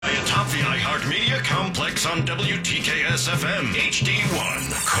Complex on WTKS-FM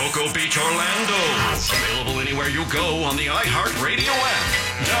HD1. Cocoa Beach, Orlando. Available anywhere you go on the iHeartRadio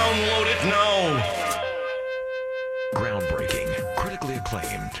app. Download it now. Groundbreaking, critically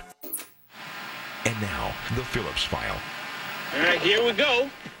acclaimed. And now, the Phillips File. All right, here we go.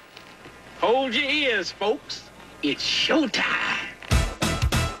 Hold your ears, folks. It's showtime.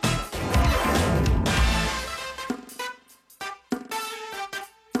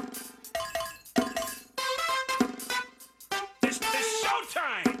 It's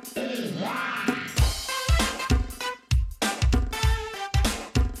showtime.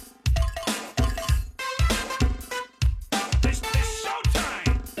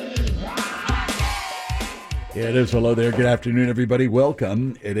 It is. Hello there. Good afternoon, everybody.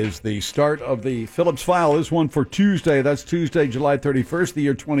 Welcome. It is the start of the Phillips File. This one for Tuesday. That's Tuesday, July 31st, the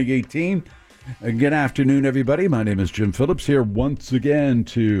year 2018. Good afternoon, everybody. My name is Jim Phillips, here once again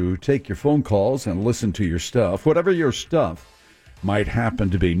to take your phone calls and listen to your stuff. Whatever your stuff might happen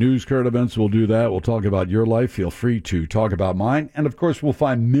to be. News, current events, we'll do that. We'll talk about your life. Feel free to talk about mine. And, of course, we'll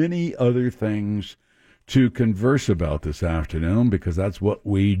find many other things to converse about this afternoon, because that's what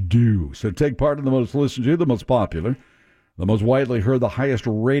we do. So take part in the most listened to, the most popular, the most widely heard, the highest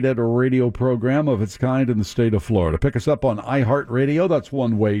rated radio program of its kind in the state of Florida. Pick us up on iHeartRadio. That's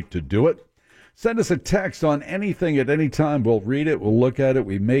one way to do it. Send us a text on anything at any time. We'll read it. We'll look at it.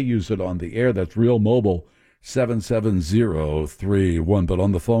 We may use it on the air. That's Real Mobile 77031. But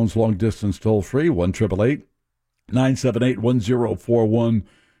on the phones, long distance toll free, 1-888-978-1041.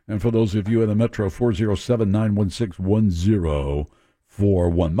 And for those of you in the Metro,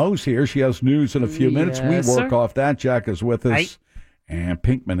 407-916-1041. Mo's here. She has news in a few minutes. We work off that. Jack is with us. And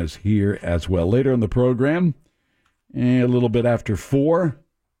Pinkman is here as well. Later in the program, a little bit after 4,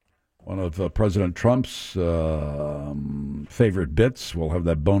 one of President Trump's favorite bits. We'll have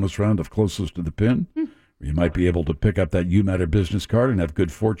that bonus round of Closest to the Pin. You might be able to pick up that You Matter business card and have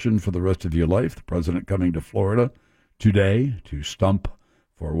good fortune for the rest of your life. The president coming to Florida today to stump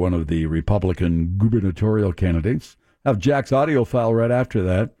for one of the Republican gubernatorial candidates. Have Jack's audio file right after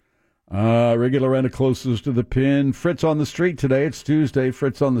that. Regular round of Closest to the Pin. Fritz on the street today. It's Tuesday.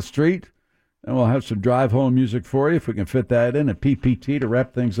 Fritz on the street. And we'll have some drive home music for you if we can fit that in. A PPT to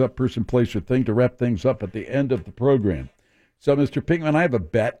wrap things up. Person, place, or thing to wrap things up at the end of the program. So, Mr. Pinkman, I have a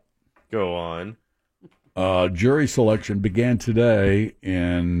bet. Go on. Jury selection began today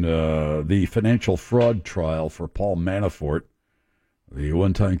in the financial fraud trial for Paul Manafort, the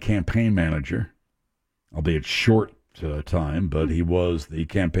one-time campaign manager, albeit short time, but he was the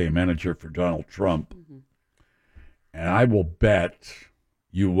campaign manager for Donald Trump. Mm-hmm. And I will bet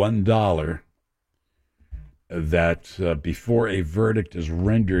you $1 that before a verdict is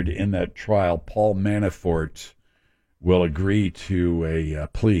rendered in that trial, Paul Manafort will agree to a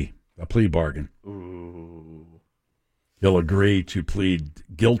plea bargain. Ooh. He'll agree to plead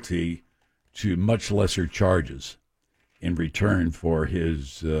guilty to much lesser charges in return for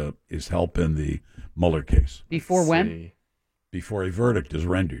his help in the Mueller case. Before when? Before a verdict is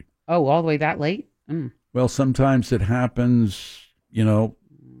rendered. Oh, all the way that late? Mm. Well, sometimes it happens, as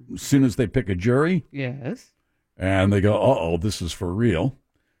soon as they pick a jury. Yes. And they go, uh-oh, this is for real.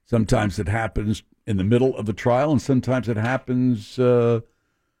 Sometimes it happens in the middle of the trial, and sometimes it happens,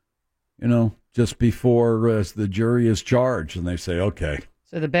 just before the jury is charged, and they say, okay.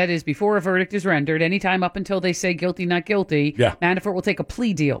 So the bet is before a verdict is rendered, anytime up until they say guilty, not guilty, Manafort will take a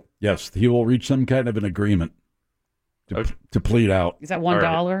plea deal. Yes, he will reach some kind of an agreement to plead out. Is that $1?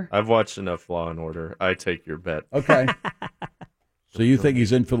 Right. I've watched enough Law and Order. I take your bet. Okay. So you think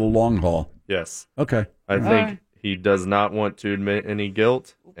he's in for the long haul? Yes. Okay. I think he does not want to admit any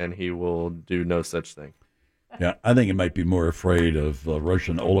guilt, and he will do no such thing. Yeah, I think he might be more afraid of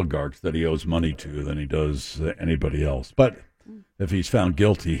Russian oligarchs that he owes money to than he does anybody else. But if he's found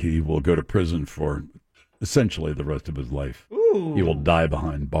guilty, he will go to prison for essentially the rest of his life. Ooh. He will die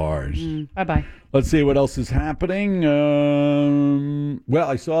behind bars. Bye-bye. Let's see what else is happening. Well,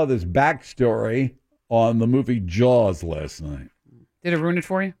 I saw this backstory on the movie Jaws last night. Did it ruin it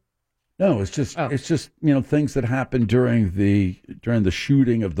for you? No, it's just things that happened during the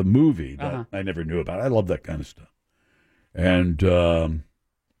shooting of the movie that I never knew about. I love that kind of stuff. And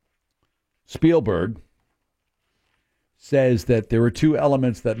Spielberg says that there were two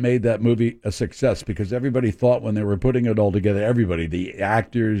elements that made that movie a success, because everybody thought when they were putting it all together, everybody, the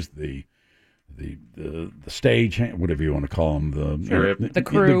actors, the stage, whatever you want to call them, the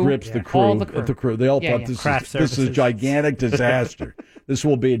crew, the crew, they all thought this is a gigantic disaster. this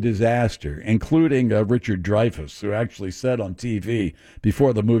will be a disaster, including Richard Dreyfuss, who actually said on TV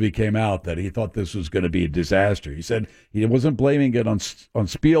before the movie came out that he thought this was going to be a disaster. He said he wasn't blaming it on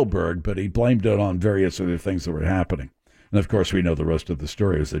Spielberg, but he blamed it on various other things that were happening. And, of course, we know the rest of the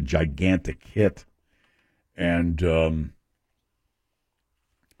story. It was a gigantic hit. And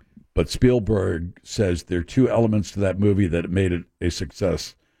but Spielberg says there are two elements to that movie that made it a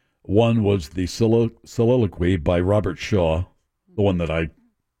success. One was the soliloquy by Robert Shaw, the one that I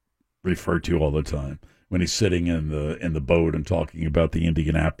refer to all the time, when he's sitting in the boat and talking about the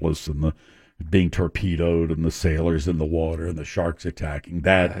Indianapolis and the being torpedoed and the sailors in the water and the sharks attacking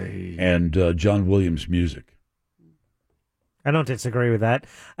that, and John Williams' music. I don't disagree with that.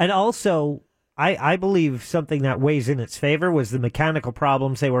 And also, I believe something that weighs in its favor was the mechanical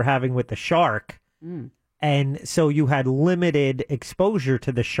problems they were having with the shark. And so you had limited exposure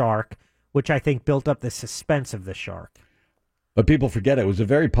to the shark, which I think built up the suspense of the shark. But people forget it was a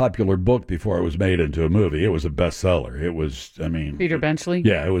very popular book before it was made into a movie. It was a bestseller. It was, I mean... Peter Benchley?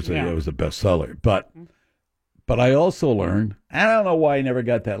 Yeah, it was a bestseller. But I also learned, I don't know why I never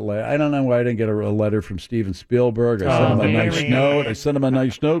got that letter. I don't know why I didn't get a letter from Steven Spielberg. I sent him a nice note. I sent him a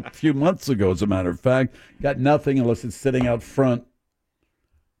nice note a few months ago, as a matter of fact. Got nothing unless it's sitting out front.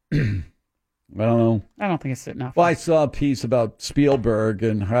 I don't know. I don't think it's sitting out front. Well, I saw a piece about Spielberg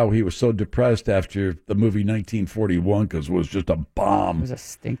and how he was so depressed after the movie 1941 because it was just a bomb. It was a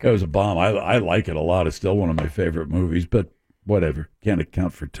stinker. It was a bomb. I like it a lot. It's still one of my favorite movies, but whatever. Can't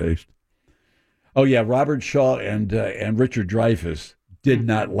account for taste. Oh, yeah, Robert Shaw and Richard Dreyfuss did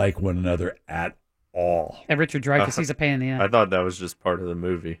not like one another at all. And Richard Dreyfuss, he's a pain in the ass. I thought that was just part of the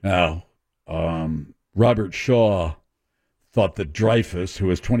movie. No. Robert Shaw thought that Dreyfuss, who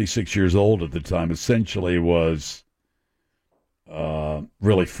was 26 years old at the time, essentially was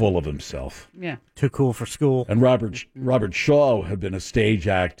really full of himself. Yeah. Too cool for school. And Robert Shaw had been a stage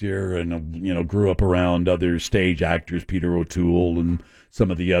actor and, grew up around other stage actors, Peter O'Toole and some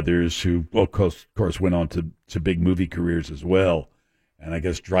of the others who, of course, went on to big movie careers as well. And I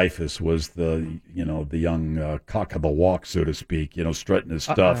guess Dreyfuss was the young cock of the walk, so to speak, strutting his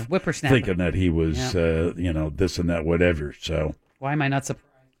stuff, whippersnapper, thinking that he was, this and that, whatever. So why am I not surprised?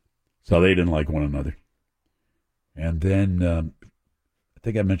 So they didn't like one another. And then I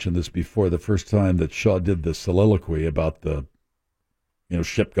think I mentioned this before. The first time that Shaw did the soliloquy about the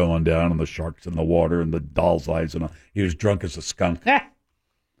ship going down and the sharks in the water and the doll's eyes and all, he was drunk as a skunk.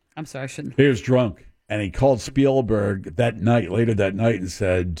 I'm sorry, I shouldn't. He was drunk. And he called Spielberg later that night, and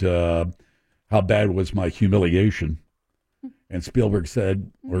said, how bad was my humiliation? And Spielberg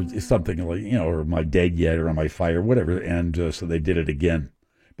said, or something like, or am I dead yet, or am I fired, whatever. And so they did it again.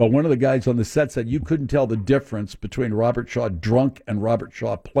 But one of the guys on the set said you couldn't tell the difference between Robert Shaw drunk and Robert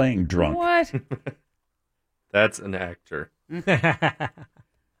Shaw playing drunk. What? That's an actor.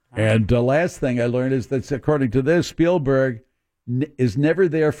 And the last thing I learned is that, according to this, Spielberg is never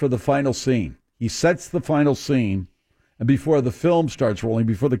there for the final scene. He sets the final scene, and before the film starts rolling,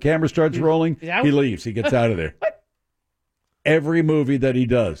 before the camera starts rolling, he leaves. He gets out of there. What? Every movie that he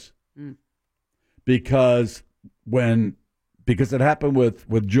does. Because it happened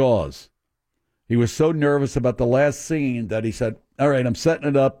with Jaws. He was so nervous about the last scene that he said, all right, I'm setting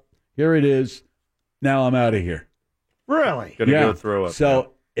it up. Here it is. Now I'm out of here. Really? Gonna go throw up.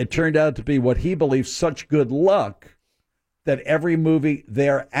 So it turned out to be what he believed such good luck that every movie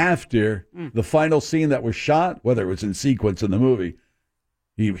thereafter, the final scene that was shot, whether it was in sequence in the movie,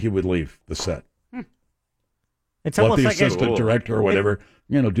 he would leave the set. It's Let almost the like assistant director or whatever,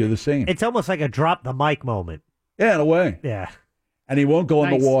 do the same. It's almost like a drop the mic moment. Yeah, in a way. Yeah. And he won't go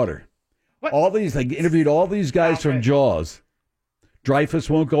in the water. What? They interviewed all these guys from Jaws. Dreyfuss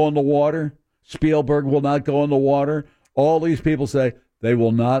won't go in the water. Spielberg will not go in the water. All these people say they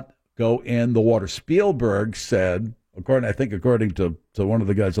will not go in the water. Spielberg said, according to one of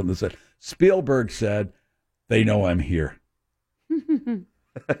the guys on the set, Spielberg said, they know I'm here.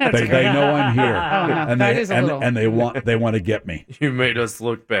 They know I'm here. Oh, no. And they want to get me. You made us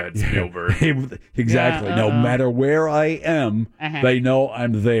look bad, Spielberg. Exactly. Yeah, no matter where I am, they know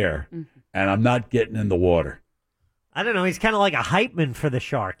I'm there. And I'm not getting in the water. I don't know. He's kind of like a hype man for the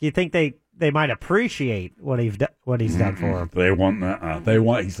shark. You think they might appreciate what he's done for him? They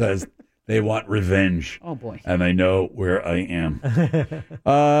want. He says they want revenge. Oh boy! And they know where I am.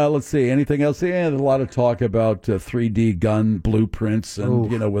 Let's see. Anything else? Yeah, there's a lot of talk about 3D gun blueprints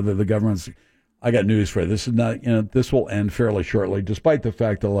and whether the government's. I got news for you. This is not. This will end fairly shortly, despite the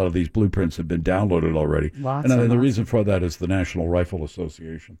fact that a lot of these blueprints have been downloaded already. The reason for that is the National Rifle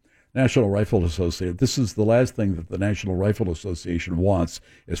Association. This is the last thing that the National Rifle Association wants,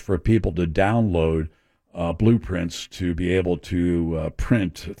 is for people to download blueprints to be able to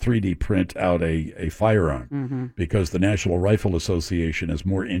 3D print out a firearm, because the National Rifle Association is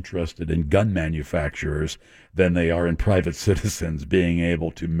more interested in gun manufacturers than they are in private citizens being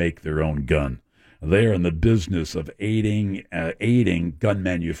able to make their own gun. They are in the business of aiding gun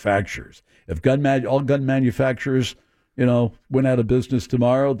manufacturers. If all gun manufacturers, went out of business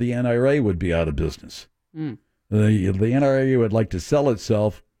tomorrow, the NRA would be out of business. The NRA would like to sell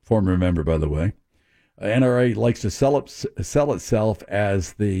itself, former member, by the way. NRA likes to sell itself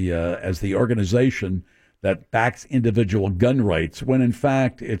as the organization that backs individual gun rights, when in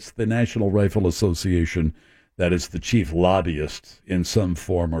fact it's the National Rifle Association that is the chief lobbyist in some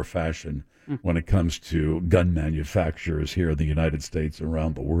form or fashion when it comes to gun manufacturers here in the United States and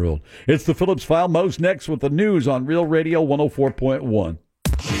around the world. It's the Phillips File. Mo's next with the news on Real Radio 104.1.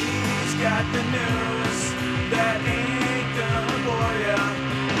 She's got the news that ain't gonna bore ya.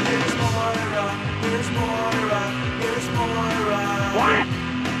 Here's Moira, here's Moira, here's Moira. What?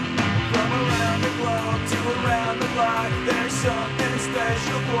 From around the globe to around the block, there's something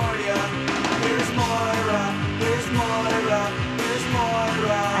special for ya. Here's Moira, here's Moira, here's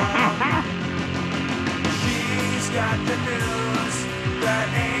Moira. She's got the news that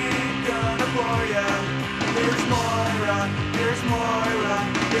ain't gonna bore ya. Here's Moira, here's Moira,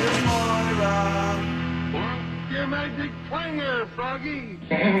 here's Moira. Your magic clanger, Froggy.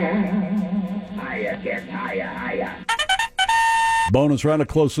 Higher, kids, higher, higher. Bonus round of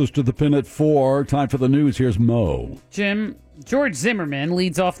closest to the pin at 4. Time for the news. Here's Mo. Jim, George Zimmerman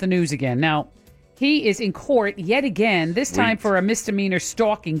leads off the news again. Now, he is in court yet again, this time for a misdemeanor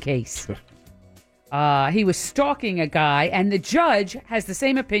stalking case. He was stalking a guy, and the judge has the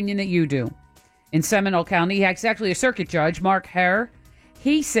same opinion that you do. In Seminole County, he's actually a circuit judge, Mark Herr.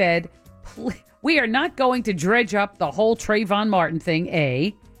 He said, we are not going to dredge up the whole Trayvon Martin thing,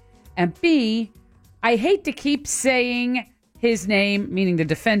 A. And B, I hate to keep saying his name, meaning the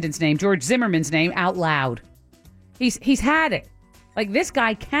defendant's name, George Zimmerman's name, out loud. He's had it. Like, this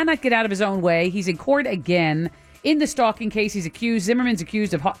guy cannot get out of his own way. He's in court again. In the stalking case, Zimmerman's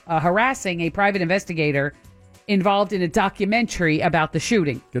accused of harassing a private investigator involved in a documentary about the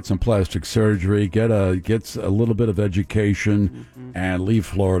shooting. Get some plastic surgery, get a little bit of education, and leave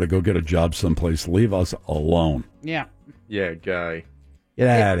Florida, go get a job someplace. Leave us alone. Yeah. Yeah, guy. Get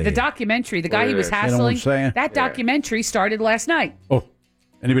out of here. The documentary, the guy he was hassling, that documentary started last night. Oh,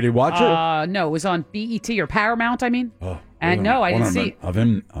 anybody watch it? No, it was on BET or Paramount, I mean. And no, I didn't see it.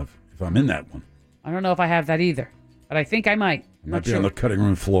 If I'm in that one. I don't know if I have that either, but I think I might. Might be on the cutting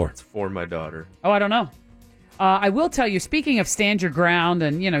room floor. It's for my daughter. Oh, I don't know. I will tell you, speaking of stand your ground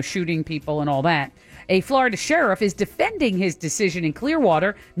and, shooting people and all that, a Florida sheriff is defending his decision in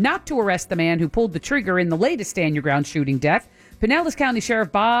Clearwater not to arrest the man who pulled the trigger in the latest stand your ground shooting death. Pinellas County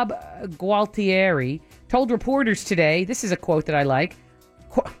Sheriff Bob Gualtieri told reporters today, this is a quote that I like,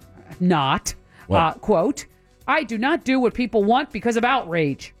 quote, I do not do what people want because of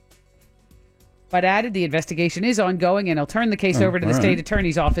outrage. But added the investigation is ongoing and he'll turn the case over to the state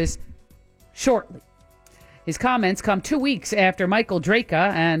attorney's office shortly. His comments come 2 weeks after Michael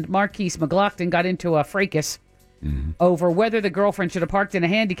Draka and Marquise McLaughlin got into a fracas over whether the girlfriend should have parked in a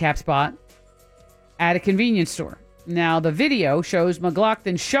handicap spot at a convenience store. Now, the video shows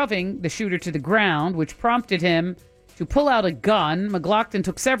McLaughlin shoving the shooter to the ground, which prompted him to pull out a gun. McLaughlin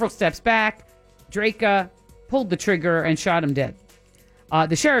took several steps back. Draka pulled the trigger and shot him dead.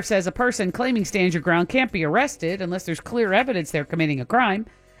 The sheriff says a person claiming stand your ground can't be arrested unless there's clear evidence they're committing a crime,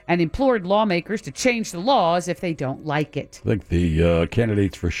 and implored lawmakers to change the laws if they don't like it. I think the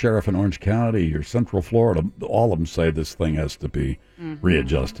candidates for sheriff in Orange County or Central Florida, all of them say this thing has to be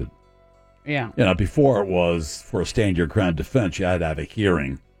readjusted. Yeah. Before it was for a stand your ground defense, you had to have a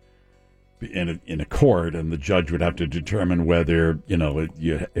hearing in a court, and the judge would have to determine whether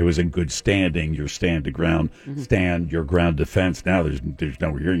it was in good standing. Your stand your ground defense. Now there's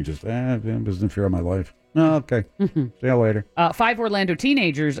no hearing. Just business in fear of my life. Oh, okay. See you later. 5 Orlando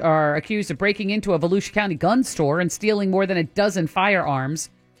teenagers are accused of breaking into a Volusia County gun store and stealing more than a dozen firearms.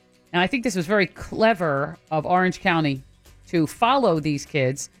 And I think this was very clever of Orange County to follow these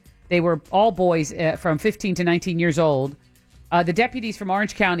kids. They were all boys from 15 to 19 years old. The deputies from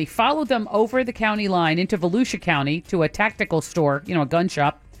Orange County followed them over the county line into Volusia County to a tactical store, a gun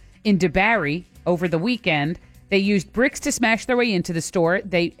shop, in DeBarry over the weekend. They used bricks to smash their way into the store.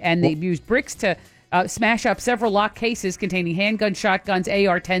 They used bricks to smash up several locked cases containing handguns, shotguns,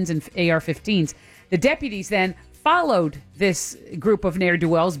 AR-10s, and AR-15s. The deputies then followed this group of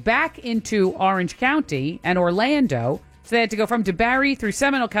ne'er-do-wells back into Orange County and Orlando So they had to go from DeBarry through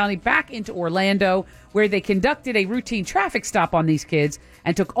Seminole County back into Orlando, where they conducted a routine traffic stop on these kids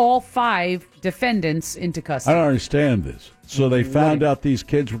and took all 5 defendants into I custody. don't understand this. So they found out these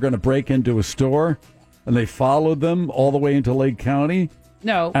kids were going to break into a store, and they followed them all the way into Lake County?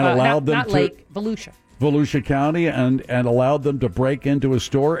 No, and allowed them not to, Lake, Volusia. Volusia County, and allowed them to break into a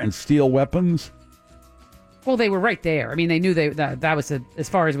store and steal weapons? Well, they were right there. I mean, they knew that was as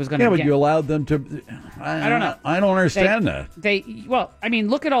far as it was going to Yeah, get. but you allowed them to... I don't know. I don't understand that. Well, I mean,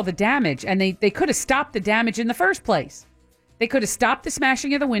 look at all the damage, and they could have stopped the damage in the first place. They could have stopped the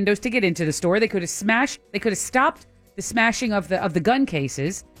smashing of the windows to get into the store. They could have stopped the smashing of the gun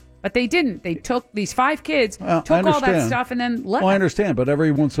cases, but they didn't. They took these 5 kids, took all that stuff, and then left. Well, I understand, but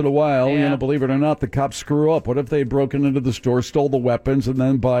every once in a while, Yeah. believe it or not, the cops screw up. What if they had broken into the store, stole the weapons, and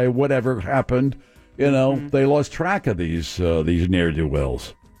then by whatever happened, they lost track of these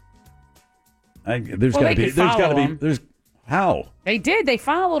ne'er-do-wells? There's got to be. How? They did. They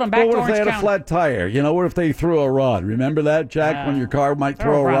followed them back to What if Orange they had County. a flat tire? What if they threw a rod? Remember that, Jack, when your car might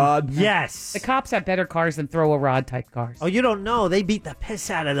throw a rod? Yes. The cops have better cars than throw a rod type cars. Oh, you don't know. They beat the piss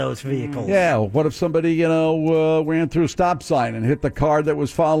out of those vehicles. Yeah, what if somebody, ran through a stop sign and hit the car that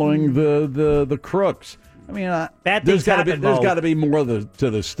was following the crooks? I mean, Bad there's things got happen, to be more to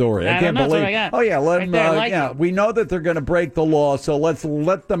the story. I I can't don't know, that's what believe. I got. Oh yeah, let Right them. there, like it. We know that they're going to break the law, so let's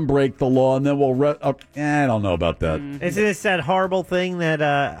let them break the law, and then we'll. I don't know about that. Mm-hmm. Isn't this that horrible thing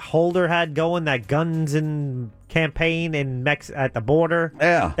that Holder had going, that guns and campaign in at the border?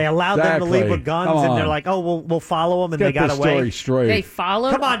 Yeah, they allowed them to leave exactly. with guns, Come and on. they're like, "Oh, we'll follow them," and Get they got the away. story straight. They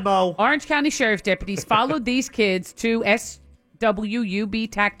followed. Come on, Mo. Orange County Sheriff's deputies followed these kids to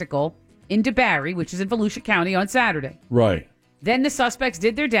SWUB Tactical in DeBarry, which is in Volusia County, on Saturday. Right. Then the suspects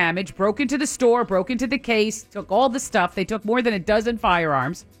did their damage, broke into the store, broke into the case, took all the stuff. They took more than a dozen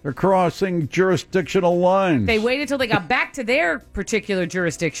firearms. They're crossing jurisdictional lines. They waited until they got back to their particular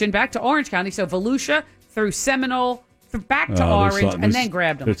jurisdiction, back to Orange County. So Volusia through Seminole, back to there's Orange, something- and then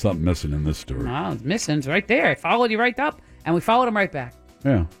grabbed them. There's something missing in this story. No, it's missing. It's right there. I followed you right up, and we followed them right back.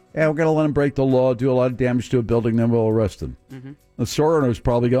 Yeah. Yeah, we're going to let them break the law, do a lot of damage to a building, then we'll arrest them. Mm-hmm. The store owner's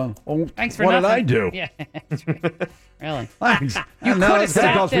probably going, oh, Thanks for what nothing. did I do? Yeah, that's right. Really? Thanks. You And now could have it's gonna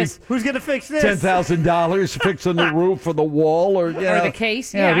stopped cost me this. Who's going to fix this? $10,000 fixing the roof or the wall or the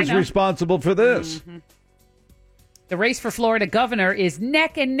case. Yeah, I who's know. responsible for this? Mm-hmm. The race for Florida governor is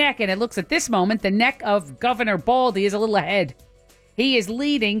neck and neck, and it looks at this moment the neck of Governor Baldy is a little ahead. He is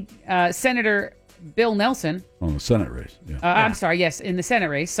leading Senator Bill Nelson. On the Senate race. Yeah. I'm sorry, yes, in the Senate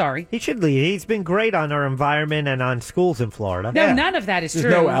race, sorry. He should lead. He's been great on our environment and on schools in Florida. No, none of that is There's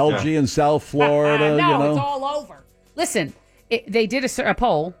true. no algae in South Florida, no, it's all over. Listen, they did a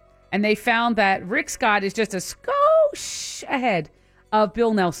poll, and they found that Rick Scott is just a skosh ahead of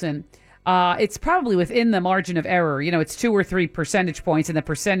Bill Nelson. It's probably within the margin of error. It's 2 or 3 percentage points, and the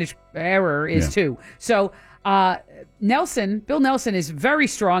percentage error is 2. So Bill Nelson is very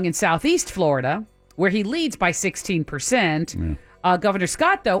strong in Southeast Florida, where he leads by 16%. Yeah. Governor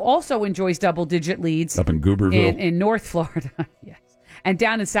Scott, though, also enjoys double-digit leads up in Gooberville, in North Florida, yes, and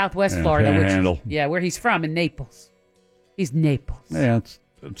down in Southwest Florida, Panhandle. where he's from, in Naples. He's Naples. Yeah,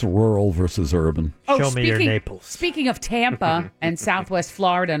 it's rural versus urban. Show me your Naples. Speaking of Tampa and Southwest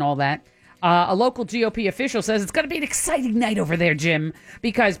Florida and all that, a local GOP official says it's going to be an exciting night over there, Jim,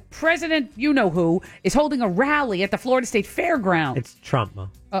 because President you-know-who is holding a rally at the Florida State Fairgrounds. It's Trump, Mo.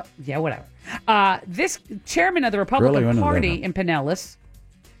 Yeah, whatever. This chairman of the Republican Really? Party in Pinellas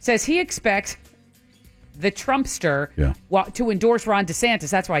says he expects the Trumpster to endorse Ron DeSantis.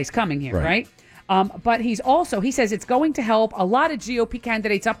 That's why he's coming here, right? But he says it's going to help a lot of GOP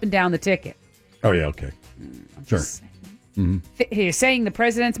candidates up and down the ticket. Oh, yeah, okay. Sure. Mm-hmm. He's saying the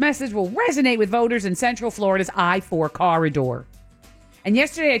president's message will resonate with voters in Central Florida's I-4 corridor. And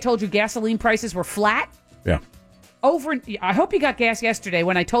yesterday I told you gasoline prices were flat. Yeah. I hope you got gas yesterday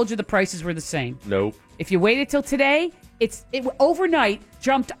when I told you the prices were the same. Nope. If you waited till today, it overnight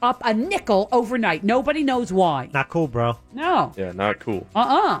jumped up a nickel overnight. Nobody knows why. Not cool, bro. No. Yeah, not cool.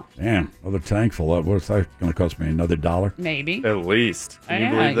 Damn, another tank full up. What's that going to cost me? Another $1? Maybe. At least. Can you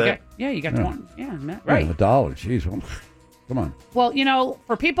believe that? You got 20. Yeah, $1. right. Jeez. Well, come on. Well,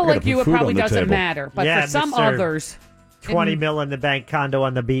 for people I gotta like you, put it food probably on the doesn't table. matter. But Yeah, for some Mr. others... 20 mil in the bank, condo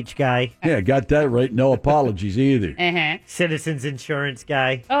on the beach guy. Yeah, got that right. No apologies either. Uh-huh. Citizens insurance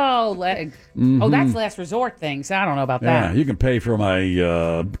guy. Oh, that's last resort things. I don't know about Yeah, that. you can pay for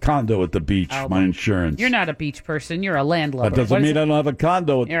my condo at the beach, my insurance. You're not a beach person. You're a landlubber. That doesn't mean I don't have a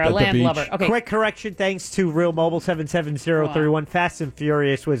condo You're at a the beach. landlubber. Okay. Quick correction, thanks to Real Mobile 77031. Fast and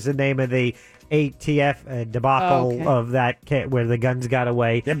Furious was the name of the ATF debacle of that where the guns got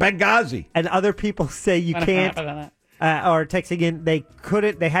away. In Benghazi. And other people say you can't or texting in, they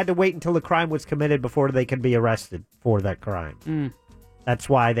couldn't. They had to wait until the crime was committed before they could be arrested for that crime. That's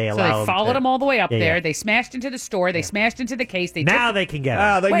why they So allowed. they followed him all the way up there. Yeah. They smashed into the store. They smashed into the case. Now they can get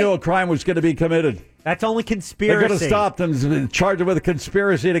him. They knew a crime was going to be committed. That's only They conspiracy. could have stopped them and charged them with a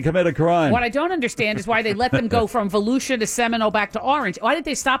conspiracy to commit a crime. What I don't understand is why they let them go from Volusia to Seminole back to Orange. Why didn't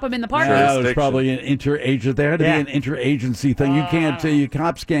they stop them in the parking lot? There's probably an interagent. There had to be an interagency thing. You can't. You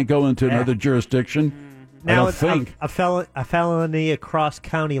cops can't go into another jurisdiction. Now I it's don't think. a felony across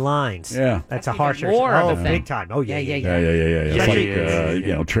county lines. Yeah. That's a even harsher. more of a Oh, thing. big time. Oh, yeah. Yeah.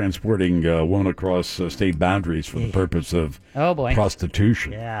 It's like transporting one across state boundaries for the purpose of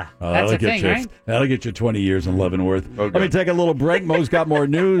prostitution. Yeah. That's a thing, right? That'll get you 20 years in Leavenworth. Let me take a little break. Mo's got more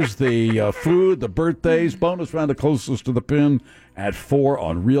news. The food, the birthdays, bonus round, the closest to the pin at 4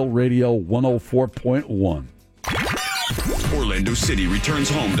 on Real Radio 104.1. Orlando City returns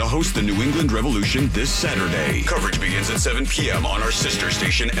home to host the New England Revolution this Saturday. Coverage begins at 7 p.m. on our sister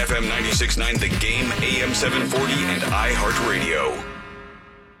station, FM 96.9, The Game, AM 740, and iHeartRadio.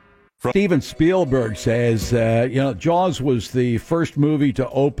 Steven Spielberg says, Jaws was the first movie to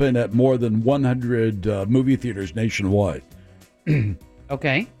open at more than 100 movie theaters nationwide.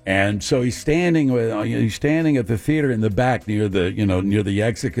 Okay. And so he's standing at the theater in the back near the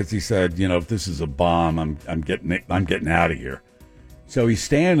exit because he said, if this is a bomb, I'm getting out of here. So he's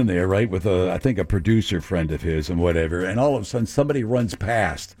standing there, right, with I think a producer friend of his and whatever, and all of a sudden somebody runs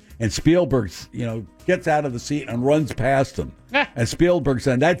past, and Spielberg, gets out of the seat and runs past him. And Spielberg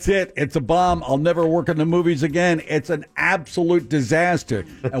said, "That's it. It's a bomb. I'll never work in the movies again. It's an absolute disaster."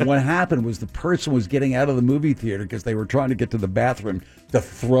 And what happened was the person was getting out of the movie theater because they were trying to get to the bathroom to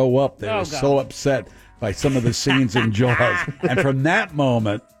throw up. They were so upset by some of the scenes in Jaws. And from that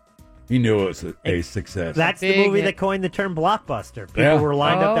moment, he knew it was a success. That's the movie that coined the term blockbuster. People were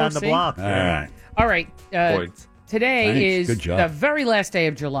lined up down the block. All right. Points. Today Thanks. Good is job. the very last day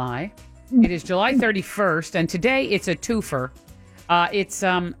of July. It is July 31st, and today it's a twofer. It's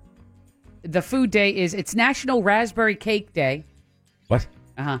the food day it's National Raspberry Cake Day. What?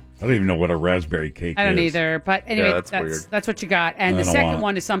 I don't even know what a raspberry cake is. I don't either, but anyway, that's weird. that's what you got. And I the don't second want it.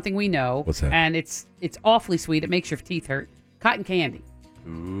 one is something we know. What's that? And it's awfully sweet. It makes your teeth hurt. Cotton candy.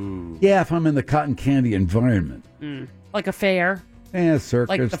 Ooh. Yeah, if I'm in the cotton candy environment. Like a fair. Yeah, circus,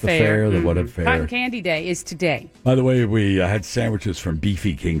 Like the fair, the what a fair. Cotton Candy Day is today. By the way, we had sandwiches from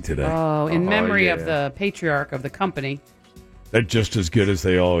Beefy King today. Oh, in memory of the patriarch of the company. They're just as good as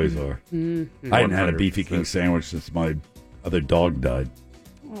they always are. Mhm. I hadn't had a Beefy King sandwich since my other dog died.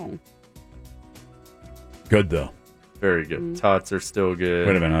 Oh. Good, though. Very good. Tots are still good.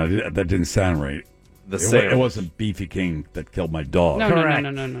 Wait a minute. That didn't sound right. Sandwich. It wasn't Beefy King that killed my dog.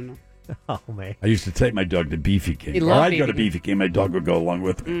 No. Oh, man. I used to take my dog to Beefy King. He Or loved I'd go Beefy to Beefy King. My dog would go along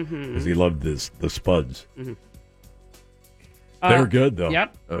with me because he loved the spuds. They were good, though.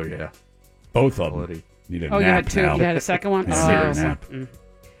 Yep. Oh, yeah. Both of them. Need a Oh, nap you had two. now. You had a second one? Yeah, Oh. need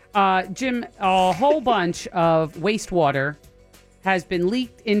a nap. Jim, a whole bunch of wastewater has been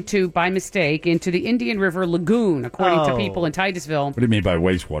leaked by mistake into the Indian River Lagoon, according to people in Titusville. What do you mean by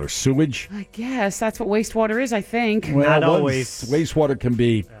wastewater? Sewage? I guess that's what wastewater is, I think. Well, Not once always. Wastewater can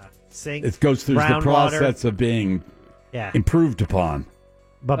be. Sink, It goes through the groundwater. process of being improved upon.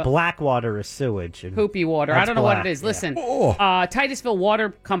 But black water is sewage. And Poopy water. I that's don't know what black, it is. yeah. Listen, Titusville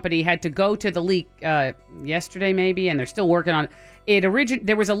Water Company had to go to the leak yesterday, maybe, and they're still working on it.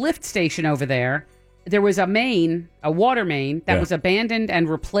 There was a lift station over there. There was a water main that was abandoned and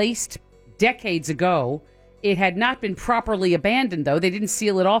replaced decades ago. It had not been properly abandoned, though. They didn't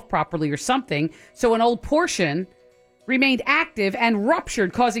seal it off properly or something. So an old portion remained active and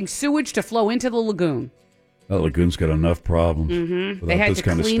ruptured, causing sewage to flow into the lagoon. That lagoon's got enough problems. Mm-hmm. Without They had this to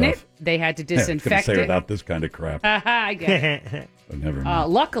kind clean of it. stuff. They had to I was gonna disinfect say it. without this kind of crap. I get it. But never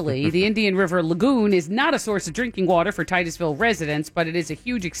mind. Luckily, the Indian River Lagoon is not a source of drinking water for Titusville residents, but it is a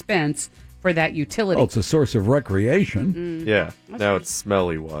huge expense for that utility. Well, it's a source of recreation. Yeah. Now it's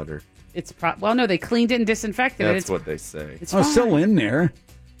smelly water. No, they cleaned it and disinfected it. That's what they say. It's It's still in there.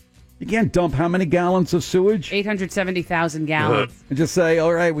 You can't dump how many gallons of sewage? 870,000 gallons. And just say,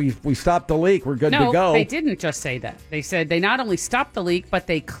 all right, we stopped the leak. We're good to go. No, they didn't just say that. They said they not only stopped the leak, but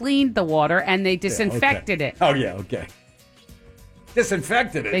they cleaned the water and they disinfected it. Oh, yeah, okay.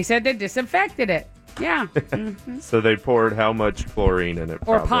 Disinfected it. They said they disinfected it. Yeah. So they poured how much chlorine in it?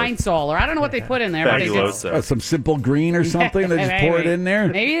 Or probably? pine sol, or I don't know what they put in there. But they did. Fabuloso. Some simple green or something? They just pour it in there?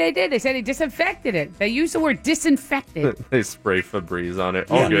 Maybe they did. They said they disinfected it. They used the word disinfected. They spray Febreze on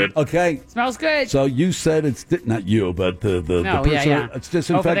it. All Yeah. good. Okay. Smells good. So you said it's not you, but the No, person yeah. it's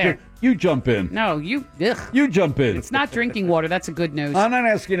disinfected. Over there. You jump in. No, you. Ugh. You jump in. It's not drinking water. That's a good news. I'm not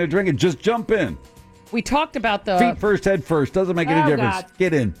asking you to drink it. Just jump in. We talked about the Feet first, head first. Doesn't make any difference. God.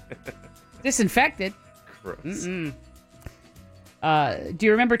 Get in. Disinfected. Gross. Do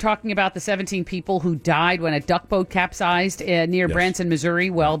you remember talking about the 17 people who died when a duck boat capsized near Branson, Missouri?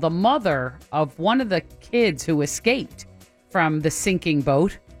 Well, the mother of one of the kids who escaped from the sinking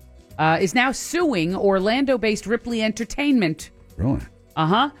boat is now suing Orlando-based Ripley Entertainment. Really?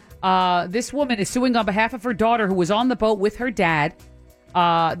 This woman is suing on behalf of her daughter who was on the boat with her dad.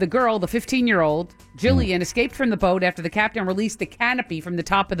 The girl, the 15-year-old, Jillian, escaped from the boat after the captain released the canopy from the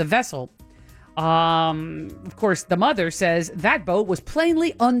top of the vessel. Of course, the mother says that boat was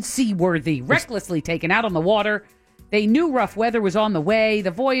plainly unseaworthy, recklessly taken out on the water. They knew rough weather was on the way.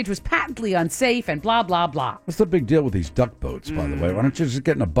 The voyage was patently unsafe and blah, blah, blah. What's the big deal with these duck boats, by the way? Why don't you just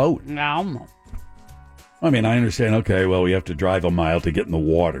get in a boat? No. I mean, I understand, okay, well, we have to drive a mile to get in the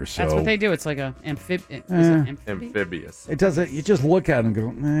water, so... That's what they do. It's like a amphibious. Amphibious. It doesn't... You just look at it and go,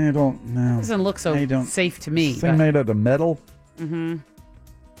 I don't know. It doesn't look so safe to me. This thing made out of metal. Mm-hmm.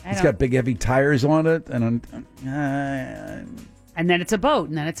 It's got big, heavy tires on it, and then it's a boat,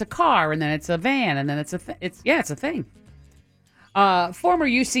 and then it's a car, and then it's a van, and then it's a thing. Former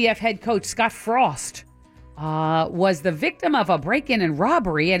UCF head coach Scott Frost was the victim of a break-in and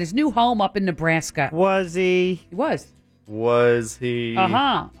robbery at his new home up in Nebraska. Was he? He was. Was he?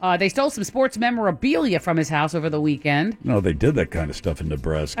 They stole some sports memorabilia from his house over the weekend. No, they did that kind of stuff in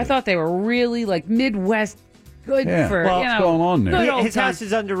Nebraska. I thought they were really like Midwest good for, what's going on there? His house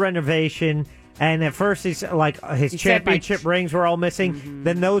is under renovation, and at first he's like his championship rings were all missing. Mm-hmm.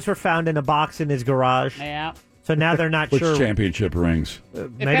 Then those were found in a box in his garage. Yeah. So now they're not Which sure. championship rings?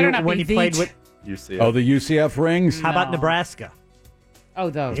 Maybe when he played with UCF. Oh, the UCF rings? How about Nebraska? Oh,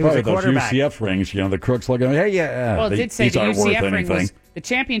 those. He was a those quarterback. UCF rings, the crooks looking, hey, yeah. Well, it did say the these aren't worth UCF ring anything. was the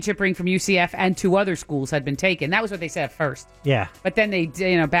championship ring from UCF and two other schools had been taken. That was what they said at first. Yeah. But then they,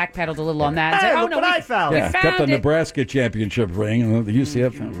 backpedaled a little on that. And Hey, said, look what I found. Yeah, got the Nebraska championship ring and the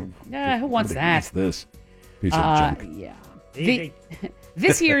UCF. Yeah, who wants that? What's this? Piece of junk. Yeah.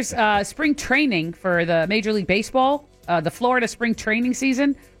 This year's spring training for the Major League Baseball, the Florida spring training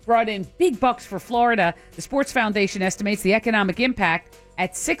season, brought in big bucks for Florida. The Sports Foundation estimates the economic impact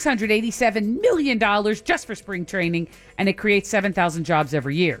at $687 million just for spring training, and it creates 7,000 jobs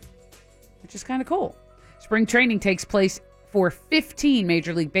every year, which is kind of cool. Spring training takes place for 15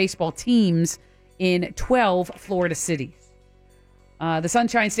 Major League Baseball teams in 12 Florida cities. The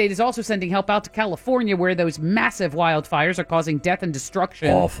Sunshine State is also sending help out to California, where those massive wildfires are causing death and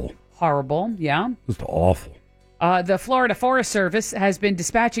destruction. Awful. Horrible, yeah. Just awful. The Florida Forest Service has been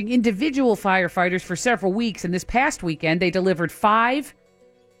dispatching individual firefighters for several weeks, and this past weekend they delivered 5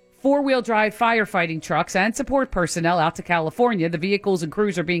 four-wheel drive firefighting trucks and support personnel out to California. The vehicles and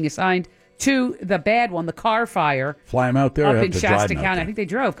crews are being assigned to the bad one, the car fire. Fly them out there? Up Have in to drive Shasta them out County. there? I think they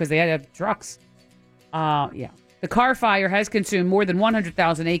drove because they had to have trucks. Yeah. The car fire has consumed more than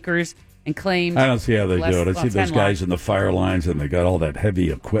 100,000 acres and claimed... I don't see how they do it. I see those 10 guys lots. in the fire lines, and they got all that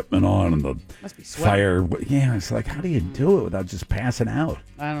heavy equipment on, and the Must be sweating. fire. Yeah, it's like, how do you do it without just passing out?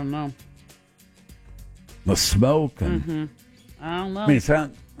 I don't know. The smoke. And, Mm-hmm. I don't know. I mean, it's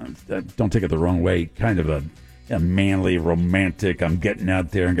not, don't take it the wrong way, kind of a manly, romantic, I'm getting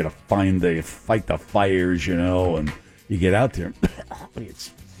out there and going to fight the fires, and you get out there,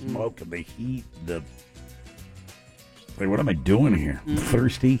 it's smoke and the heat, like, what am I doing here? I'm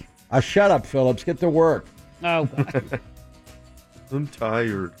thirsty. Shut up, Phillips. Get to work. Oh, God. I'm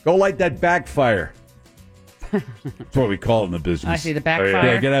tired. Go light that backfire. That's what we call it in the business. I see the backfire.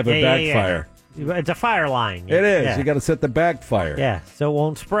 Yeah, you got to have a Yeah. backfire. It's a fire line. It is. Yeah. You got to set the backfire. Yeah, so it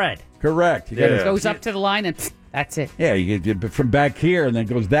won't spread. Correct. You Yeah. gotta, It goes up to the line and that's it. Yeah, you get from back here and then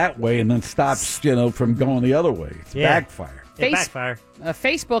goes that way and then stops, from going the other way. It's backfire. Yeah, backfire.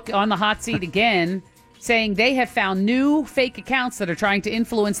 Facebook on the hot seat again, saying they have found new fake accounts that are trying to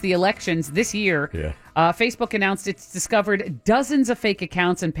influence the elections this year. Yeah. Facebook announced it's discovered dozens of fake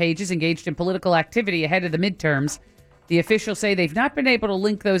accounts and pages engaged in political activity ahead of the midterms. The officials say they've not been able to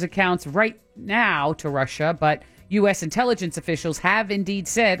link those accounts right now to Russia, but U.S. intelligence officials have indeed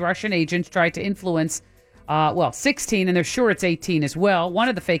said Russian agents tried to influence, 16, and they're sure it's 18 as well. One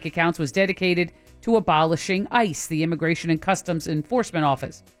of the fake accounts was dedicated to abolishing ICE, the Immigration and Customs Enforcement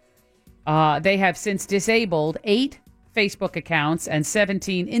Office. They have since disabled 8 Facebook accounts and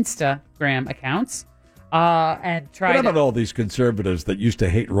 17 Instagram accounts. And tried. What about all these conservatives that used to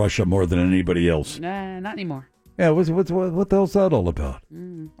hate Russia more than anybody else? Nah, not anymore. Yeah, what the hell's that all about?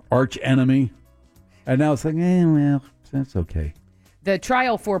 Arch enemy, and now it's like, that's okay. The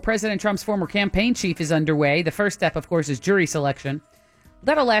trial for President Trump's former campaign chief is underway. The first step, of course, is jury selection.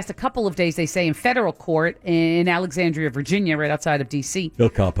 That'll last a couple of days, they say, in federal court in Alexandria, Virginia, right outside of D.C. He'll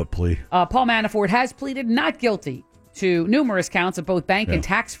cop a plea. Paul Manafort has pleaded not guilty to numerous counts of both bank and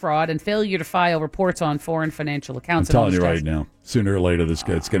tax fraud and failure to file reports on foreign financial accounts. I'm telling you right now, sooner or later, his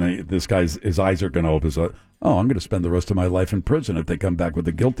eyes are going to open. I'm going to spend the rest of my life in prison if they come back with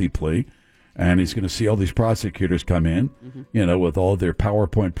a guilty plea. And he's going to see all these prosecutors come in, with all their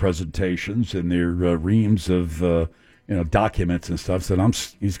PowerPoint presentations and their reams of, documents and stuff. So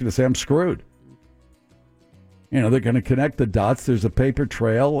he's going to say, I'm screwed. They're going to connect the dots. There's a paper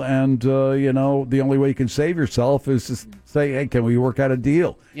trail. And, the only way you can save yourself is to say, hey, can we work out a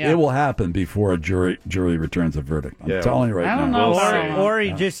deal? Yeah. It will happen before a jury returns a verdict. I'm telling you right now. I don't know. Or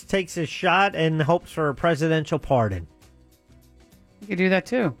he just takes a shot and hopes for a presidential pardon. You could do that,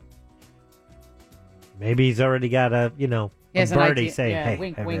 too. Maybe he's already got a birdie saying, hey,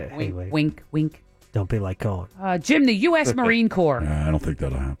 wink, hey, wink, hey, wink, wait. wink, wink. Don't be like Cohen. Jim, the U.S. Marine Corps. I don't think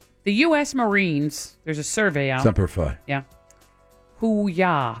that'll happen. The U.S. Marines, there's a survey out. Semper Fi. Yeah.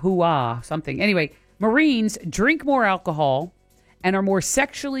 Hoo-ah, something. Anyway, Marines drink more alcohol and are more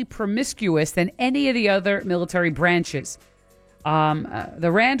sexually promiscuous than any of the other military branches. The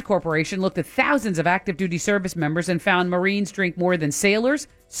Rand Corporation looked at thousands of active duty service members and found Marines drink more than sailors,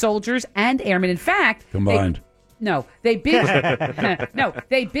 soldiers, and airmen. In fact, combined. They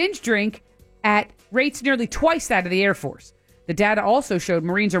binge drink at rates nearly twice that of the Air Force. The data also showed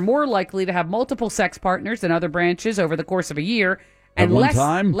Marines are more likely to have multiple sex partners than other branches over the course of a year, and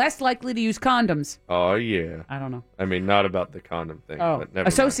less likely to use condoms. Oh, yeah. I don't know. I mean, not about the condom thing. But never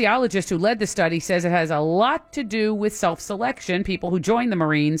a sociologist who led the study says it has a lot to do with self-selection. People who join the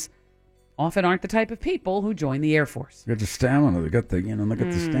Marines often aren't the type of people who join the Air Force. They got the stamina. They got the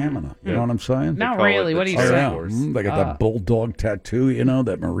stamina. You know what I'm saying? Not really. What do you say? They got that bulldog tattoo,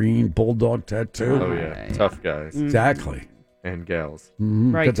 that Marine bulldog tattoo. Oh, yeah. Tough guys. Exactly. And gals.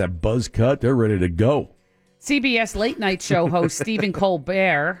 Right. Got that buzz cut. They're ready to go. CBS late night show host Stephen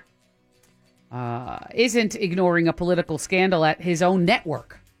Colbert isn't ignoring a political scandal at his own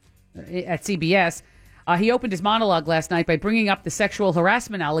network at CBS. He opened his monologue last night by bringing up the sexual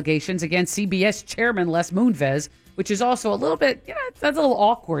harassment allegations against CBS chairman Les Moonves, which is also a little bit, that's a little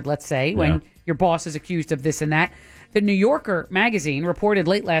awkward, let's say, when your boss is accused of this and that. The New Yorker magazine reported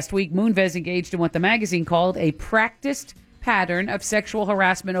late last week Moonves engaged in what the magazine called a practiced pattern of sexual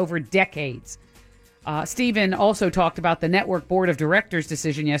harassment over decades. Stephen also talked about the network board of directors'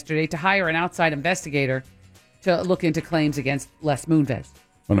 decision yesterday to hire an outside investigator to look into claims against Les Moonves.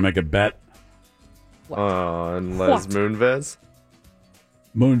 Want to make a bet? On Les Moonves?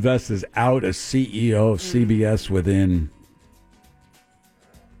 Moonves is out as CEO of CBS within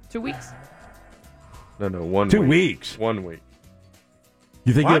 2 weeks. No, 1 week. 2 weeks. 1 week.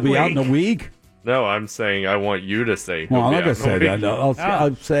 You think he'll be out in a week? No, I'm saying I want you to say. Well, I'm not going to say that.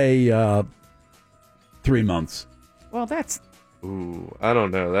 I'll say 3 months. Well, that's... Ooh, I don't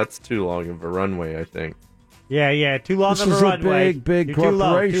know. That's too long of a runway, I think. Yeah, too long this of a runway. This is a big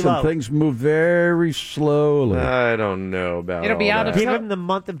corporation. Too low. Things move very slowly. I don't know about It'll be out of... Give him the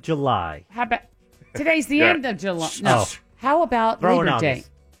month of July. How about... Today's the end of July. No. How about Labor Day?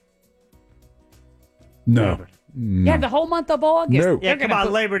 No. Yeah, the whole month of August. No. Yeah, come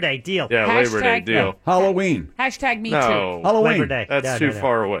on, Labor Day, deal. Yeah, Labor Day, deal. Halloween. Hashtag me No. too. Halloween. Labor Day. That's too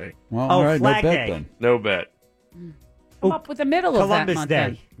far away. Well, all right, Flag no bet Day. then. No bet. Come up with the middle Columbus of that month. Day.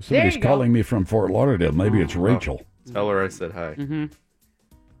 Then. Somebody's There you calling me from Fort Lauderdale. Maybe it's Rachel. Tell her I said hi. Mm-hmm.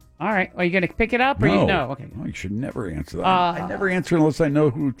 All right. Are you going to pick it up or No. No, okay. No, you should never answer that. I never answer unless I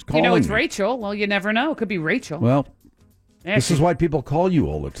know who's calling You know it's me. Rachel. Well, you never know. It could be Rachel. Well, Yeah, this is why people call you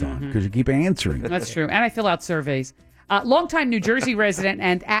all the time, because you keep answering. That's true. And I fill out surveys. Longtime New Jersey resident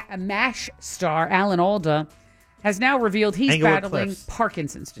and MASH star Alan Alda has now revealed he's Englewood battling Cliffs.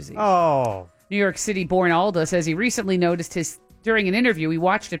 Parkinson's disease. Oh. New York City-born Alda says he recently noticed during an interview, he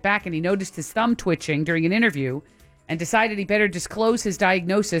watched it back and he noticed his thumb twitching during an interview and decided he better disclose his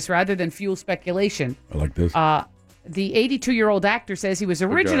diagnosis rather than fuel speculation. I like this. The 82-year-old actor says he was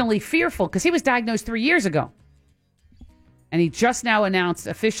originally fearful because he was diagnosed 3 years ago. And he just now announced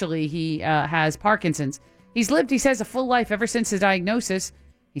officially he has Parkinson's. He's lived, he says, a full life ever since his diagnosis.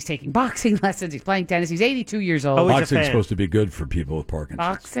 He's taking boxing lessons. He's playing tennis. He's 82 years old. Boxing's supposed to be good for people with Parkinson's.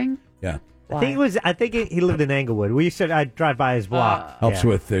 Boxing? Yeah. I think he lived in Englewood. I'd drive by his block. Helps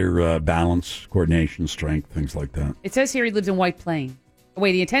with their balance, coordination, strength, things like that. It says here he lives in White Plains.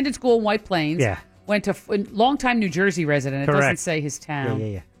 Wait, he attended school in White Plains. Yeah. Went to longtime New Jersey resident. It Correct. doesn't say his town.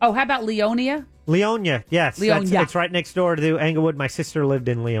 Yeah. Oh, how about Leonia? Leonia, yes. Leonia. It's right next door to Englewood. My sister lived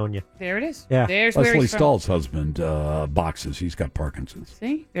in Leonia. There it is. Yeah. There's where Leslie he's from. Stahl's husband boxes. He's got Parkinson's.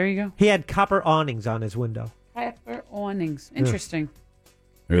 See? There you go. He had copper awnings on his window. Pepper awnings. Interesting.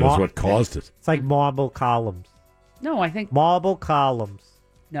 Maybe that's what caused it. It's like marble columns. No, I think marble columns.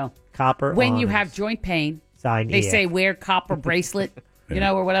 No. Copper. When you arms. have joint pain, Sign they here. say wear copper bracelet,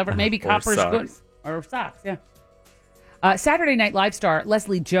 or whatever. Maybe Or copper's good. socks. Or socks, yeah. Saturday Night Live star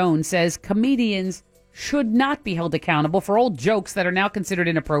Leslie Jones says comedians should not be held accountable for old jokes that are now considered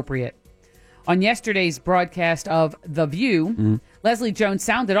inappropriate. On yesterday's broadcast of The View, Leslie Jones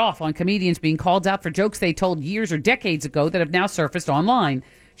sounded off on comedians being called out for jokes they told years or decades ago that have now surfaced online.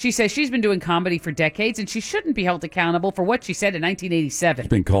 She says she's been doing comedy for decades and she shouldn't be held accountable for what she said in 1987. It's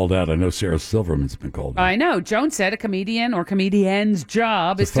been called out. I know Sarah Silverman's been called out. I know. Jones said a comedian or comedian's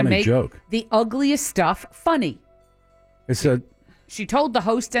job It's a is to funny make joke. the ugliest stuff funny. She told the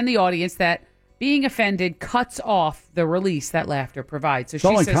host and the audience that being offended cuts off the release that laughter provides. So It's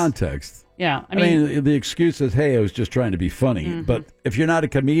all in says, context. Yeah, I mean, the excuse is, hey, I was just trying to be funny. But if you're not a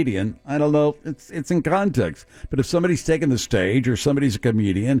comedian, I don't know, it's in context. But if somebody's taking the stage or somebody's a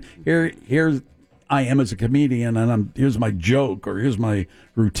comedian, here I am as a comedian, and here's my joke, or here's my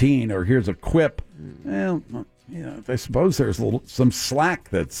routine, or here's a quip. Well, I suppose there's some slack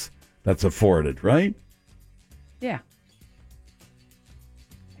that's afforded, right? Yeah.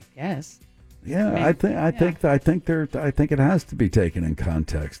 I guess. Yeah, I think it has to be taken in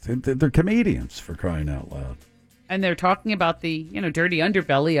context. They're comedians, for crying out loud. And they're talking about the, dirty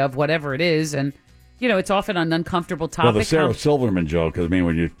underbelly of whatever it is, and it's often an uncomfortable topic. Well, the Sarah Silverman joke. I mean,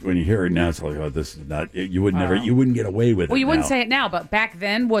 when you hear it now, it's like, oh, this is not. You would never. You wouldn't get away with it. Well, you wouldn't now. say it now, but back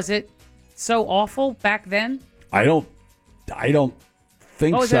then, was it so awful? Back then, I don't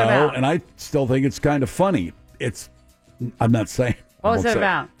think What was so, it about? and I still think it's kind of funny. I'm not saying. What was it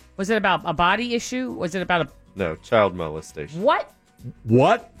about? Was it about a body issue? Was it about a No, child molestation. what?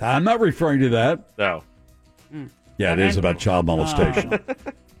 What? I'm not referring to that. No. Yeah, it is about child molestation.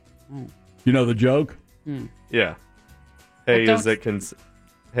 You know the joke? Yeah. Hey, Well, is it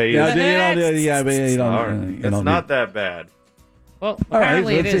Hey, Yeah, is it? you don't. All right. you It's don't not that bad. Well, All right,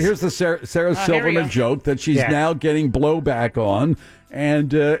 apparently it is. here's the Sarah here we Silverman go. joke that she's Yeah. now getting blowback on,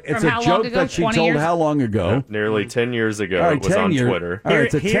 and it's From a how long joke ago? that she 20 told years? how long ago? Nearly 10 years ago, All right, it was 10 on year- Twitter. All right,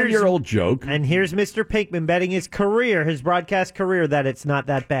 it's a Here's- 10-year-old joke. And here's Mr. Pinkman betting his career, his broadcast career, that it's not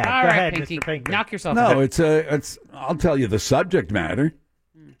that bad. All Go right, ahead, Pinky, Mr. Pinkman. knock yourself No, out. it's. I'll tell you the subject matter.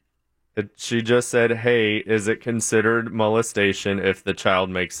 She just said, hey, is it considered molestation if the child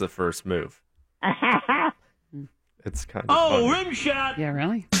makes the first move? It's kind of funny. rim shot. Yeah,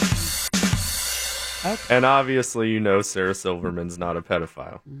 really? And obviously, Sarah Silverman's not a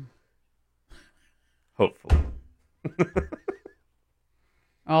pedophile. Hopefully.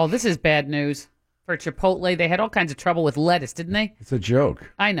 Oh, this is bad news for Chipotle. They had all kinds of trouble with lettuce, didn't they? It's a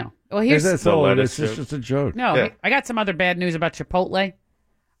joke. I know. Well, here's That's The all it lettuce is. It's joke. just a joke. no. Yeah. I got some other bad news about Chipotle.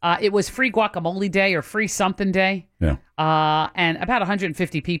 It was Free Guacamole Day or Free Something Day, Yeah. and about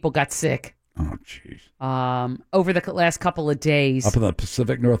 150 people got sick Oh, jeez. over the last couple of days. Up in the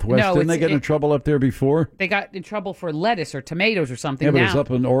Pacific Northwest, No, didn't they it's- get in trouble up there before? They got in trouble for lettuce or tomatoes or something. Yeah, but now, it was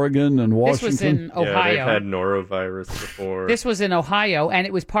up in Oregon and this Washington. was in Yeah, Ohio. they've had norovirus before. This was in Ohio, and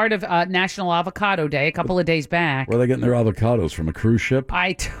it was part of National Avocado Day a couple of days back. Where are they getting their avocados from? A cruise ship?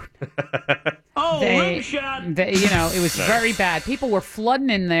 I Oh, they, rim shot. it was very bad. People were flooding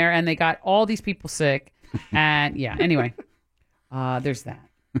in there, and they got all these people sick. And yeah, anyway, there's that.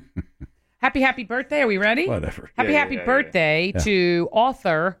 Happy birthday! Are we ready? Whatever. Happy birthday to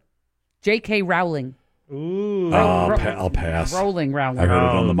author J.K. Rowling. Ooh. I'll pass. Rowling. I heard it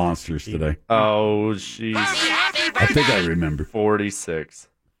on the Monsters today. Oh, she's I think I remember. 46.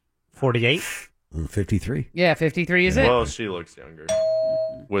 48? 53. Yeah, 53 is it? Well, she looks younger.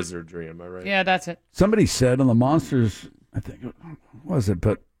 Wizardry, am I right? Yeah, that's it. Somebody said on the Monsters, I think, what was it?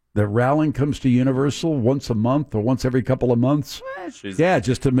 But that Rowling comes to Universal once a month or once every couple of months. She's, Yeah,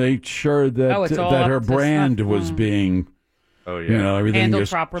 just to make sure that Oh, it's all that up her to brand snuff. was being, oh, yeah. everything Handled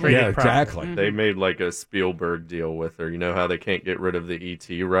just properly. Yeah, Treated properly. exactly. They made like a Spielberg deal with her. You know how they can't get rid of the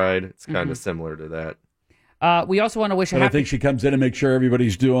E.T. ride? It's kind Mm-hmm. of similar to that. We also want to wish a And I happy. think she comes in and makes sure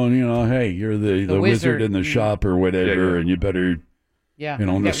everybody's doing, hey, you're the The wizard wizard. in the shop or whatever, Yeah. and you better, yeah,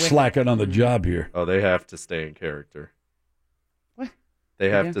 not get with- slack it on the job here. Oh, they have to stay in character. What? They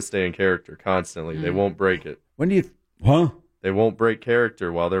do? have to stay in character constantly. They won't break it. When do you, huh? They won't break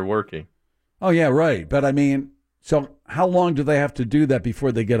character while they're working. Oh, yeah, right. But I mean, so how long do they have to do that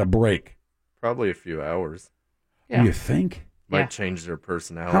before they get a break? Probably a few hours. Yeah. You think? Might Yeah. change their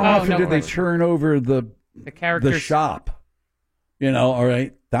personality. How Oh, often no do they question. turn over the characters. shop? All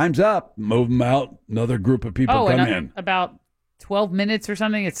right, time's up. Move them out. Another group of people come in. About 12 minutes or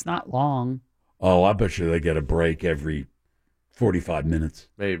something. It's not long. Oh, I bet you they get a break every 45 minutes.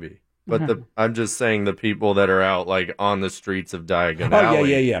 Maybe. But I'm just saying the people that are out like on the streets of Diagon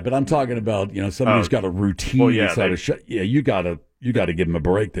Alley. Yeah. But I'm talking about somebody who's got a routine. Well, yeah, you gotta give them a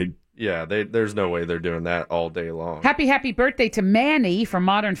break. There's no way they're doing that all day long. Happy birthday to Manny from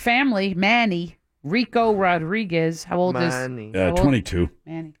Modern Family. Manny Rico Rodriguez. How old is? 22.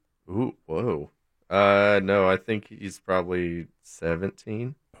 Manny. Ooh, whoa. No, I think he's probably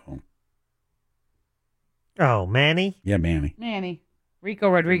 17. Oh, Manny? Yeah, Manny. Manny. Rico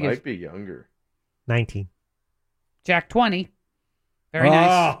Rodriguez. He might be younger. 19. Jack, 20. Very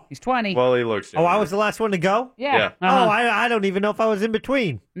nice. He's 20. Well, he looks younger. Oh, I was the last one to go? Yeah. Oh, I don't even know if I was in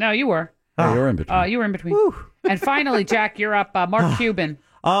between. No, you were. Oh, you're in between. You were in between. And finally, Jack, you're up. Mark Cuban.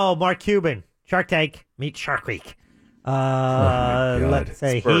 Oh, Mark Cuban. Shark Tank. Meet Shark Week. Let's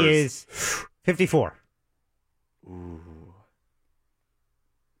say Spurs. he is 54. Ooh.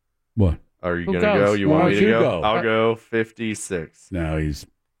 What? Are you Who going to goes? go? You want me to you go? go? I'll go 56. No, he's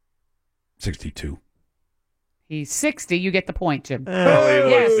 62. He's 60. You get the point, Jim. Well,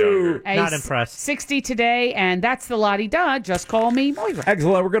 he looks younger. He's Not impressed. 60 today, and that's the la-di-da. Just call me Moira.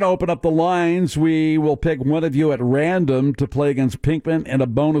 Excellent. We're going to open up the lines. We will pick one of you at random to play against Pinkman in a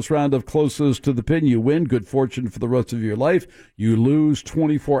bonus round of closest to the pin. You win. Good fortune for the rest of your life. You lose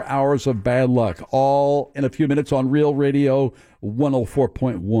 24 hours of bad luck. All in a few minutes on Real Radio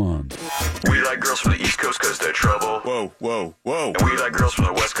 104.1. We like girls from the East Coast because they're trouble. Whoa. And we like girls from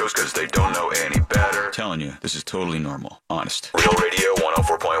the West Coast because they don't know any better. Telling you, this is totally normal. Honest. Real Radio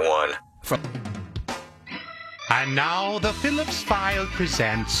 104.1. And now the Phillips File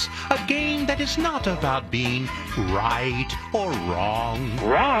presents a game that is not about being right or wrong.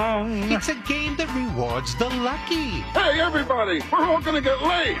 Wrong. It's a game that rewards the lucky. Hey, everybody, we're all going to get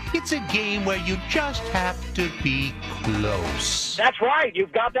laid. It's a game where you just have to be close. That's right.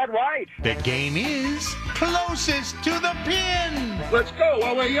 You've got that right. The game is closest to the pin. Let's go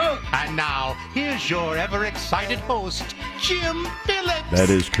while we're young. And now, here's your ever-excited host, Jim Phillips. That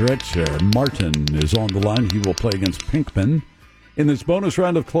is correct, sir. Martin is on the line. He will play against Pinkman. In this bonus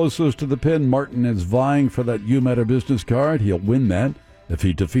round of closest to the pin, Martin is vying for that You Matter business card. He'll win that if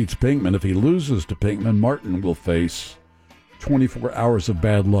he defeats Pinkman. If he loses to Pinkman, Martin will face 24 hours of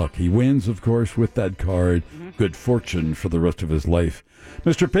bad luck. He wins, of course, with that card. Good fortune for the rest of his life.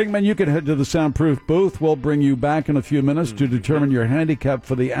 Mr. Pinkman, you can head to the soundproof booth. We'll bring you back in a few minutes to determine your handicap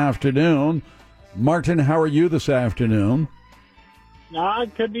for the afternoon. Martin, how are you this afternoon?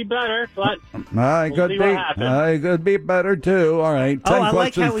 It could be better, but I could be better too. All right, 10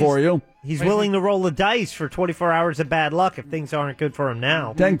 questions for you. He's willing to roll the dice for 24 hours of bad luck if things aren't good for him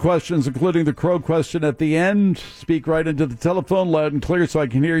now. 10 questions, including the crow question at the end. Speak right into the telephone loud and clear so I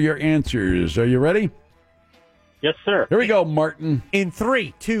can hear your answers. Are you ready? yes, sir. Here we go, Martin. In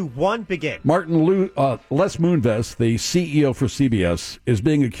 3, 2, 1, begin. Martin, Les Moonves, the CEO for CBS, is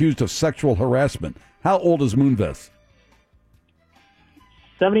being accused of sexual harassment. How old is Moonves?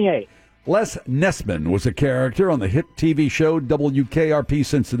 78. Les Nessman was a character on the hit TV show WKRP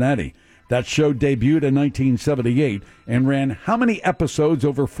Cincinnati. That show debuted in 1978 and ran how many episodes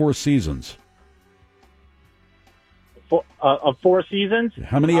over 4 seasons? Of 4 seasons?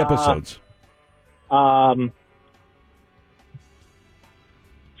 How many episodes?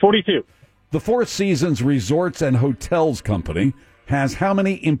 42. The Four Seasons Resorts and Hotels Company has how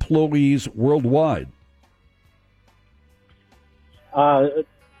many employees worldwide?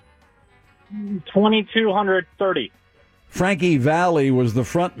 2,230. Frankie Valli was the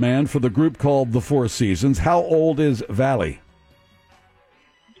front man for the group called The Four Seasons. How old is Valli?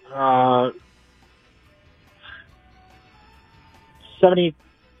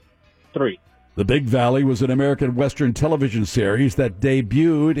 73. The Big Valley was an American Western television series that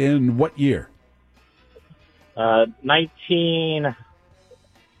debuted in what year?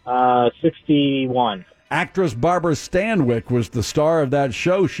 1961. Actress Barbara Stanwyck was the star of that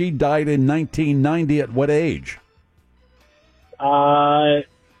show. She died in 1990 at what age?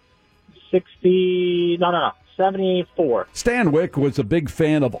 74. Stanwyck was a big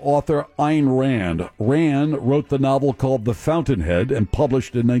fan of author Ayn Rand. Rand wrote the novel called The Fountainhead and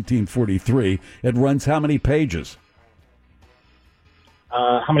published in 1943. It runs how many pages?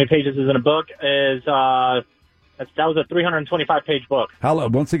 How many pages is in a book? That was a 325-page book.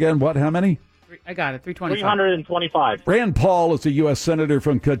 Once again, what? How many? I got it. 325. 325. Rand Paul is a U.S. Senator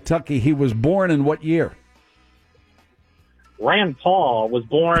from Kentucky. He was born in what year? Rand Paul was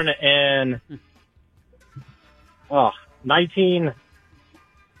born in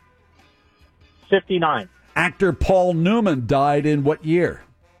 1959. Actor Paul Newman died in what year?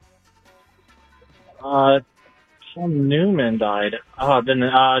 Paul Newman died.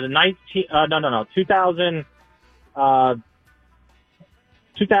 2000.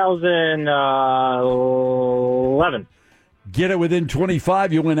 2011. Get it within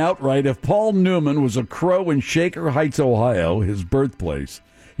 25, you win outright. If Paul Newman was a crow in Shaker Heights, Ohio, his birthplace,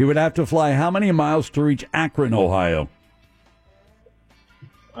 he would have to fly how many miles to reach Akron, Ohio?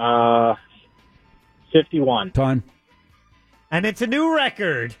 51. Time. And it's a new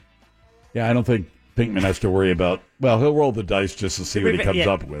record. Yeah, I don't think Pinkman has to worry about... Well, he'll roll the dice just to see what he comes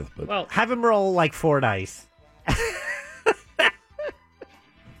up with. But. Well, have him roll like 4 dice.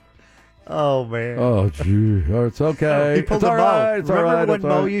 Oh, man. Oh, gee. Oh, it's okay. He pulled it's a all Mo. right. It's all Remember right. when It's all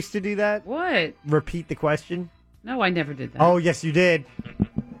Mo right. used to do that? What? Repeat the question? No, I never did that. Oh, yes, you did.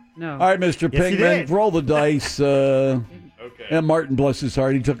 No. All right, Mr. Yes, you Pinkman, did. roll the dice. Okay. And Martin, bless his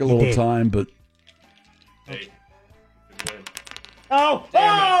heart, he took a little did. time, but... Oh,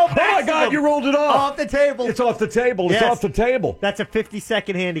 Oh, my God, you rolled it off. Off the table. It's off the table. It's Yes. off the table. That's a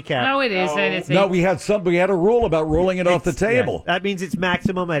 50-second handicap. No, it isn't. It's No, we had a rule about rolling it off the It's- table. yeah, that means it's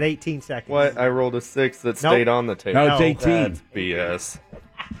maximum at 18 seconds. What? I rolled a 6 that Nope. stayed on the table. No, it's 18. That's BS.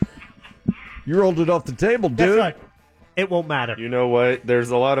 You rolled it off the table, That's dude. right. It won't matter. You know what? There's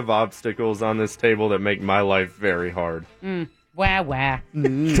a lot of obstacles on this table that make my life very hard. Wah, wah.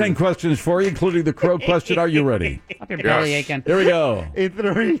 10 questions for you, including the crow question. Are you ready? Up your belly aching. Here we go. In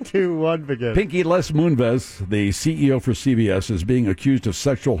 3, 2, 1, begin. Pinky Les Moonves, the CEO for CBS, is being accused of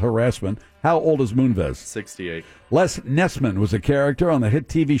sexual harassment. How old is Moonves? 68. Les Nessman was a character on the hit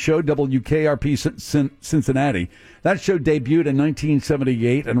TV show WKRP Cincinnati. That show debuted in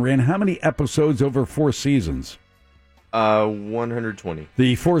 1978 and ran how many episodes over 4 seasons? 120.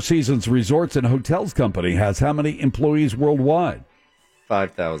 The Four Seasons Resorts and Hotels Company has how many employees worldwide?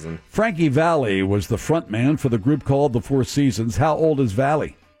 5,000. Frankie Valli was the front man for the group called the Four Seasons. How old is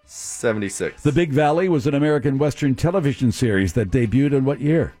Valli? 76. The Big Valley was an American Western television series that debuted in what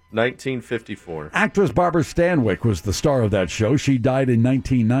year? 1954. Actress Barbara Stanwyck was the star of that show. She died in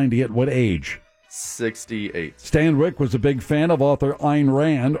 1990 at what age? 68. Stanwyck was a big fan of author Ayn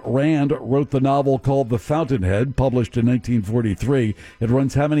Rand. Rand wrote the novel called The Fountainhead, published in 1943. It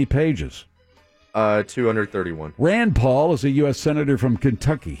runs how many pages? 231. Rand Paul is a U.S. Senator from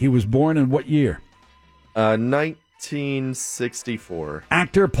Kentucky. He was born in what year? 1964.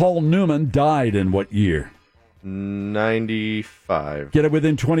 Actor Paul Newman died in what year? 95. Get it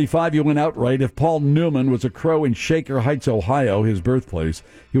within 25, you win outright. If Paul Newman was a crow in Shaker Heights, Ohio, his birthplace,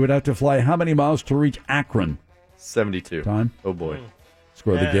 he would have to fly how many miles to reach Akron? 72. Time? Oh, boy.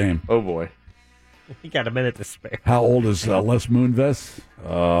 Score the game. Oh, boy. You got a minute to spare. How old is Les Moonves?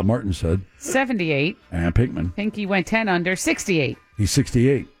 Martin said. 78. And Pinkman. Pinky went 10 under. 68. He's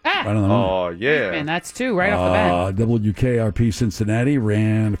 68. Ah! Right on the money. Oh, yeah. Man, that's 2 right off the bat. WKRP Cincinnati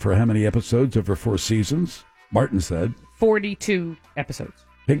ran for how many episodes over 4 seasons? Martin said. 42 episodes.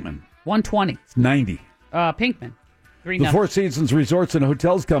 Pinkman. 120. It's 90. Pinkman. 3 The nothing. Four Seasons Resorts and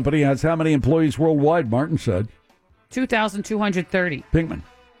Hotels Company has how many employees worldwide? Martin said. 2,230. Pinkman.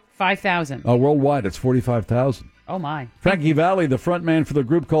 5,000. Worldwide, it's 45,000. Oh, my. Frankie Valli, the front man for the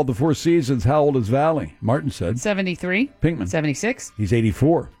group called the Four Seasons. How old is Valli? Martin said. 73. Pinkman. 76. He's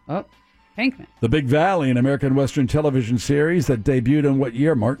 84. Oh, Pinkman. The Big Valley, an American Western television series that debuted in what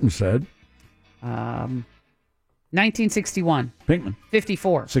year? Martin said. 1961. Pinkman.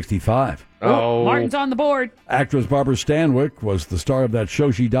 54. 65. Oh. Martin's on the board. Actress Barbara Stanwyck was the star of that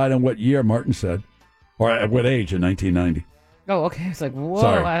show. She died in what year? Martin said. Or at what age? In 1990. Oh, okay. It's like, whoa.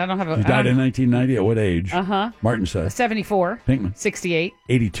 Sorry. I don't have a... She died in 1990. At what age? Uh-huh. Martin said. 74. Pinkman. 68.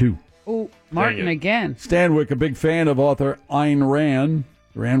 82. Oh, Martin again. Stanwyck, a big fan of author Ayn Rand.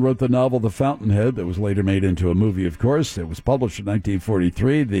 Rand wrote the novel The Fountainhead that was later made into a movie, of course. It was published in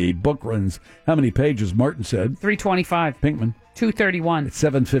 1943. The book runs how many pages? Martin said. 325. Pinkman. 231. It's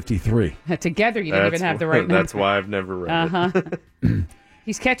 753. Together, you don't even have the right number. That's why I've never read it.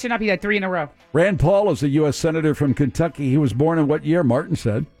 He's catching up. He had 3 in a row. Rand Paul is a U.S. Senator from Kentucky. He was born in what year? Martin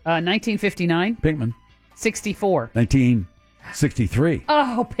said. 1959. Pinkman. 64. 1963.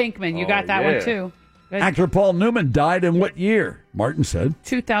 Oh, Pinkman. You got that one, too. Good. Actor Paul Newman died in what year? Martin said.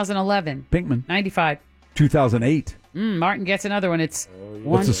 2011. Pinkman. 95. 2008. Martin gets another one. It's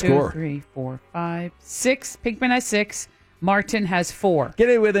What's the score? 1, 2, 3, 4, 5, 6. Pinkman has 6. Martin has 4. Get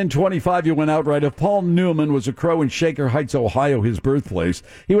it within 25, you went outright. If Paul Newman was a crow in Shaker Heights, Ohio, his birthplace,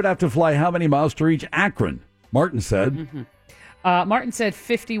 he would have to fly how many miles to reach Akron? Martin said. Martin said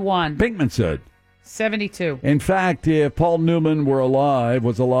 51. Pinkman said. 72. In fact, if Paul Newman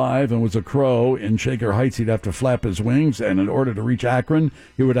was alive and was a crow in Shaker Heights, he'd have to flap his wings, and in order to reach Akron,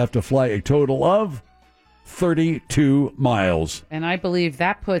 he would have to fly a total of 32 miles. And I believe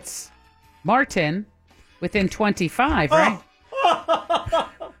that puts Martin within 25, right?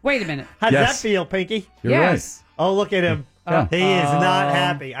 Wait a minute. How's Yes. that feel, Pinky? You're yes. Oh, look at him. He is not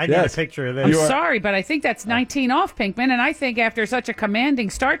happy. I need a picture of this. I'm sorry, but I think that's 19 off, Pinkman, and I think after such a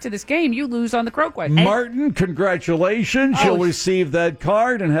commanding start to this game, you lose on the crow question. Martin, congratulations. You'll receive that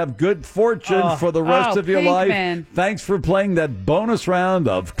card and have good fortune for the rest of your life. Thanks for playing that bonus round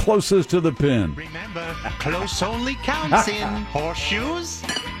of Closest to the Pin. Remember, close only counts in horseshoes,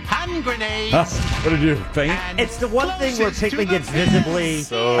 hand grenades. What did you faint? It's the one thing where Pinkman gets visibly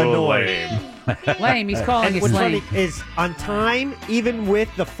annoyed. Lame. He's calling it what's lame. funny is on time, even with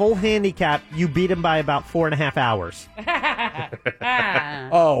the full handicap, you beat him by about 4.5 hours.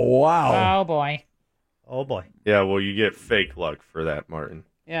 Oh, wow. Oh, boy. Oh, boy. Yeah, well, you get fake luck for that, Martin.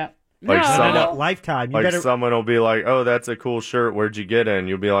 Yeah. Like lifetime. Someone will be like, "Oh, that's a cool shirt. Where'd you get it?" And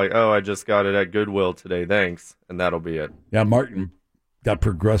you'll be like, "Oh, I just got it at Goodwill today. Thanks." And that'll be it. Yeah, Martin got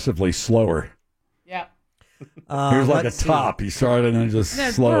progressively slower. Yeah. He was like a top. He started and just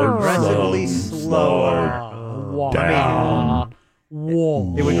slowed. Progressively slower. Down.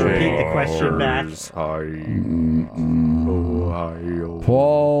 Whoa. It would repeat the question back.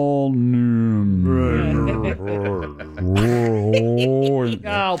 Paul Newman.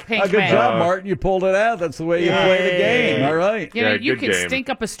 Oh, Pinkman. Good job, Martin. You pulled it out. That's the way you play the game. All right. You know, you can stink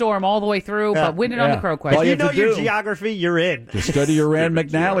up a storm all the way through, but win it on the crow question. If you know your geography, you're in. To study your Rand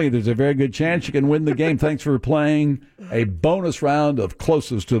McNally, there's a very good chance you can win the game. Thanks for playing a bonus round of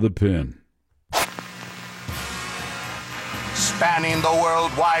Closest to the Pin. Spanning the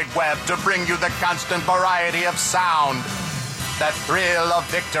World Wide Web to bring you the constant variety of sound. The thrill of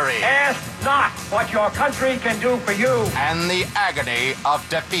victory. Ask not what your country can do for you. And the agony of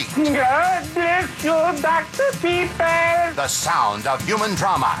defeat. God bless you, Dr. People. The sound of human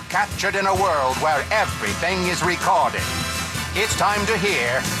drama captured in a world where everything is recorded. It's time to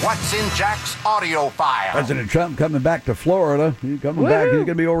hear what's in Jack's audio file. President Trump coming back to Florida. He's coming back. He's going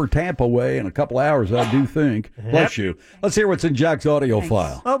to be over Tampa way in a couple hours, I do think. Bless you. Let's hear what's in Jack's audio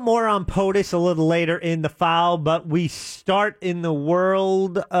file. Well, more on POTUS a little later in the file, but we start in the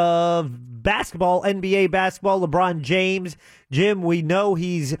world of basketball, NBA basketball. LeBron James. Jim, we know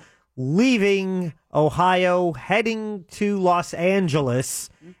he's leaving Ohio, heading to Los Angeles,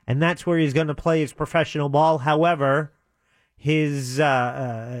 and that's where he's going to play his professional ball. However, his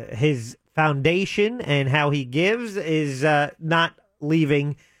foundation and how he gives is not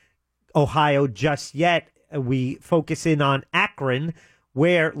leaving Ohio just yet. We focus in on Akron,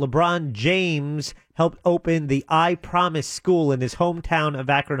 where LeBron James helped open the I Promise School in his hometown of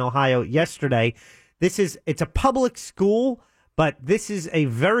Akron, Ohio, yesterday. It's a public school, but this is a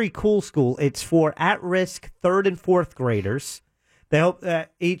very cool school. It's for at-risk 3rd and 4th graders. They hope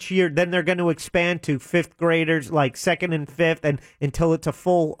that each year, then they're going to expand to 5th graders, like 2nd and 5th, and until it's a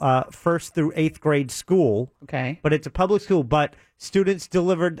full 1st through 8th grade school. Okay. But it's a public school. But students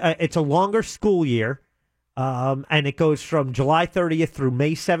delivered, it's a longer school year, and it goes from July 30th through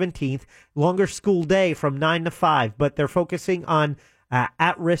May 17th. Longer school day from 9 to 5. But they're focusing on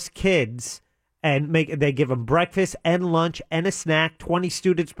at-risk kids. And they give them breakfast and lunch and a snack, 20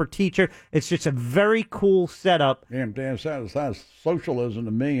 students per teacher. It's just a very cool setup. Damn, sounds socialism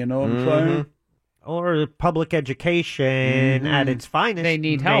to me, you know what I'm saying? Or public education at its finest. They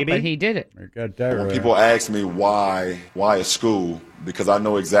need help, but he did it. Got that When right. people ask me why a school, because I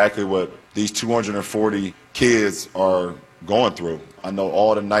know exactly what these 240 kids are going through. I know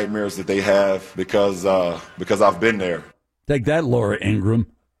all the nightmares that they have because I've been there. Take that, Laura Ingraham.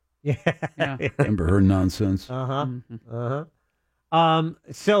 Yeah. Remember her nonsense? So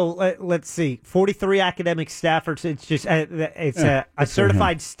let's see. 43 academic staffers. It's just a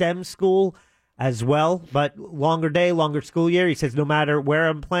certified STEM school as well, but longer day, longer school year. He says no matter where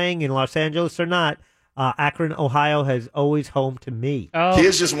I'm playing in Los Angeles or not, Akron, Ohio has always home to me.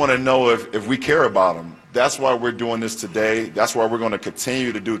 Kids just want to know if we care about them. That's why we're doing this today. That's why we're going to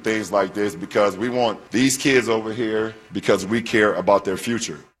continue to do things like this, because we want these kids over here because we care about their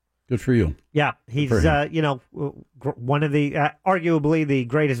future. Good for you. Yeah, he's one of the arguably the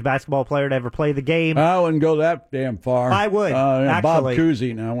greatest basketball player to ever play the game. I wouldn't go that damn far. I would. Bob Actually.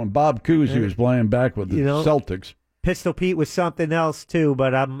 Cousy. Now, when Bob Cousy was playing back with the Celtics, Pistol Pete was something else too,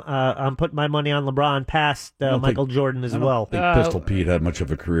 but I'm putting my money on LeBron past Michael Jordan as well. I don't think Pistol Pete had much of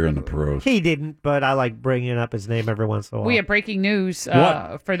a career in the pros. He didn't, but I like bringing up his name every once in a while. We have breaking news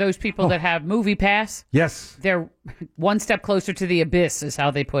for those people that have Movie Pass. Yes. They're one step closer to the abyss, is how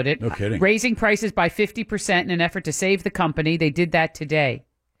they put it. No kidding. Raising prices by 50% in an effort to save the company. They did that today.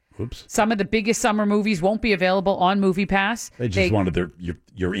 Oops. Some of the biggest summer movies won't be available on Movie Pass. They just wanted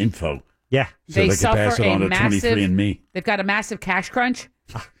your info. Yeah. So they could pass it on to 23andMe. They've got a massive cash crunch.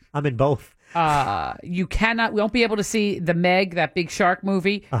 I'm in both. You won't be able to see the Meg, that big shark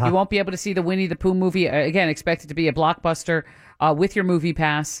movie. Uh-huh. You won't be able to see the Winnie the Pooh movie. Again, expected to be a blockbuster with your movie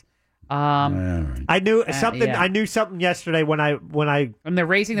pass. I knew something. yeah. I knew something yesterday when and they're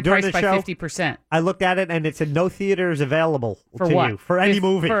raising the during price by show, 50%. I looked at it and it said no theaters available For to what? you for any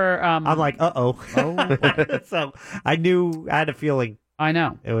movie. I'm like, Oh. so I had a feeling. I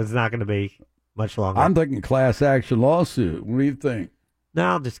know it was not going to be much longer. I'm thinking class action lawsuit. What do you think? No,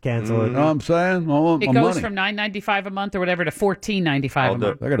 I'll just cancel it. You know what I'm saying? I want It my goes money. from $9.95 a month or whatever to $14.95 a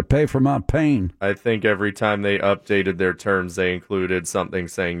month. I got to pay for my pain. I think every time they updated their terms, they included something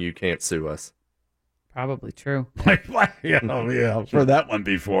saying you can't sue us. Probably true. Yeah, I've heard that one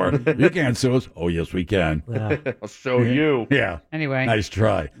before. You can't sue us. Oh, yes, we can. I'll show you. Yeah. Anyway. Nice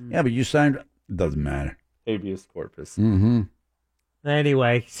try. Yeah, but you signed. It doesn't matter. Habeas corpus. Mm-hmm.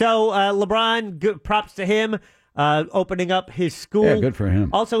 Anyway, so LeBron, good props to him, opening up his school. Yeah, good for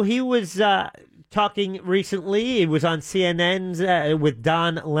him. Also, he was talking recently. He was on CNN's with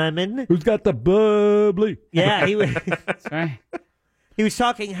Don Lemon. Who's got the bubbly? Yeah, he was. That's right. He was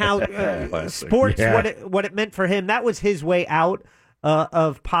talking how sports, what it meant for him. That was his way out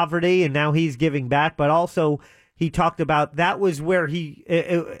of poverty, and now he's giving back. But also, he talked about that was where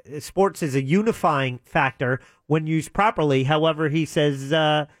sports is a unifying factor when used properly. However, he says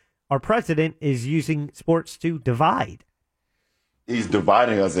our president is using sports to divide. He's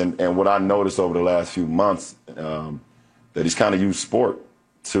dividing us, and what I noticed over the last few months, that he's kind of used sport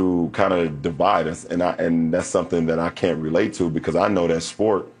to kind of divide us, and that's something that I can't relate to because I know that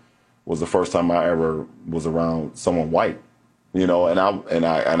sport was the first time I ever was around someone white, and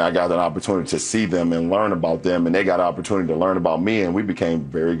I got an opportunity to see them and learn about them, and they got an opportunity to learn about me, and we became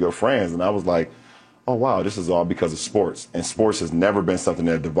very good friends, and I was like, oh wow, this is all because of sports, and sports has never been something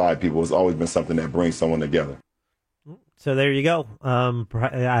that divides people. It's always been something that brings someone together. So there you go.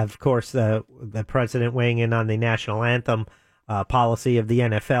 Of course, the president weighing in on the national anthem policy of the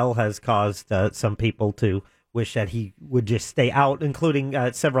NFL has caused some people to wish that he would just stay out, including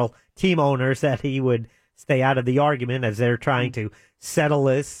several team owners, that he would stay out of the argument as they're trying to settle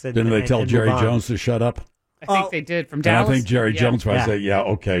this. Didn't they tell Jerry Jones to shut up? I think they did from And Dallas. I think Jerry Jones probably Yeah. said, yeah,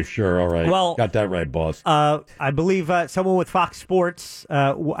 okay, sure, all right. Well, got that right, boss. I believe someone with Fox Sports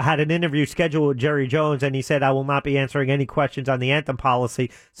had an interview scheduled with Jerry Jones, and he said, I will not be answering any questions on the anthem policy,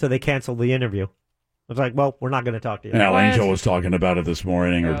 so they canceled the interview. I was like, well, we're not going to talk to you. Al Angel was talking about it this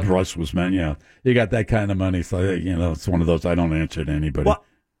morning, or Russ was meant. Yeah, you got that kind of money, so it's one of those. I don't answer to anybody. Well,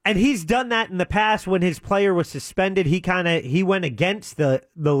 and he's done that in the past when his player was suspended. He went against the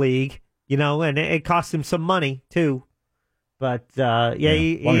league, and it cost him some money too. But as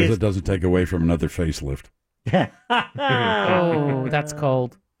long as it doesn't take away from another facelift. Oh, that's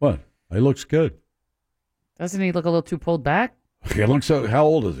cold. What? He looks good. Doesn't he look a little too pulled back? He looks so. How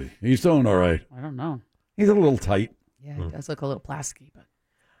old is he? He's doing all right. I don't know. He's a little tight. Yeah, he does look a little plasticky.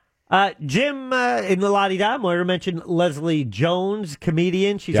 Jim in the La-Di-Da, Moira mentioned Leslie Jones,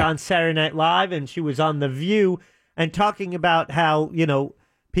 comedian. She's on Saturday Night Live, and she was on The View and talking about how,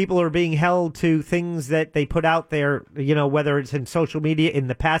 people are being held to things that they put out there, whether it's in social media in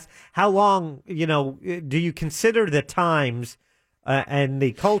the past. How long, do you consider the times and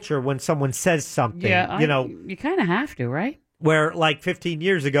the culture when someone says something? Yeah, you kind of have to, right? Where like 15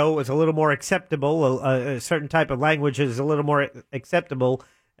 years ago it was a little more acceptable, a certain type of language is a little more acceptable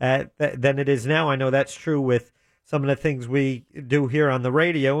than it is now. I know that's true with some of the things we do here on the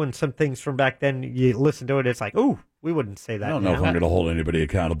radio, and some things from back then, you listen to it, it's like, ooh, we wouldn't say that. I don't know if I'm going to hold anybody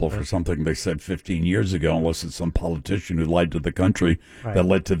accountable for something they said 15 years ago, unless it's some politician who lied to the country that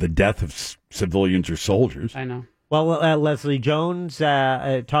led to the death of civilians or soldiers. I know. Well, Leslie Jones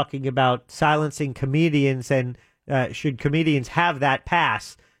talking about silencing comedians, and should comedians have that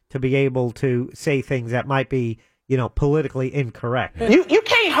pass to be able to say things that might be, politically incorrect? You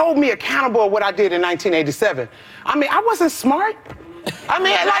can't hold me accountable of what I did in 1987. I mean, I wasn't smart. I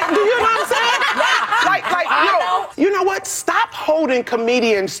mean, do you know what I'm saying? You know what? Stop holding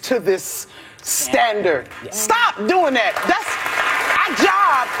comedians to this standard. Stop doing that.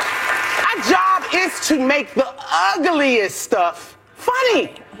 Our job is to make the ugliest stuff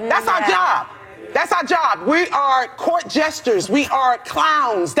funny. That's our job. That's our job. We are court jesters. We are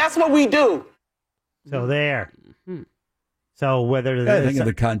clowns. That's what we do. So there. So whether I think in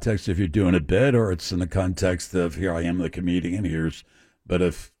the context if you're doing a bit, or it's in the context of here I am the comedian, but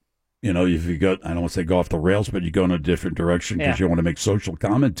if you go, I don't want to say go off the rails, but you go in a different direction because you want to make social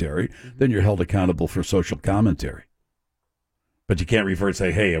commentary, then you're held accountable for social commentary. But you can't refer and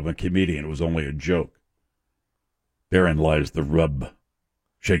say, hey, I'm a comedian, it was only a joke. Therein lies the rub.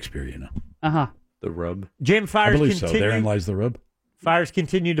 Shakespeare, Uh-huh. The rub. Jim Fires I believe continue. so. Therein lies the rub. Fires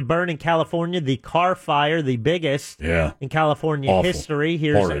continue to burn in California. The car fire, the biggest in California Awful. history.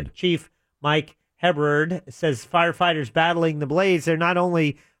 Here's Horrid. Chief Mike Hebrard says firefighters battling the blaze. They're not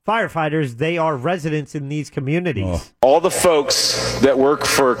only firefighters, they are residents in these communities. All the folks that work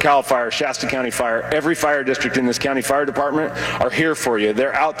for CAL FIRE, Shasta County Fire, every fire district in this county fire department are here for you.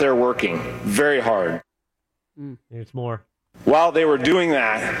 They're out there working very hard. There's more. While they were doing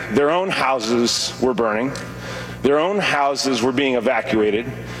that, their own houses were burning. Their own houses were being evacuated.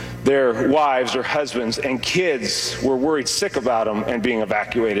 Their wives or husbands and kids were worried sick about them and being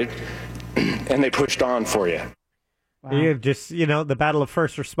evacuated. And they pushed on for you. Wow. You have just, the battle of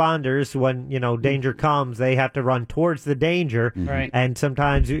first responders. When, danger comes, they have to run towards the danger. Right. And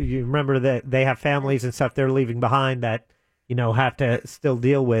sometimes you remember that they have families and stuff they're leaving behind that, have to still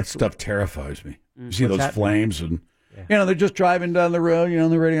deal with. Stuff terrifies me. You see What's those that? flames and, they're just driving down the road, on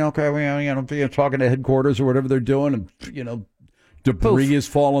the radio, okay, talking to headquarters or whatever they're doing. And, debris is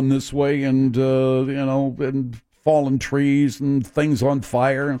falling this way and, and fallen trees and things on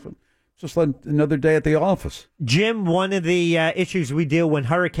fire. Just like another day at the office. Jim, one of the issues we deal when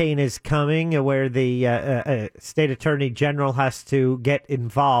hurricane is coming, where the state attorney general has to get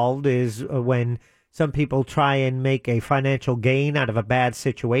involved, is when some people try and make a financial gain out of a bad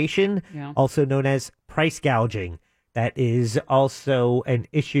situation, also known as price gouging. That is also an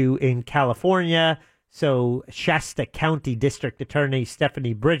issue in California. So Shasta County District Attorney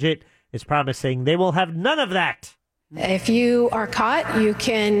Stephanie Bridget is promising they will have none of that. If you are caught, you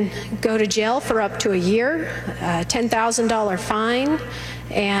can go to jail for up to a year, a $10,000 fine,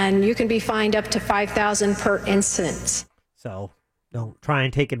 and you can be fined up to $5,000 per incident. So don't try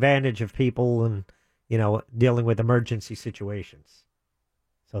and take advantage of people and, dealing with emergency situations.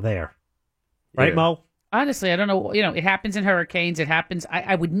 So there. Right, Mo? Honestly, I don't know. It happens in hurricanes. It happens.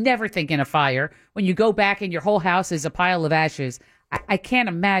 I would never think in a fire. When you go back and your whole house is a pile of ashes, I can't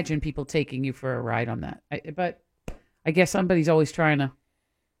imagine people taking you for a ride on that. But I guess somebody's always trying to,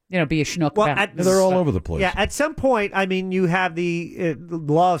 be a schnook. Well, they're all over the place. Yeah, at some point, you have the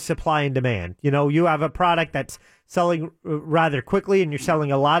law of supply and demand. You have a product that's selling rather quickly and you're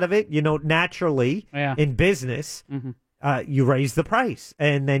selling a lot of it. Naturally, in business, you raise the price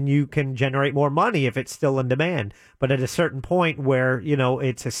and then you can generate more money if it's still in demand. But at a certain point where,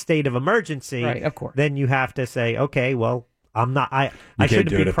 it's a state of emergency, right, of course, then you have to say, okay, well, I'm not, I can't shouldn't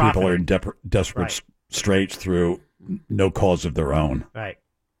do be it if profiting. people are in desperate straits through no cause of their own. Right.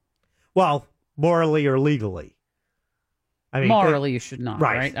 Well, morally or legally. Morally, you should not,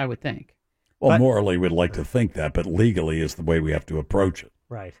 Right. right? I would think. Well, morally, we'd like to think that, but legally is the way we have to approach it.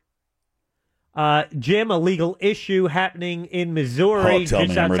 Right. Jim, a legal issue happening in Missouri, tell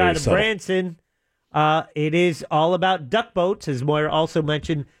just me, I'm ready outside to of settle. Branson. It is all about duck boats, as Moira also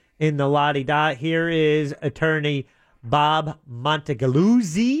mentioned in the la-di-da. Here is attorney Bob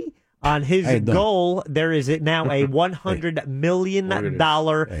Montegaluzzi on his goal. There is now a $100 million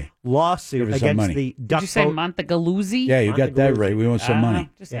lawsuit Give us some against money. the Did duck you say boat. Montegaluzzi? Yeah, you got that right. We want some money.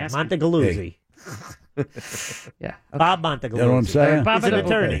 Just Yeah, asking. Montegaluzzi. Yeah. Bob Montegaluzzi. You know what I'm saying? He's an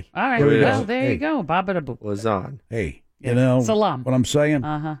attorney. Okay. All right. Here we go. Well, there Hey. you go. Babadabu. Was on. Hey, you know Salam. what I'm saying?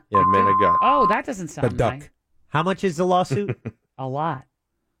 Uh-huh. Yeah, man, I got. Oh, that doesn't sound The duck. nice. How much is the lawsuit? A lot.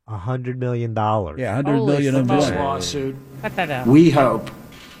 $100 million. Yeah, $100 Holy million in smokes. this lawsuit. Cut that out. We hope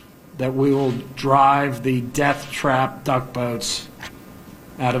that we will drive the death trap duck boats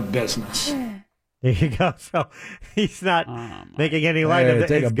out of business. There you go. So he's not making any light of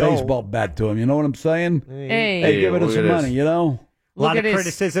Take his a goal. baseball bat to him. You know what I'm saying? Hey. Give it look some at money. this. You know. A lot Look of at his-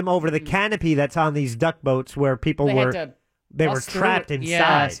 criticism over the canopy that's on these duck boats where people They had were to they were bust through trapped it.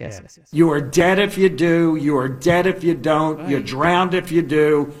 inside. Yes. You are dead if you do. You are dead if you don't. You're drowned if you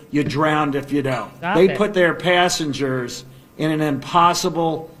do. You're drowned if you don't. Stop They it. put their passengers in an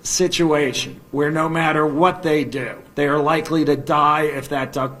impossible situation where no matter what they do, they are likely to die if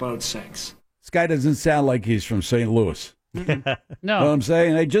that duck boat sinks. This guy doesn't sound like he's from St. Louis. No. You know what I'm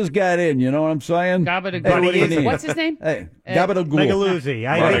saying? They just got in. You know what I'm saying? Gabadagool. Hey, what do you need? What's his name? Hey, Gabadagool. Megaluzzi.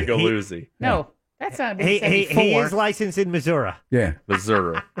 I think Montegaluzzi. No. That's not he is licensed in Missouri. Yeah.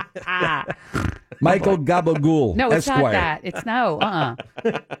 Missouri. Michael Gabagool, No, it's Esquire. not that. It's no.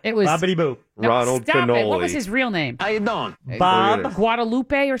 It was Bobbity boop. no, Ronald stop it. What Cannoli. was his real name? How you doing? Bob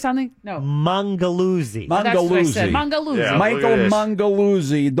Guadalupe or something? No. Mangaluzzi. That's what I said. Mangaluzzi. Mangaluzzi. Yeah. Michael Look at this.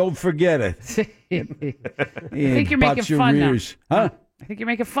 Mangaluzzi. Don't forget it. I think you're making fun now. Huh? I think you're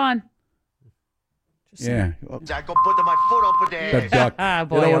making fun. Just Yeah. I go put my foot over there. The duck. Ah,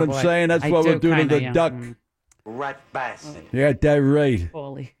 boy, you know oh, what I'm boy. saying? That's I what do we're doing to kinda, the yeah. duck. Rat bastard. You got that right.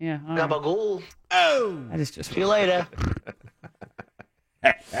 Bully. Yeah. all right. Gabagool. That is just. See you later.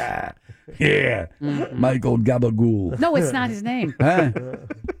 Yeah. Michael Gabagool. No, it's not his name. Huh?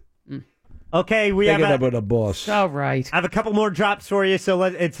 Okay, we Take have it up with a boss. All right. I have a couple more drops for you, so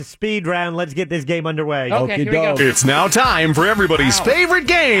it's a speed round. Let's get this game underway. Okay, here we go. It's now time for everybody's favorite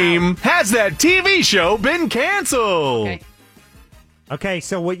game. Has that TV show been canceled? Okay,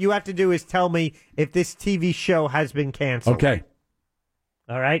 so what you have to do is tell me if this TV show has been canceled. Okay.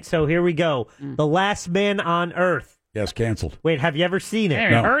 All right, so here we go. The Last Man on Earth. Yes, canceled. Wait, have you ever seen it? I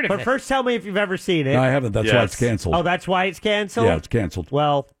haven't heard of But it. first, tell me if you've ever seen it. No, I haven't. That's why it's canceled. Oh, that's why it's canceled? Yeah, it's canceled.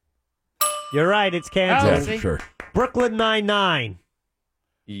 Well, you're right. It's canceled. Yeah, sure. Brooklyn Nine-Nine.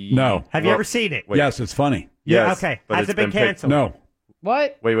 No. Have you ever seen it? Yes, it's funny. Yeah, okay. but Has it's it been picked- canceled? No.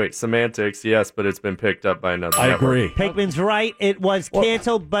 What? Wait. Semantics, yes, but it's been picked up by another network. Pinkman's right. It was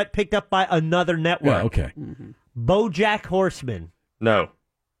canceled, but picked up by another network. Yeah, okay. BoJack Horseman. No.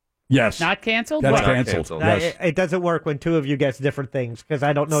 Yes. Not canceled? That's What? canceled. Yes. It doesn't work when two of you guess different things because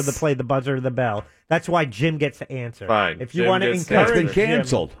I don't know to play the buzzer or the bell. That's why Jim gets to answer. Fine. If you Jim want to gets encourage It's been Jim-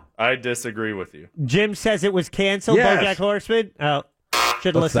 canceled. I disagree with you. Jim says it was canceled, Yes. BoJack Horseman. Oh,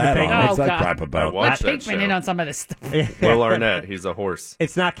 should What's listen to that Pinkman. on? What's that God. crap about? I watched Let that show. Pinkman in on some of this stuff. Will Arnett, he's a horse.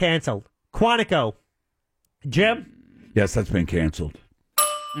 It's not canceled. Quantico. Jim? Yes, that's been canceled.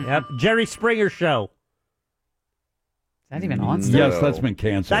 Yep. Jerry Springer Show. Is that even on still? Yes, that's been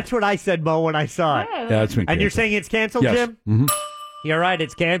canceled. That's what I said, Mo, when I saw it. Yeah, that's been canceled. And you're saying it's canceled, Yes. Jim? Mm-hmm. You're right,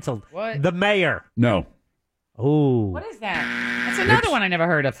 it's canceled. What? The Mayor. No. Ooh. What is that? That's another one I never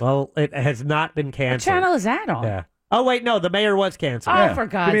heard of. Well, it has not been What canceled. channel is that on? Yeah. Oh, wait, no, The Mayor was canceled. Oh, for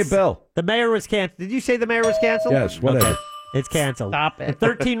God's Give me a bell. The Mayor was canceled. Did you say The Mayor was canceled? Yes, whatever. Okay. It's canceled. Stop it.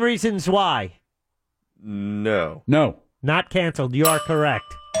 13 Reasons Why. No. No. Not canceled. You are correct.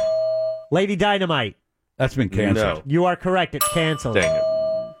 Lady Dynamite. That's been canceled. No. You are correct. It's canceled. Dang it.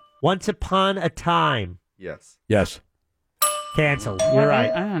 Once Upon a Time. Yes. Yes. Canceled. You're right.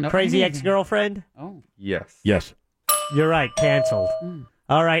 I don't know. Crazy Ex-Girlfriend. Oh. Yes. Yes. You're right. Canceled.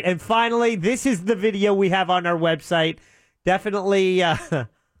 All right. And finally, this is the video we have on our website. Definitely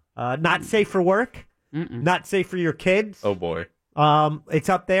not safe for work. Not safe for your kids. Oh, boy. It's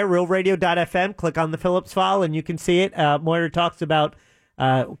up there, realradio.fm. Click on the Phillips file and you can see it. Moira talks about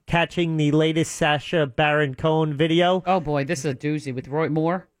catching the latest Sacha Baron Cohen video. Oh, boy. This is a doozy with Roy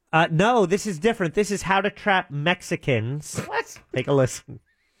Moore. No, this is different. This is how to trap Mexicans. What? Take a listen.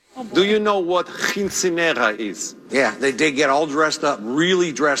 Do you know what quinceanera is? Yeah, they get all dressed up,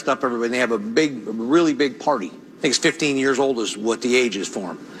 really dressed up, everybody. They have a really big party. I think it's 15 years old is what the age is for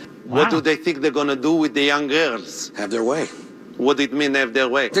them. What do they think they're going to do with the young girls? Have their way. What did it mean have their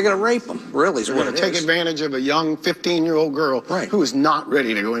way? They're going to rape them, really, is They're what going it to take is. advantage of a young 15-year-old girl who is not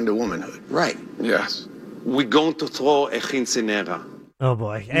ready to go into womanhood. Right. Yes. We're going to throw a quinceanera. Oh,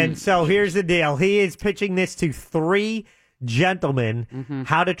 boy. And so here's the deal. He is pitching this to three gentlemen,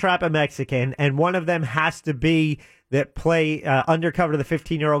 how to trap a Mexican, and one of them has to be that play undercover to the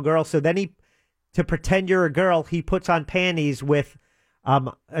 15-year-old girl. So then to pretend you're a girl, he puts on panties with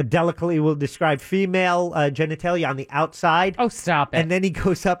delicately will describe female genitalia on the outside. Oh, stop it. And then he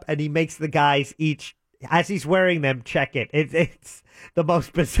goes up and he makes the guys each, as he's wearing them, check it. It's the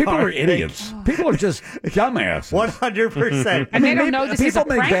most bizarre People are thing. idiots. People are just dumbasses. 100%. And they don't know this is a People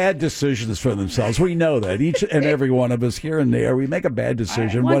make prank? bad decisions for themselves. We know that. Each and every one of us here and there, we make a bad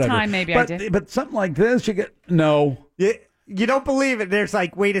decision. One whatever. time maybe I but, did. But something like this, you get no. You don't believe it. There's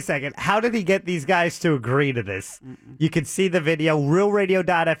like, wait a second. How did he get these guys to agree to this? You can see the video.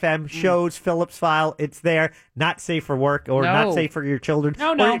 RealRadio.fm shows Phillips file. It's there. Not safe for work or No. not safe for your children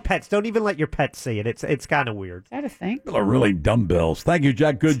No, or no. your pets. Don't even let your pets see it. It's kind of weird. Is that a thing? People are really dumbbells. Thank you,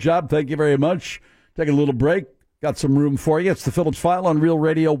 Jack. Good job. Thank you very much. Take a little break. Got some room for you. It's the Phillips File on Real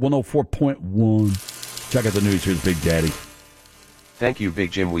Radio 104.1. Check out the news. Here's Big Daddy. Thank you,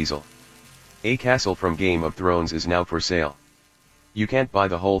 Big Jim Weasel. A castle from Game of Thrones is now for sale. You can't buy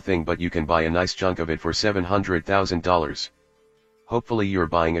the whole thing, but you can buy a nice chunk of it for $700,000. Hopefully you're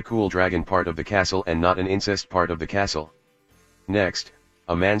buying a cool dragon part of the castle and not an incest part of the castle. Next,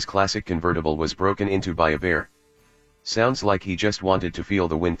 a man's classic convertible was broken into by a bear. Sounds like he just wanted to feel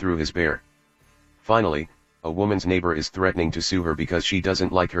the wind through his bear. Finally, a woman's neighbor is threatening to sue her because she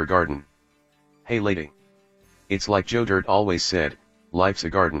doesn't like her garden. Hey lady. It's like Joe Dirt always said, life's a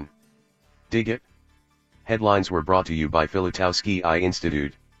garden. Dig it? Headlines were brought to you by Filatowski Eye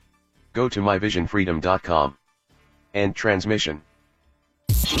Institute. Go to myvisionfreedom.com. End transmission.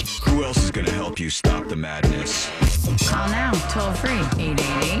 Who else is going to help you stop the madness? Call now, toll free,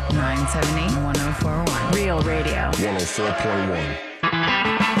 888-978-1041. Real Radio.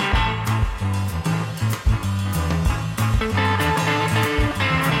 104.1.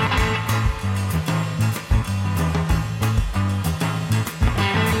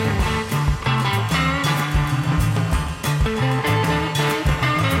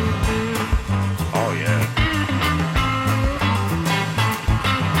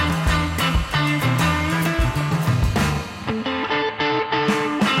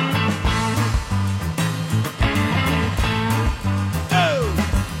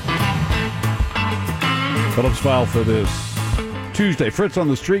 Phillips File for this Tuesday. Fritz on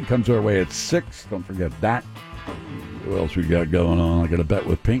the Street comes our way at 6. Don't forget that. What else we got going on? I got a bet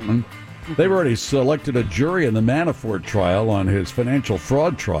with Pinkman. They've already selected a jury in the Manafort trial on his financial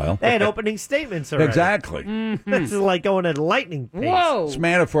fraud trial. They had opening statements already. Exactly. This is like going at lightning pace. Whoa. It's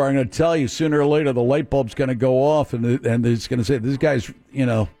Manafort. I'm going to tell you, sooner or later, the light bulb's going to go off, and it's going to say, this guy's,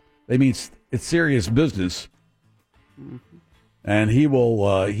 they mean it's serious business. And he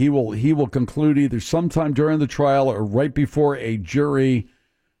will conclude either sometime during the trial or right before a jury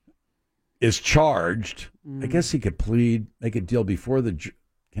is charged. I guess he could make a deal before the jury.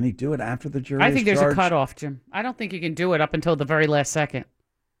 Can he do it after the jury? I think is there's charged? a cutoff, Jim. I don't think you can do it up until the very last second.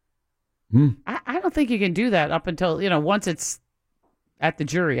 I don't think you can do that up until, once it's at the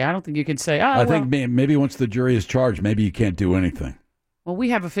jury. I don't think you can say, I think maybe once the jury is charged, maybe you can't do anything. Well, we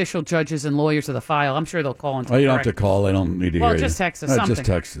have official judges and lawyers of the file. I'm sure they'll call and Oh, you don't have to call. They don't need to hear you. Well, just text us something. Just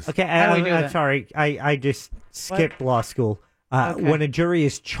text us. Okay, How do we do I'm that? sorry. I just skipped law school. Okay. When a jury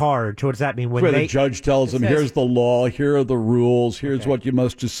is charged, what does that mean? When Where the judge tells them, here's the law, here are the rules, here's what you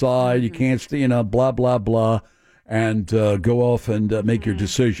must decide, you can't, blah, blah, blah, and go off and make your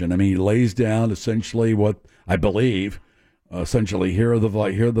decision. I mean, he lays down essentially what I believe, here are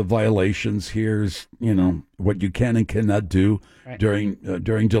the violations, here's, what you can and cannot do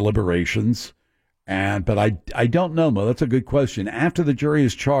during deliberations. But I don't know, Mo. That's a good question. After the jury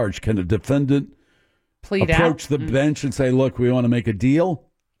is charged, can a defendant approach the bench and say, look, we want to make a deal?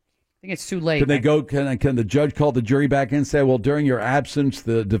 I think it's too late. Can they go? Can the judge call the jury back in and say, well, during your absence,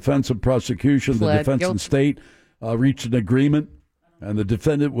 the defense and prosecution, the defense and state reached an agreement, and the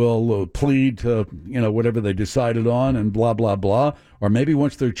defendant will plead to whatever they decided on, and blah blah blah. Or maybe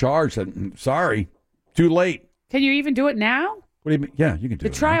once they're charged, sorry, too late. Can you even do it now? What do you mean? Yeah, you can do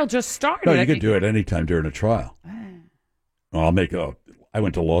it. The trial just started. No, you can do it anytime during a trial. I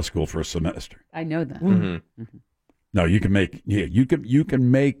went to law school for a semester. I know that. Mm-hmm. No, you can make you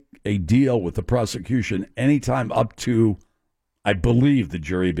can make a deal with the prosecution anytime up to, I believe, the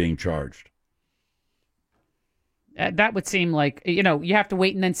jury being charged. That would seem like you have to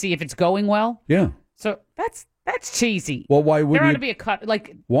wait and then see if it's going well. Yeah. So that's cheesy. Well, why would there ought you? to be a cut?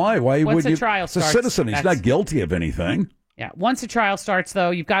 Like why? Why once would you? A trial it's starts, a citizen. He's not guilty of anything. Yeah. Once a trial starts,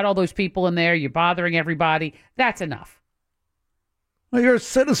 though, you've got all those people in there. You're bothering everybody. That's enough. Well, you're a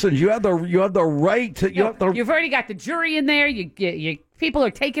citizen. You have the right to. You've already got the jury in there. You people are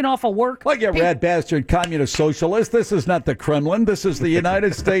taking off of work. Like you rat bastard communist socialist. This is not the Kremlin. This is the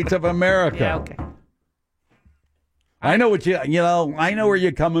United States of America. Yeah. Okay. I know what I know where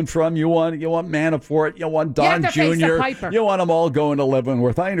you're coming from. You want Manafort. You want Don Jr. You want them all going to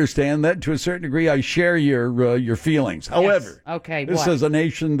Leavenworth. I understand that to a certain degree. I share your feelings. However, yes. Okay, this is a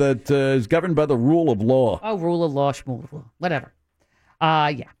nation that is governed by the rule of law. Oh, rule of law, schmool of law, whatever.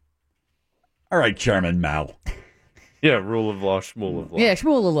 Yeah. All right, Chairman Mao. Yeah, rule of law, schmool of law. Yeah,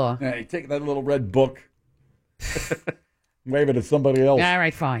 schmool of law. Yeah, you take that little red book, wave it at somebody else. All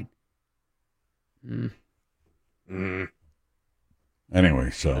right, fine. Anyway,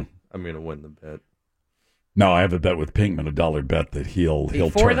 so I'm going to win the bet. No, I have a bet with Pinkman, $1 bet that he'll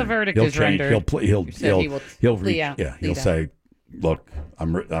before turn. the verdict he'll is change. rendered. He'll say, "Look,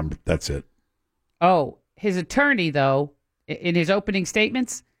 I'm. That's it." Oh, his attorney, though, in his opening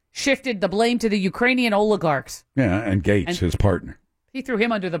statements, shifted the blame to the Ukrainian oligarchs. Yeah, and Gates, his partner. He threw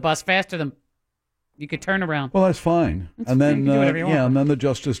him under the bus faster than you could turn around. Well, that's fine. And then, and then the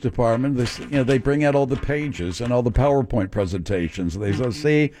Justice Department, they bring out all the pages and all the PowerPoint presentations. They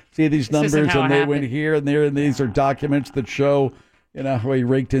say, see these numbers, and they went here and there, and these are documents that show, how he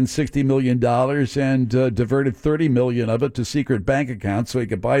raked in $60 million and diverted $30 million of it to secret bank accounts so he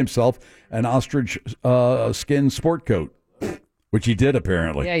could buy himself an ostrich skin sport coat. Which he did,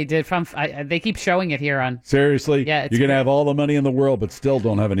 apparently. Yeah, he did. They keep showing it here on. Seriously? Yeah, you can have all the money in the world, but still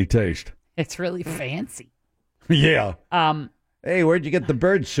don't have any taste. It's really fancy. Yeah. Hey, where'd you get the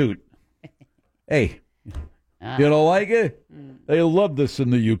bird suit? Hey, you don't like it? They love this in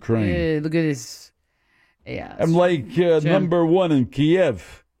the Ukraine. Look at this. Yeah. I'm like number one in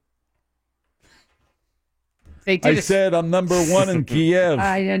Kiev. I said I'm number one in Kiev.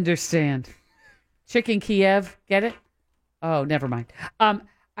 I understand. Chicken Kiev, get it? Oh, never mind. Kind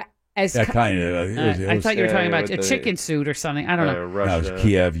of. I thought you were talking about a chicken suit or something. I don't know. Russia. That was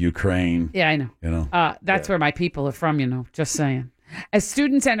Kiev, Ukraine. Yeah, I know. That's where my people are from, just saying. As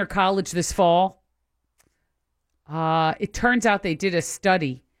students enter college this fall, it turns out they did a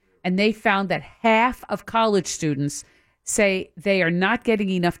study, and they found that half of college students say they are not getting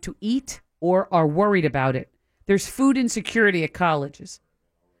enough to eat or are worried about it. There's food insecurity at colleges.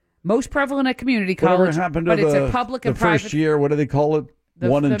 Most prevalent at community college, Whatever happened but to it's a public and the private. first year, what do they call it?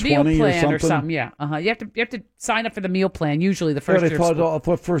 1 in 20 meal or plan something? Yeah. You have to sign up for the meal plan. Usually the first year. I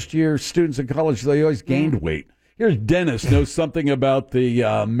thought first year students in college they always gained weight. Here's Dennis knows something about the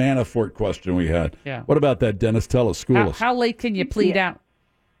Manafort question we had. Yeah. What about that, Dennis? Tell us, school us. How late can you plead out?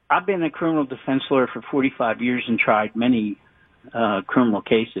 I've been a criminal defense lawyer for 45 years and tried many criminal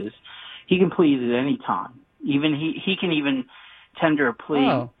cases. He can plead at any time. Even he can even tender a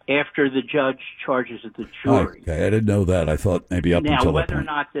plea after the judge charges at the jury. Okay, I didn't know that. I thought maybe up until whether that or point.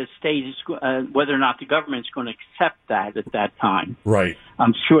 not the state is, whether or not the government's going to accept that at that time, Right.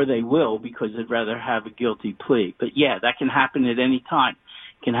 I'm sure they will because they'd rather have a guilty plea. But yeah, that can happen at any time.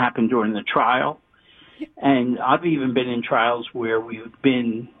 It can happen during the trial, and I've even been in trials where we've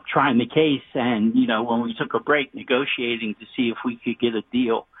been trying the case, and when we took a break, negotiating to see if we could get a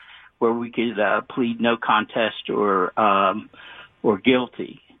deal where we could plead no contest or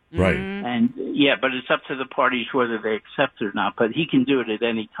guilty. Right. And but it's up to the parties whether they accept it or not. But he can do it at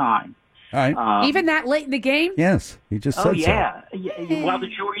any time. All right. Even that late in the game? Yes, he just said so. While the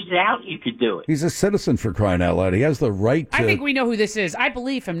jury's out, you could do it. He's a citizen, for crying out loud. He has the right to... I think we know who this is. I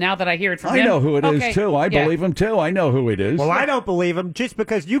believe him now that I hear it from I him. know who it is, too. I Yeah. believe him, too. I know who it is. Well, I don't believe him just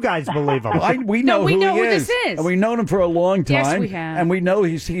because you guys believe him. We know who he is. this is. And we've known him for a long time. Yes, we have. And we know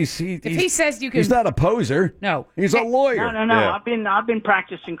if he says you can... He's not a poser. No. He's a lawyer. No. Yeah. I've been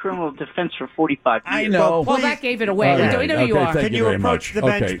practicing criminal defense for 45 years. I know. Well, that gave it away. All right. We know who you Okay, are. thank Can you you very approach much. the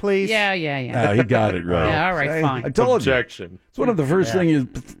bench, Okay. please? Yeah. No, he got it right. Yeah, all right, fine. I told Objection. you. It's one of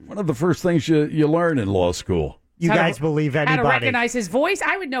the first things you learn in law school. You guys believe anybody. How to recognize his voice?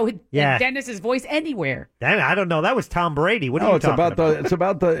 I would know Dennis's voice anywhere. I don't know. That was Tom Brady. What are you talking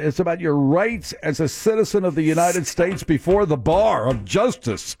about? It's about your rights as a citizen of the United States before the bar of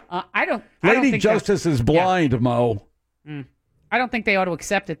justice. I don't Lady think Justice is blind, Mo. I don't think they ought to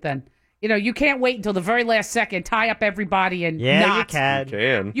accept it then. You can't wait until the very last second, tie up everybody and Yeah, not. you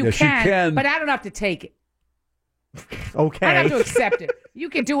can. You Yes, you can. But I don't have to take it. Okay. I have to accept it. You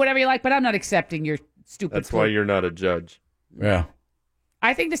can do whatever you like, but I'm not accepting your stupid That's plea. why you're not a judge. Yeah.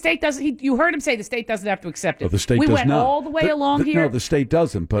 I think the state doesn't. You heard him say the state doesn't have to accept it. Well, the state we does went not. all the way along here. No, the state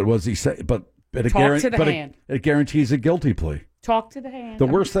doesn't. But was he say? But it Talk to the hand. It guarantees a guilty plea. Talk to the hand. The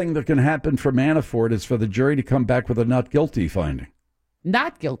worst thing that can happen for Manafort is for the jury to come back with a not guilty finding.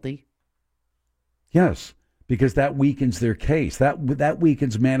 Not guilty. Yes, because that weakens their case. That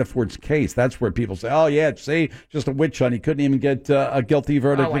weakens Manafort's case. That's where people say, "Oh yeah, see, just a witch hunt. He couldn't even get a guilty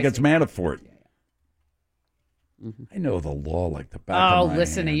verdict against Manafort." I know the law like the back of my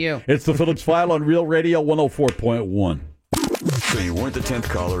listen to hand. you. It's the Phillips File on Real Radio 104.1. So you weren't the 10th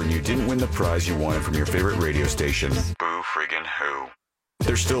caller and you didn't win the prize you wanted from your favorite radio station. Boo friggin' who.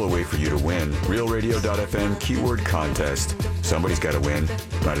 There's still a way for you to win. RealRadio.fm keyword contest. Somebody's got to win.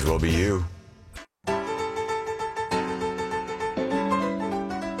 Might as well be you.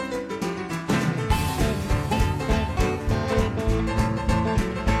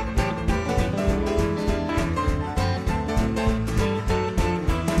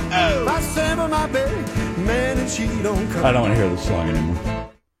 I don't want to hear this song anymore.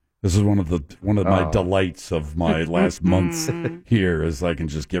 This is one of my delights of my last months here, is I can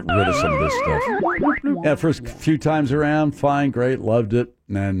just get rid of some of this stuff. Yeah, first few times around, fine, great, loved it,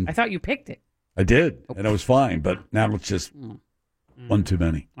 and then I thought you picked it. I did, and it was fine. But now it's just one too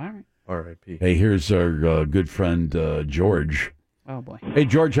many. All right. R.I.P. Hey, here's our good friend George. Oh boy. Hey,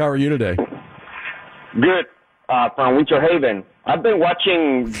 George, how are you today? Good. From Winter Haven. I've been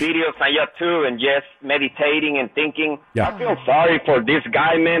watching videos on YouTube and just meditating and thinking. Yeah. I feel sorry for this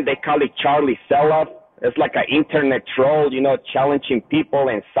guy, man. They call it Charlie Selloff. It's like an internet troll, challenging people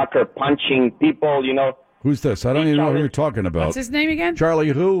and sucker punching people, Who's this? I don't even know who you're talking about. What's his name again? Charlie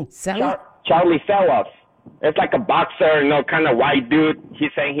who? Charlie Selloff. It's like a boxer, kind of white dude. He's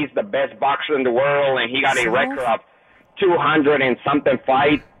saying he's the best boxer in the world, and he got a record of 200 and something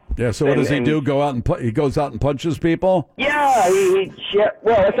fights. Yeah, so what does he do? He goes out and punches people? Yeah,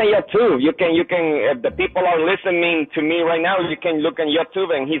 well, it's on YouTube. You can, if the people are listening to me right now, you can look on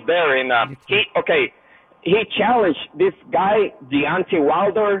YouTube, and he's there. And he challenged this guy, Deontay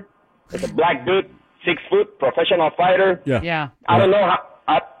Wilder, it's a black dude, 6 foot, professional fighter. Yeah. I don't know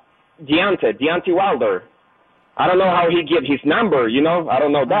how, Deontay Wilder. I don't know how he get his number, I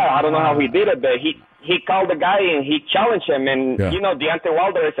don't know that. I don't know how he did it, but he called the guy and he challenged him. And, Deontay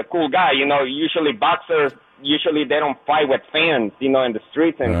Wilder is a cool guy. Usually boxers, they don't fight with fans, in the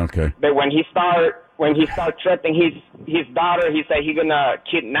streets. And, okay. But when he start threatening his daughter, he said he's going to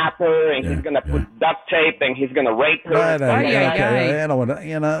kidnap her and he's going to put duct tape and he's going to rape her. I don't want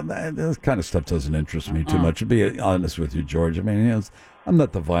to, this kind of stuff doesn't interest me too much. To be honest with you, George. I mean, I'm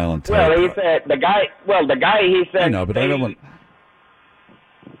not the violent type. Well, he said, the guy, he said. I know, but I don't want.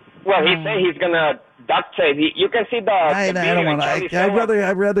 Well, he said he's gonna duct tape. You can see the. I don't want to.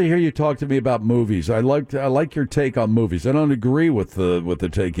 I'd rather hear you talk to me about movies. I like your take on movies. I don't agree with the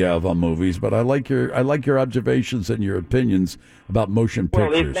take you have on movies, but I like your observations and your opinions about motion pictures.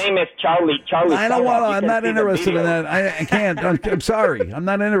 Well, his name is Charlie. I don't want. I'm not interested in that. I can't. I'm sorry. I'm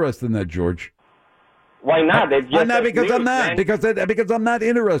not interested in that, George. Why not? I'm not because I'm not because I'm not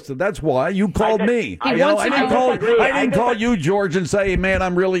interested. That's why you called me. I didn't call you, George, and say, "Man,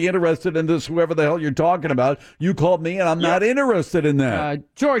 I'm really interested in this." Whoever the hell you're talking about, you called me, and I'm not interested in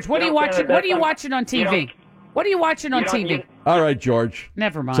that. George, what are you watching? What are you watching on TV? What are you watching on TV? All right, George.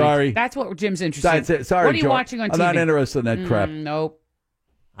 Never mind. Sorry. That's what Jim's interested That's in. it. Sorry, what are you George. watching on TV? I'm not interested in that crap. Nope.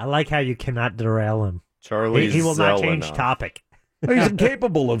 I like how you cannot derail him. Charlie's he will not Zelenon. change topic. He's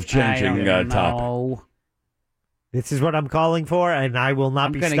incapable of changing topic. This is what I'm calling for, and I will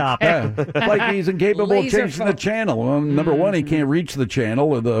not be stopped. Like he's incapable of changing the channel. Well, number one, he can't reach the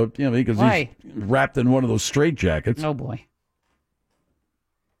channel, because he's wrapped in one of those straitjackets. Oh boy!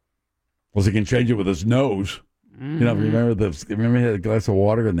 Well, he can change it with his nose. Remember he had a glass of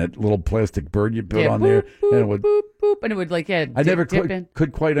water and that little plastic bird you put on there, boop, and it would boop, boop, and it would I never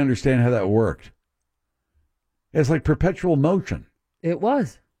could quite understand how that worked. It's like perpetual motion. It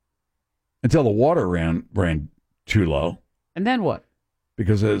was until the water ran too low. And then what?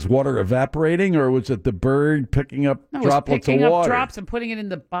 Because is water evaporating, or was it the bird picking up droplets of water? Picking up drops and putting it in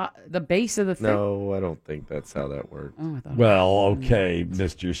the base of the thing. No, I don't think that's how that worked. Oh, I thought well, okay,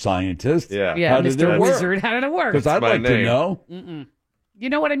 Mr. Scientist. Yeah, how did Mr. it work? Wizard. How did it work? Because I'd like to know. You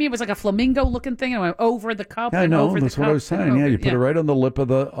know what I mean? It was like a flamingo-looking thing, and it went over the cup. I and know. over That's the what cup I was saying. Yeah, you put it right on the lip of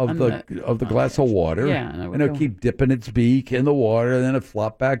the glass of water. Yeah, and it'll keep dipping its beak in the water, and then it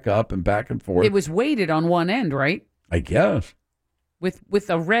flop back up and back and forth. It was weighted on one end, right? I guess. With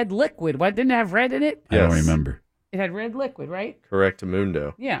a red liquid. What, didn't it have red in it? I don't remember. It had red liquid, right?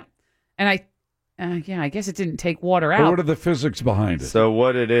 Correctamundo. Yeah. And I guess it didn't take water out. But what are the physics behind it? So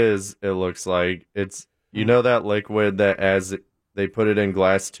what it is, it looks like, it's, that liquid that as they put it in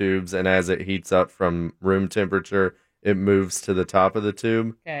glass tubes and as it heats up from room temperature, it moves to the top of the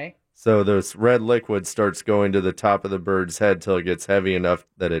tube. Okay. So this red liquid starts going to the top of the bird's head till it gets heavy enough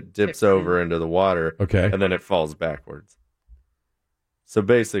that it dips over into the water. Okay. And then it falls backwards. So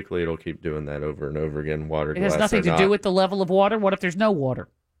basically, it'll keep doing that over and over again. Water. It has nothing to do with the level of water. What if there's no water?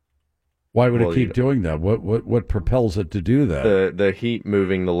 Why would it keep doing that? What propels it to do that? The heat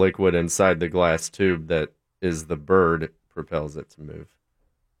moving the liquid inside the glass tube that is the bird propels it to move.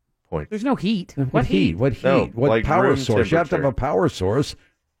 Point. There's no heat. What heat? What heat? No, what like power room source? You have to have a power source.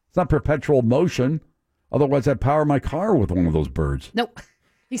 It's not perpetual motion. Otherwise, I'd power my car with one of those birds. No,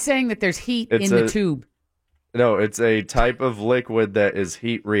 he's saying that there's heat in the tube. No, it's a type of liquid that is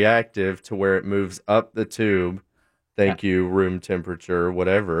heat reactive to where it moves up the tube. Thank you, room temperature,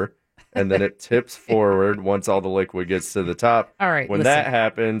 whatever. And then it tips forward once all the liquid gets to the top. All right. When that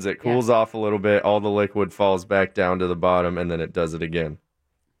happens, it cools off a little bit. All the liquid falls back down to the bottom, and then it does it again.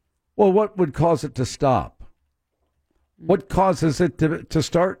 Well, what would cause it to stop? What causes it to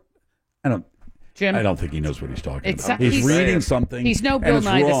start? Jim, I don't think he knows what he's talking about. He's reading something. He's no Bill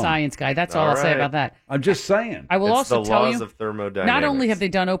Nye the Science Guy. That's all I'll say about that. I'm just saying. I will also tell you, the laws of thermodynamics. not only have they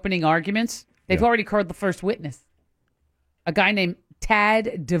done opening arguments, they've already called the first witness, a guy named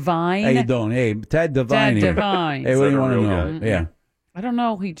Tad Devine. How you doing? Hey, Tad Devine. Tad here. Devine. Hey, what do you want to know? Yeah. I don't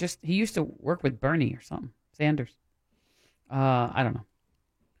know. He used to work with Bernie or something. Sanders. I don't know.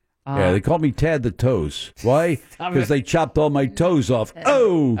 Yeah, they called me Tad the Toes. Why? Because they chopped all my toes off.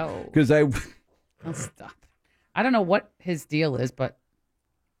 Because I... Oh, stop. I don't know what his deal is, but...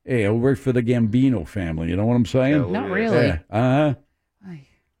 Hey, I work for the Gambino family. You know what I'm saying? Not really. Yeah. Uh-huh.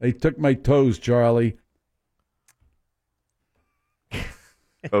 They took my toes, Charlie.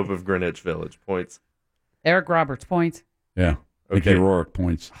 Pope of Greenwich Village, points. Eric Roberts, points. Yeah. Okay, Rourke,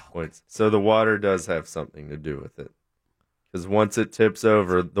 points. Points. So the water does have something to do with it. Because once it tips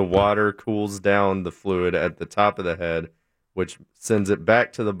over, the water cools down the fluid at the top of the head, which sends it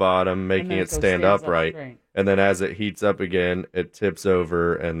back to the bottom, making it stand upright. And then as it heats up again, it tips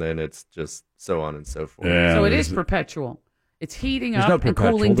over, and then it's just so on and so forth. Yeah, so it is perpetual. It's heating up and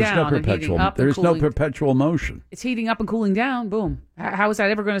cooling down. There's no perpetual motion. It's heating up and cooling down. Boom. How is that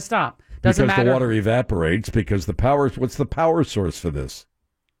ever going to stop? Doesn't matter. Because the water evaporates. Because the power. What's the power source for this?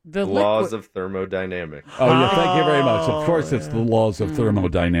 The laws of thermodynamics. Oh, yeah. Thank you very much. Of course, it's the laws of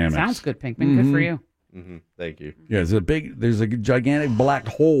thermodynamics. Sounds good, Pinkman. Good for you. Mm-hmm. Thank you. Yeah, there's a gigantic black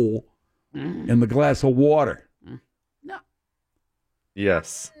hole in the glass of water. No.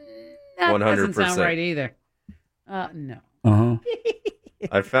 Yes. That 100%. doesn't sound right either. No. Uh-huh.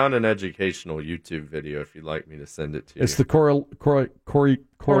 I found an educational YouTube video if you'd like me to send it to you. It's the Coriolis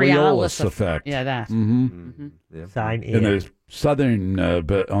effect. Yeah, that. Mm-hmm. Yeah. Sign In the southern,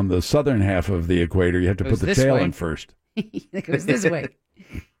 but on the southern half of the equator, you have to put the tail in first. It goes this way.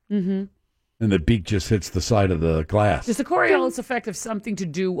 Mm-hmm. And the beak just hits the side of the glass. Does the Coriolis effect have something to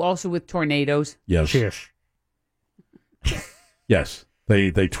do also with tornadoes? Yes. Yes.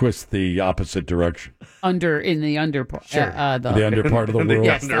 They twist the opposite direction. In the under part. The under part of the world.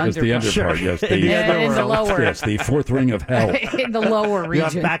 Yes, the It's the under part. Yes. In the lower. Yes, the fourth ring of hell. In the lower region. You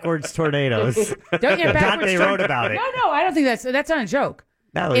have backwards tornadoes. Don't you have backwards Dante wrote about it. No, I don't think that's not a joke.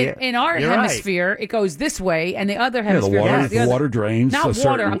 No, in our you're right. hemisphere, it goes this way, and the other Yeah, hemisphere goes the the other. water drains. Not a water.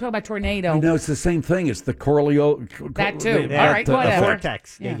 certain- I'm talking about tornado. No, it's the same thing. It's the Coriolis. That too. All right, whatever.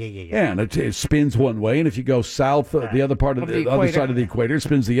 Vortex. Yeah. Yeah, and it spins one way, and if you go south, the other part of the other equator. side of the equator, it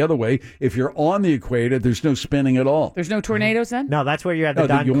spins the other way. If you're on the equator, there's no spinning at all. There's no tornadoes then? No, that's where you have the No,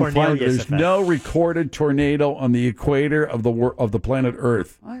 Don you won't find Cornelius there's effect. no recorded tornado on the equator of the planet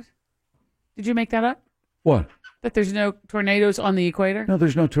Earth. What? Did you make that up? What? That there's no tornadoes on the equator? No,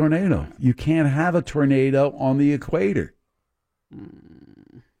 there's no tornado. You can't have a tornado on the equator.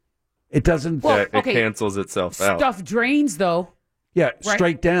 It doesn't. Well, It okay. cancels itself out. Stuff drains though. Yeah, Right.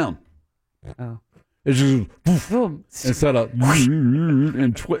 straight down. Oh. It's just Boom. instead of and Like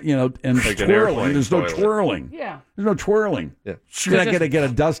an twirling. airplane There's no toilet. twirling. Yeah. There's no twirling. Yeah. You're not going to get a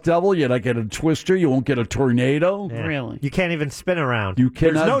dust devil. You're not going to get a twister. You won't get a tornado. Yeah. Really? You can't even spin around. You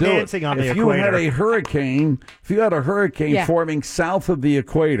cannot There's no do dancing it. on the if equator. you had a hurricane, Yeah. forming south of the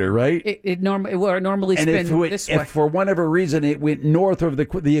equator, right? It normally and spin if this way. for whatever reason it went north of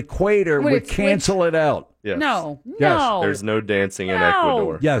the equator, Would would it cancel it out. Yes. No. Yes. No. There's no dancing in No.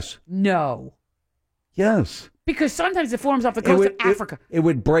 Ecuador. Yes. No. Yes. Because sometimes it forms off the coast of Africa. It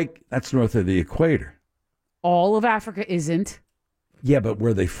would break. That's north of the equator. All of Africa isn't. Yeah, but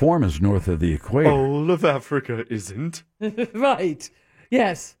where they form is north of the equator. All of Africa isn't. Right.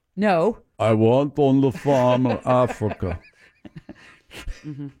 Yes. No. I want on the farm of Africa.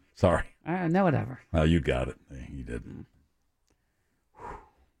 Sorry. No, whatever. Oh, you got it. You didn't.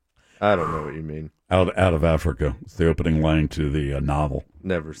 I don't know what you mean. Out of Africa. It's the opening line to the novel.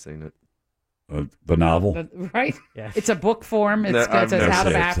 Never seen it. The novel? Right? Yes. It's a book form. It No, I've says never out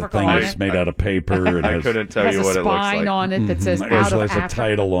of seen it. It's a Africa thing on that's it. made out of paper. It I has, couldn't tell Has you a what it looks spine like. on it that says it out of has a Africa.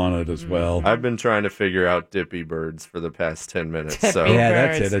 title on it as well. I've been trying to figure out dippy birds for the past 10 minutes. So Dippy Yeah,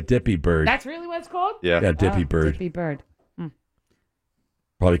 birds. that's it. A dippy bird. That's really what it's called? yeah. Yeah, dippy Oh, bird. Dippy bird.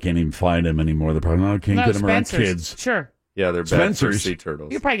 Probably can't even find him anymore. They're probably not can't No, get him around Spencer's. kids. Sure. Yeah, they're bad for Spencer's. sea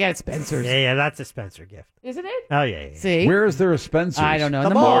turtles. You probably get it at Spencer's. Yeah, that's a Spencer gift. Isn't it? Oh, yeah. See? Where is there a Spencer's? I don't know. In The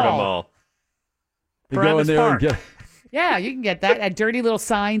the Florida mall. Mall. You go in Paramus there Park. and get Yeah, you can get that at dirty little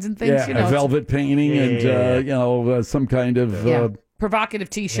signs and things. You know, a velvet painting and some kind of provocative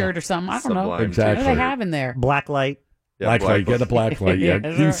T-shirt or something. I don't know. Sublime Exactly. What do they have in there? Black light. Yeah, black light. Get a black light. Yeah,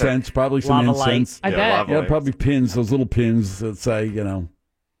 Yeah, sure. incense. Probably some Lava light. incense. I bet. lava Yeah, lamps. probably pins. Those little pins that say,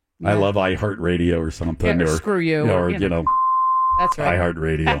 I love iHeartRadio or something, Yeah, or or screw you, or or, you know. That's right.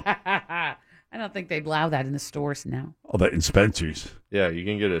 iHeartRadio. I don't think they'd allow that in the stores now. Oh, that in Spencer's. Yeah, you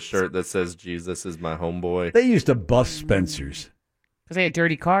can get a shirt that says Jesus is my homeboy. They used to bust Spencer's. Because they had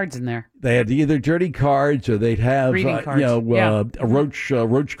dirty cards in there. They had either dirty cards or they'd have Greeting cards. Yeah. a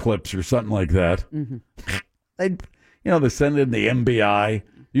roach clips or something like that. Mm-hmm. They'd they send in the MBI.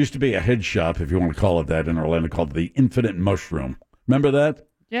 Used to be a head shop, if you want to call it that, in Orlando, called the Infinite Mushroom. Remember that?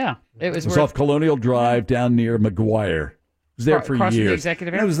 Yeah. It was It was off Colonial Drive down near McGuire. It was there for across from the years.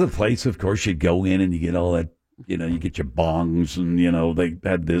 executive And it area? was the place, of course, you'd go in and you get all that, you get your bongs and, they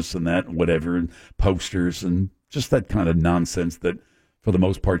had this and that and whatever and posters and just that kind of nonsense that, for the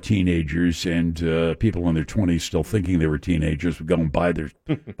most part, teenagers and people in their 20s still thinking they were teenagers would go and buy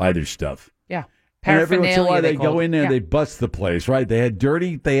their stuff. Yeah. And every once in a while Paraphernalia, they go in there and Yeah. they bust the place, right? They had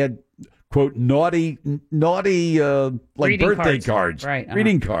quote, naughty, like Greeting birthday cards. cards. Right, uh-huh.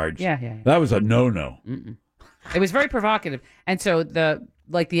 Greeting cards. Yeah. That was a no-no. It was very provocative. And so the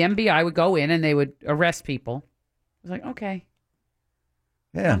MBI would go in and they would arrest people. I was like, okay.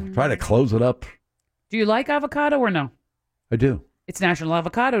 Yeah, try to close it up. Do you like avocado or no? I do. It's National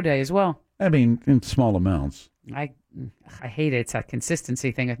Avocado Day as well. I mean, in small amounts. I hate it. It's a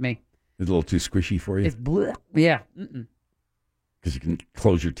consistency thing with me. It's a little too squishy for you. It's bleh. Yeah. Mm-mm. Because you can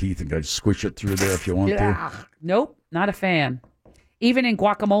close your teeth and go squish it through there if you want to. Yeah. Nope, not a fan. Even in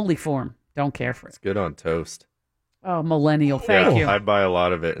guacamole form, don't care for it. It's good on toast. Oh, millennial, thank you. I buy a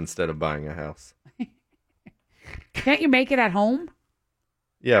lot of it instead of buying a house. Can't you make it at home?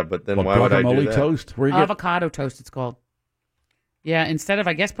 Yeah, but then What, why would I do guacamole that? toast? Where you get Avocado toast, it's called. Yeah, instead of,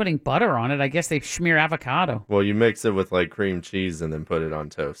 I guess, putting butter on it, I guess they smear avocado. Well, you mix it with like cream cheese and then put it on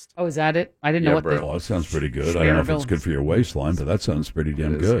toast. Oh, is that it? I didn't know what Oh, that sounds pretty good. I don't know if it's good for your waistline, but that sounds pretty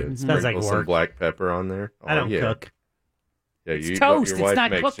damn good. Sounds like Sprinkle some work. black pepper on there. I don't cook. Yeah, It's toast. It's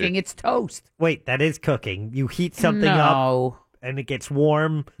not cooking. It's toast. Wait, that is cooking. You heat something up and it gets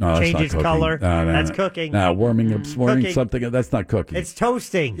warm, changes color. That's cooking. No, warming up, Cooking. something, that's not cooking. It's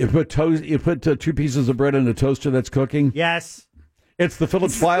toasting. You put two pieces of bread in a toaster, that's cooking? Yes. It's the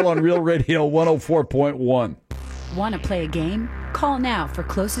Phillips File on Real Radio 104.1. Want to play a game? Call now for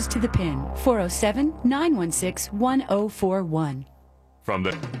closest to the pin. 407-916-1041. From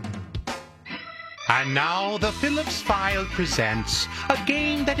the... And now the Phillips File presents a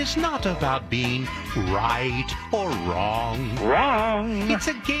game that is not about being right or wrong. Wrong. It's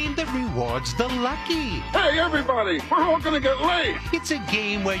a game that rewards the lucky. Hey, everybody, we're all going to get laid. It's a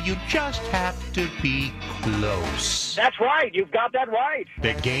game where you just have to be close. That's right. You've got that right.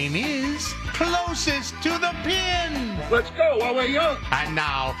 The game is closest to the pin. Let's go while we're young. And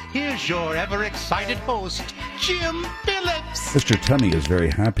now, here's your ever-excited host, Jim Phillips. Mr. Tummy is very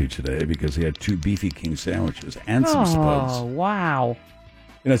happy today because he had 2 Beefy King sandwiches and some spuds. Oh, wow.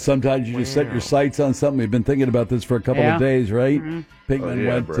 You know, sometimes you just set your sights on something. We've been thinking about this for a couple of days, right? Mm-hmm.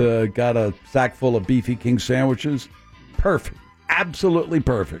 Pinkman got a sack full of Beefy King sandwiches. Perfect. Absolutely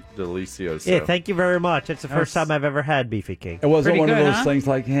perfect. Delicioso. Yeah, thank you very much. It's the first time I've ever had Beefy King. It wasn't one of those things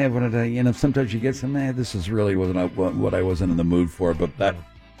like, hey, what did I, sometimes you get some, this is really wasn't what I wasn't in the mood for, but that,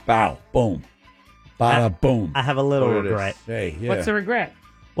 bow, boom, bada, boom. I have a little regret. Hey, yeah. What's the regret?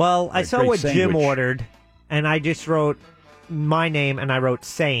 Well, I saw great what Jim sandwich. ordered, and I just wrote my name, and I wrote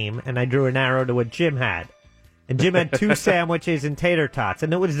same, and I drew an arrow to what Jim had. And Jim had 2 sandwiches and tater tots,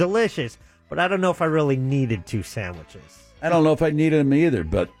 and it was delicious, but I don't know if I really needed 2 sandwiches. I don't know if I needed them either,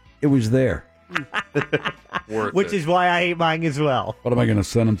 but it was there. Which is why I ate mine as well. What am I going to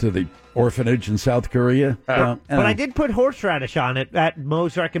send them to the orphanage in South Korea? But I did put horseradish on it at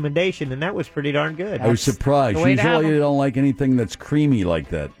Mo's recommendation, and that was pretty darn good. I was surprised. Usually you don't like anything that's creamy like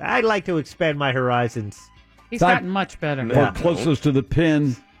that. I'd like to expand my horizons. He's gotten much better. Or closest to the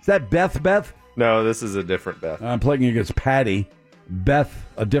pin. Is that Beth? No, this is a different Beth. I'm playing against Patty. Beth,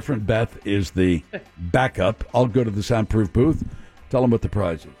 a different Beth, is the backup. I'll go to the soundproof booth. Tell them what the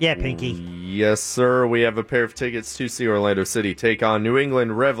prize is. Yeah, Pinky. Yes, sir. We have a pair of tickets to see Orlando City take on New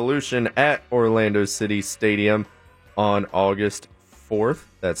England Revolution at Orlando City Stadium on August 4th.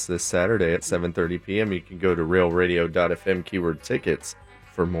 That's this Saturday at 7:30 p.m. You can go to realradio.fm keyword tickets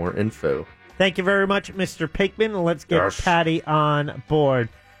for more info. Thank you very much, Mr. Pinkman. Let's get Patty on board.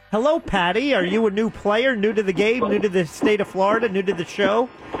 Hello, Patty. Are you a new player, new to the game, new to the state of Florida, new to the show?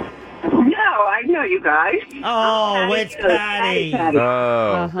 No, I know you guys. Oh, it's Patty.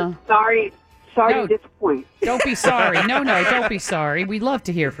 Oh. Sorry No, to disappoint. Don't be sorry. No, don't be sorry. We'd love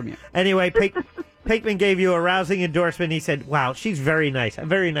to hear from you. Anyway, Pinkman gave you a rousing endorsement. He said, wow, she's very nice. A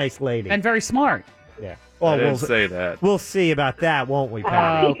very nice lady. And very smart. Yeah. I didn't say that. We'll see about that, won't we,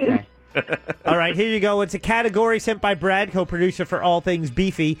 Patty? Okay. All right, here you go. It's a category sent by Brad, co-producer for All Things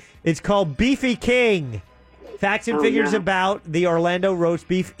Beefy. It's called Beefy King. Facts and figures about the Orlando Roast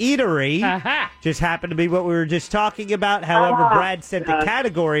Beef Eatery. Just happened to be what we were just talking about. However, Brad sent a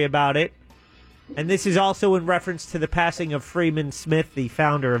category about it. And this is also in reference to the passing of Freeman Smith, the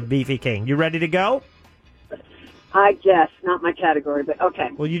founder of Beefy King. You ready to go? I guess, not my category, but okay.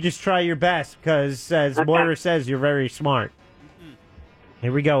 Well, you just try your best, because as Moira says, you're very smart.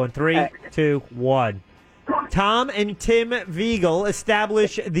 Here we go in 3, 2, 1. Tom and Tim Viegel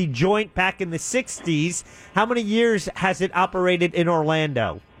established the joint back in the 60s. How many years has it operated in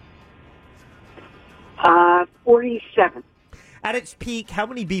Orlando? 47. At its peak, how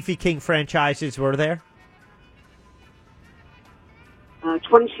many Beefy King franchises were there?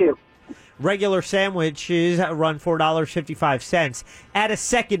 22. Regular sandwiches run $4.55. Add a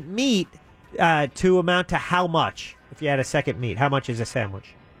second meat to amount to how much? If you add a second meat, how much is a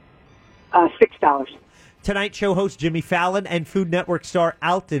sandwich? $6. Tonight Show host Jimmy Fallon and Food Network star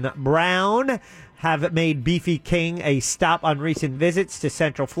Alton Brown have made Beefy King a stop on recent visits to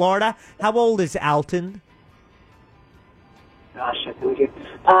Central Florida. How old is Alton? Gosh, I think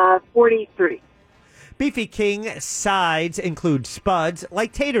 43. Beefy King sides include spuds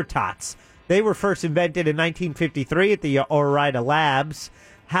like tater tots. They were first invented in 1953 at the Ore-Ida Labs.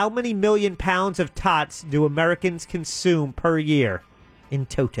 How many million pounds of tots do Americans consume per year in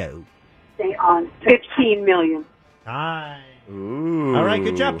toto? Stay on 15 million. Ooh. All right,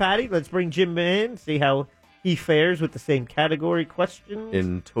 good job, Patty. Let's bring Jim in, see how he fares with the same category questions.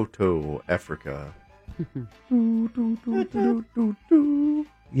 In Toto, Africa. Redone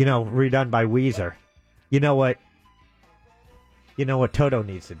by Weezer. You know what? You know what Toto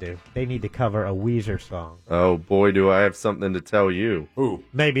needs to do? They need to cover a Weezer song. Oh, boy, do I have something to tell you. Who?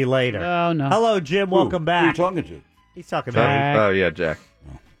 Maybe later. Oh, no. Hello, Jim. Welcome back. Who are you talking to? He's talking Jack. back. Oh, yeah, Jack.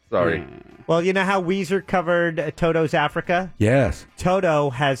 Sorry. Well, you know how Weezer covered Toto's Africa? Yes. Toto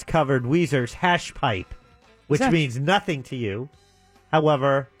has covered Weezer's Hash Pipe, which means nothing to you.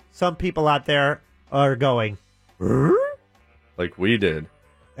 However, some people out there are going, like we did.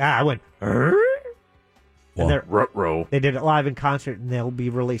 I went, Ruh-roh. They did it live in concert, and they'll be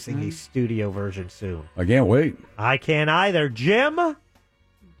releasing a studio version soon. I can't wait. I can't either. Jim, I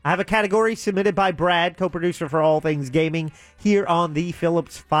have a category submitted by Brad, co-producer for All Things Gaming, here on the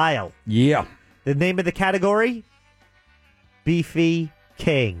Phillips File. Yeah. The name of the category? Beefy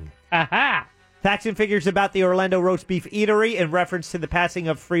King. Aha! Facts and figures about the Orlando Roast Beef Eatery in reference to the passing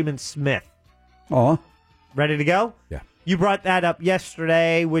of Freeman Smith. Aw. Ready to go? Yeah. You brought that up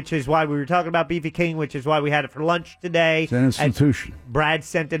yesterday, which is why we were talking about Beefy King, which is why we had it for lunch today. It's an institution. And Brad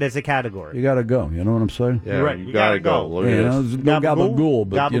sent it as a category. You got to go. You know what I'm saying? Yeah, Right, you gotta go. Look at this. No gabagool,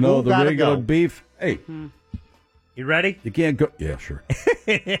 but you know, the gotta regular go. beef. Hey, You ready? you can't go. Yeah, sure.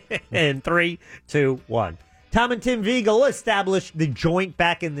 In 3, 2, 1. Tom and Tim Viegel established the joint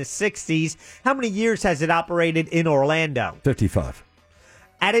back in the 60s. How many years has it operated in Orlando? 55.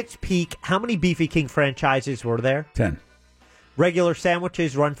 At its peak, how many Beefy King franchises were there? 10. Regular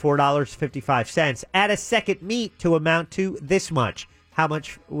sandwiches run $4.55. Add a second meat to amount to this much. How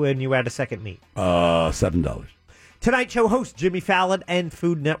much when you add a second meat? $7. Tonight Show host Jimmy Fallon and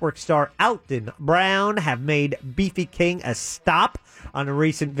Food Network star Alton Brown have made Beefy King a stop on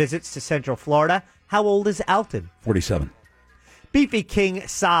recent visits to Central Florida. How old is Alton? 47. Beefy King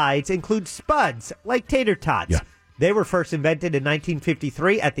sides include spuds, like tater tots. Yeah. They were first invented in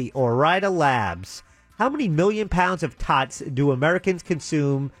 1953 at the Ore-Ida Labs. How many million pounds of tots do Americans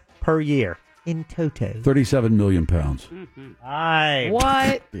consume per year in toto? 37 million pounds.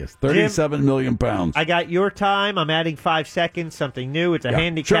 What? Yes, 37 million pounds. I got your time. I'm adding 5 seconds. Something new. It's a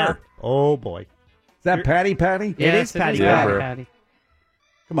handicap. Sure. Oh, boy. Is that Patty? It is Patty. Patty.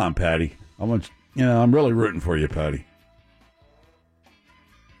 Come on, Patty. I'm really rooting for you, Patty.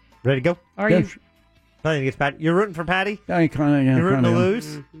 Ready to go? Are Yeah, you? Nothing against Patty. You're rooting for Patty? I kind of. Yeah, You're rooting to kinda am.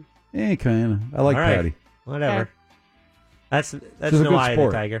 lose? Yeah, kind of. I like All right. Patty. Whatever. That's She's a no good eye of the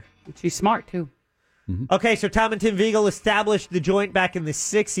sport. tiger. She's smart, too. Okay, so Tom and Tim Viegel established the joint back in the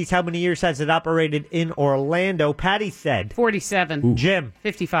 60s. How many years has it operated in Orlando? Patty said. 47. Ooh. Jim.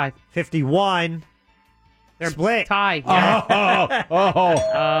 55. 51. They're split. tied. Oh, Yeah.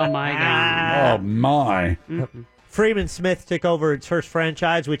 Oh, my God. oh my. Freeman Smith took over its first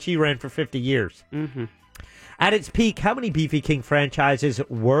franchise, which he ran for 50 years. Mm-hmm. At its peak, how many Beefy King franchises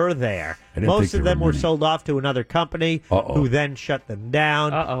were there? I didn't Most think of there them were were many. sold off to another company who then shut them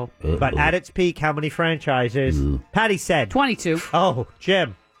down. Uh-oh. But at its peak, how many franchises? Patty said. 22. Oh,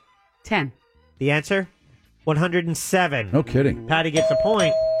 Jim. 10. The answer? 107. No kidding. Patty gets a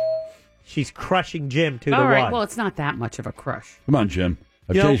point. She's crushing Jim 2 to All right, 1. well, it's not that much of a crush. Come on, Jim.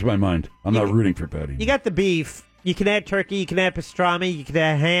 I've You know, changed my mind. I'm not rooting for Patty. You got the beef. You can add turkey, you can add pastrami, you can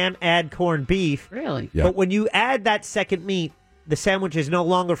add ham, add corned beef. Really? Yeah. But when you add that second meat, the sandwich is no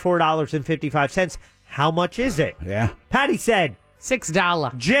longer $4.55. How much is it? Yeah. Patty said.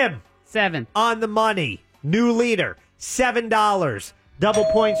 $6. Jim. 7. On the money. New leader. $7. Double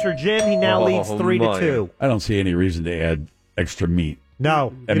points for Jim. He now leads 3-2. I don't see any reason to add extra meat.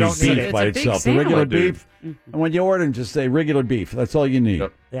 No, I you mean, don't need beef it. by It's a big itself. The regular sandwich. beef. And when you order, just say regular beef. That's all you need.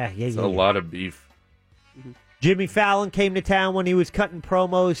 Yeah. It's a lot of beef. Jimmy Fallon came to town when he was cutting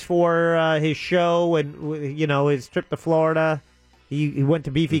promos for his show and, his trip to Florida. He went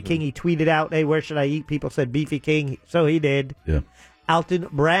to Beefy King. He tweeted out, hey, where should I eat? People said Beefy King. So he did. Yeah. Alton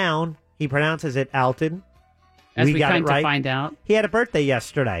Brown. He pronounces it Alton. As we got come it right. to find out. He had a birthday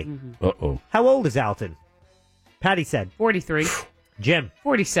yesterday. Uh-oh. How old is Alton? Patty said. 43. Jim.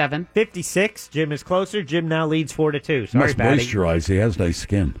 47. 56. Jim is closer. Jim now leads 4-2. He Sorry, must Patty. moisturize. He has nice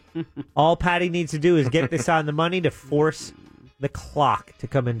skin. All Patty needs to do is get this on the money to force the clock to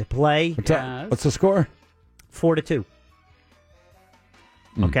come into play. What's the score? 4-2.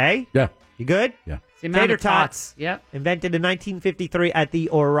 Okay? Yeah. You good? Yeah. The amount Tater of tots. tots. Yep. Invented in 1953 at the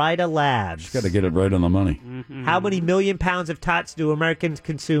Ore-Ida Labs. Just got to get it right on the money. How many million pounds of tots do Americans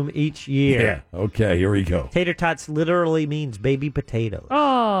consume each year? Yeah. Okay, here we go. Tater tots literally means baby potatoes.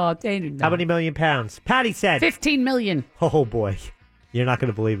 Oh, tater. How many million pounds? Patty said. 15 million. Oh, boy. You're not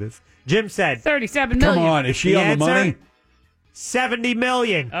going to believe this. Jim said. 37 million. Come on, is she on the answer? money? 70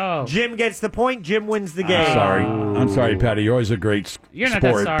 million. Oh. Jim gets the point. Jim wins the game. I'm sorry, Patty. You're always a great You're not that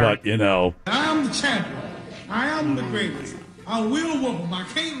sport, sorry. but, I'm the champion. I am the greatest. I will whoop him. I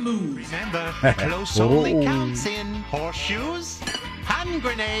can't lose. Remember, close only counts in horseshoes, hand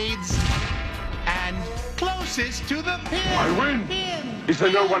grenades, and closest to the pin. I win. Is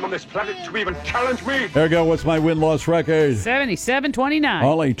there no one on this planet to even challenge me? There we go. What's my win-loss record? 77-29.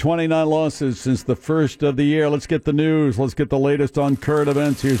 Only 29 losses since the first of the year. Let's get the news. Let's get the latest on current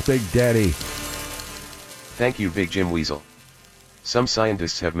events. Here's Big Daddy. Thank you, Big Jim Weasel. Some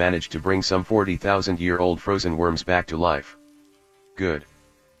scientists have managed to bring some 40,000-year-old frozen worms back to life. Good.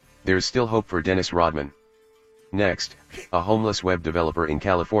 There's still hope for Dennis Rodman. Next, a homeless web developer in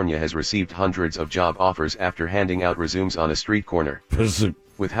California has received hundreds of job offers after handing out resumes on a street corner.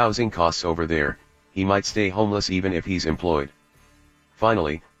 With housing costs over there, he might stay homeless even if he's employed.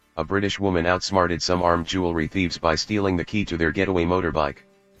 Finally, a British woman outsmarted some armed jewelry thieves by stealing the key to their getaway motorbike.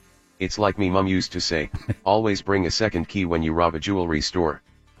 It's like me mum used to say, always bring a second key when you rob a jewelry store.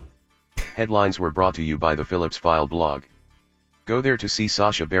 Headlines were brought to you by the Phillips File blog. Go there to see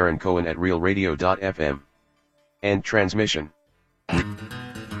Sacha Baron Cohen at realradio.fm. End transmission. I'm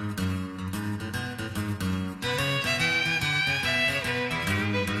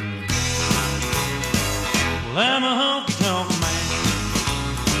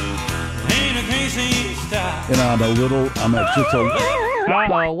just a...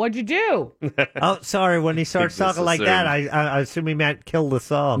 Uh-oh, what'd you do? Oh, sorry. When he starts talking like that, I assume he meant kill the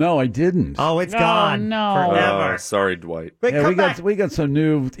song. No, I didn't. Oh, it's gone. No. Forever. Sorry, Dwight. Wait, Yeah, come back. we got some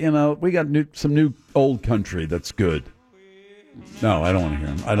new, some new old country that's good. No, I don't want to hear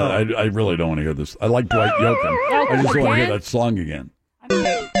him. I really don't want to hear this. I like Dwight Yoakam. I just don't want to hear that song again.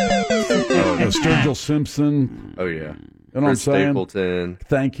 Sturgill Simpson. Oh, yeah. You know what I'm Chris saying? Stapleton.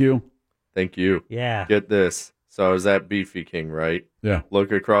 Thank you. Thank you. Yeah. Get this. So I was at Beefy King, right? Yeah.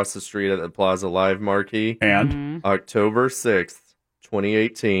 Look across the street at the Plaza Live marquee. And? October 6th,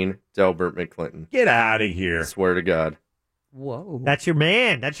 2018, Delbert McClinton. Get out of here. Swear to God. Whoa. That's your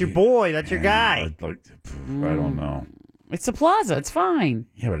man. That's your boy. That's your guy. I don't know. It's the Plaza. It's fine.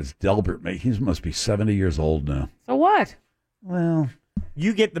 Yeah, but it's Delbert. He must be 70 years old now. So what? Well,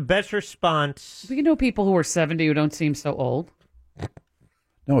 you get the best response. We know people who are 70 who don't seem so old.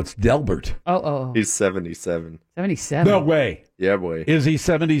 No, it's Delbert. Oh. He's 77. 77? No way. Yeah, boy. Is he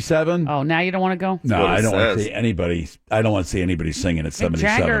 77? Oh, now you don't want to go? No, I don't want to see anybody. I don't want to see anybody singing at 77.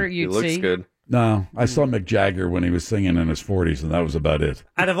 Jagger, you'd he looks see. good. No, I saw Mick Jagger when he was singing in his 40s, and that was about it.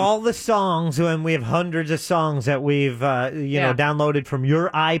 Out of all the songs, and we have hundreds of songs that we've downloaded from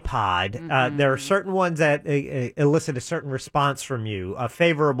your iPod, there are certain ones that elicit a certain response from you, a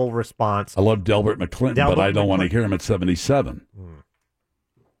favorable response. I love Delbert McClinton, but I don't want to hear him at 77.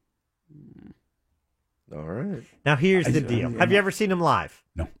 All right. Now, here's the deal. Have you ever seen him live?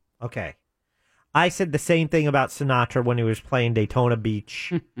 No. Okay. I said the same thing about Sinatra when he was playing Daytona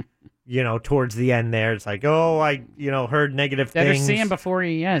Beach. Towards the end there, it's like, I heard negative Better things. see him before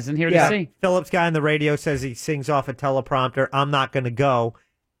he isn't here to see. Phillips guy on the radio says he sings off a teleprompter. I'm not going to go.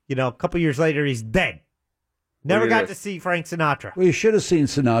 A couple years later, he's dead. Never got to see Frank Sinatra. Well, you should have seen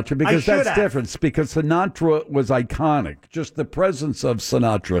Sinatra because I should that's have. different. Because Sinatra was iconic. Just the presence of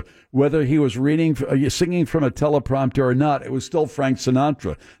Sinatra, whether he was singing from a teleprompter or not, it was still Frank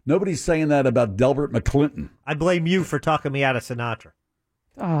Sinatra. Nobody's saying that about Delbert McClinton. I blame you for talking me out of Sinatra.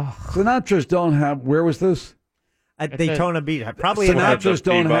 Oh. Sinatra's don't have. Where was this? At Daytona Beach. Probably Sinatra's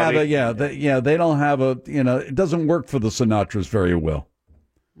don't have a. They don't have a. It doesn't work for the Sinatras very well.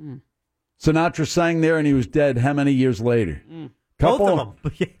 Sinatra sang there, and he was dead. How many years later? Both of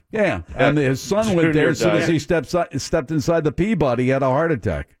them. Yeah, and his son went there as soon as he stepped inside the Peabody. He had a heart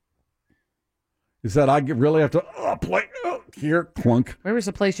attack. He said, "I really have to play here." Clunk. Where was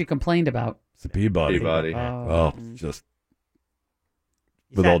the place you complained about? It's the Peabody. Just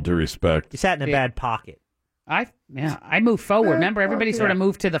with all due respect, You sat in a bad pocket. I moved forward. Remember, everybody sort of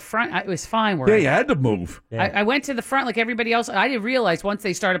moved to the front. It was fine. You had to move. I went to the front like everybody else. I didn't realize once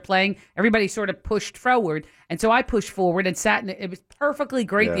they started playing, everybody sort of pushed forward. And so I pushed forward and sat in it. It was perfectly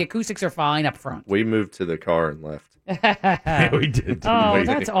great. Yeah. The acoustics are fine up front. We moved to the car and left. Yeah, we did.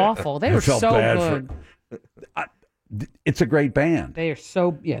 That's awful. They were so good. It's a great band. They are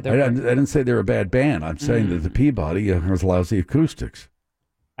so, I didn't say they're a bad band. I'm saying that the Peabody has lousy acoustics.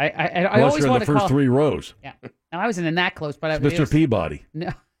 I Unless always you're in want the to first call, three rows. Yeah. No, I wasn't in that close, but It's Mr. Peabody.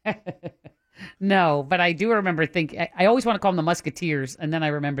 No. No, but I do remember thinking, I always want to call them the Musketeers, and then I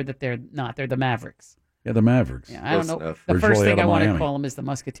remember that they're not. They're the Mavericks. Yeah, the Mavericks. Yeah, I don't know. The first thing I want to call them is the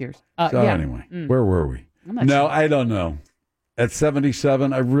Musketeers. Anyway, where were we? No, I don't know. At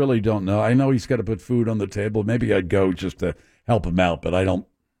 77, I really don't know. I know he's got to put food on the table. Maybe I'd go just to help him out, but I don't.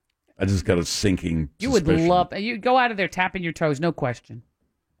 I just got a sinking suspicion. You'd go out of there tapping your toes, no question.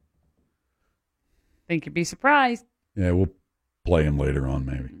 Think you'd be surprised. Yeah, play him later on,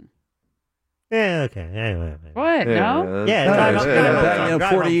 maybe. Yeah, okay. What? No?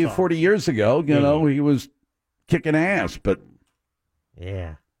 Yeah, 40 years ago, he was kicking ass, but...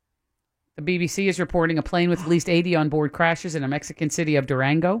 Yeah. The BBC is reporting a plane with at least 80 on board crashes in a Mexican city of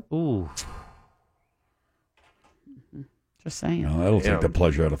Durango. Ooh. Just saying. No, that'll take the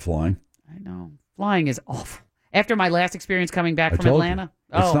pleasure out of flying. I know. Flying is awful. After my last experience coming back from Atlanta.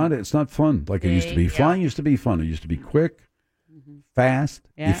 It's not fun like it used to be. Flying used to be fun. It used to be quick, fast,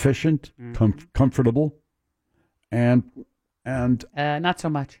 efficient, comfortable, and not so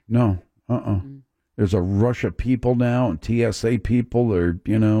much. No. There's a rush of people now, and TSA people. They're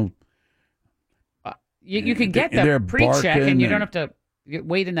you can get the pre-check, and you don't have to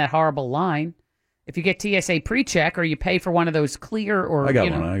wait in that horrible line. If you get TSA pre-check, or you pay for one of those clear, or I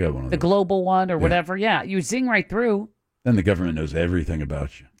got one. The global one, or whatever. Yeah, you zing right through. Then the government knows everything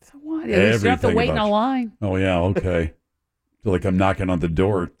about you. So what? At least you don't have to wait in a line. Oh yeah, okay. Feel like I'm knocking on the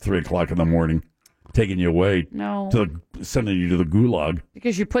door at 3:00 in the morning, taking you away. No. Sending you to the gulag.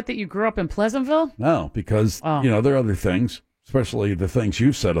 Because you put that you grew up in Pleasantville? No, because there are other things, especially the things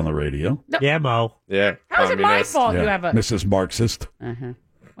you've said on the radio. No. Yeah, Mo. Yeah. How's it my fault you have a Mrs. Marxist?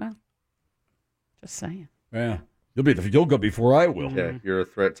 Well, just saying. Yeah. You'll go before I will. Yeah, you're a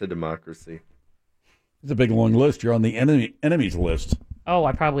threat to democracy. It's a big long list. You're on the enemies list. Oh,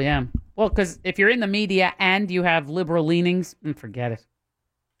 I probably am. Well, because if you're in the media and you have liberal leanings, forget it.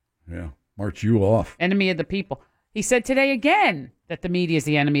 Yeah, march you off. Enemy of the people. He said today again that the media is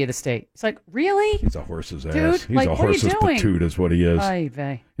the enemy of the state. It's like, really? He's a horse's ass. Dude, He's a horse's patoot is what he is. Ay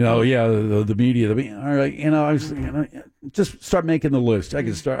vey. The media. All right, just start making the list. I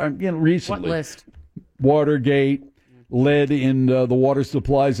can start. Recently. What list? Watergate, lead in the water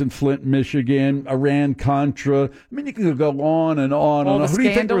supplies in Flint, Michigan, Iran-Contra. I mean, you can go on and on and on. Who do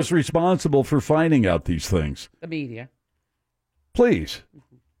you think was responsible for finding out these things? The media. Please.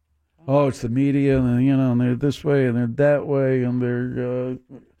 Oh, it's the media, and and they're this way, and they're that way, and they're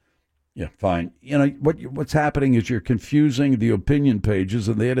fine. What's happening is you're confusing the opinion pages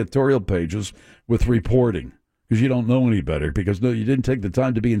and the editorial pages with reporting because you don't know any better. Because you didn't take the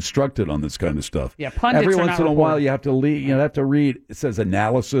time to be instructed on this kind of stuff. Yeah, pundits every are once not in a while you have to read. It says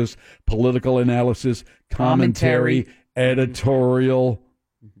analysis, political analysis, commentary, editorial.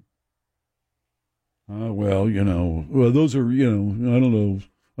 Those are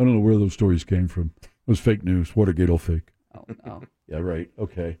I don't know where those stories came from. It was fake news. Watergate all fake. Oh, no. Yeah, right.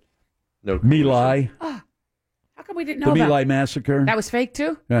 Okay. No. My Lai. How come we didn't know the about My Lai massacre? That was fake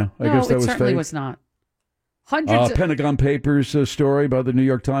too? Yeah, I guess that was fake. No, it certainly was not. Hundreds of... Pentagon Papers story by the New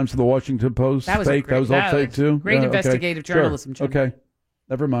York Times and the Washington Post. That was fake. That was all fake too. Great investigative journalism. Sure. Okay.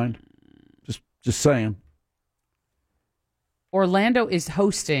 Never mind. Just saying. Orlando is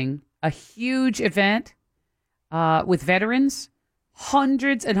hosting a huge event with veterans.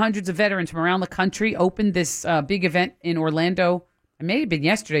 Hundreds and hundreds of veterans from around the country opened this big event in Orlando. It may have been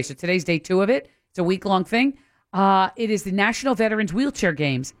yesterday, so today's day 2 of it. It's a week-long thing. It is the National Veterans Wheelchair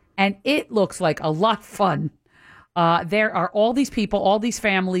Games, and it looks like a lot of fun. There are all these people, all these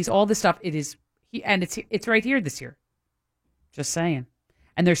families, all this stuff. It is, and it's right here this year. Just saying.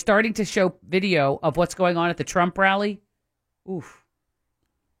 And they're starting to show video of what's going on at the Trump rally. Oof.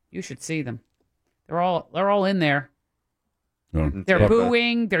 You should see them. They're all in there. They're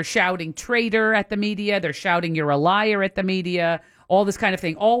booing, they're shouting traitor at the media, they're shouting you're a liar at the media, all this kind of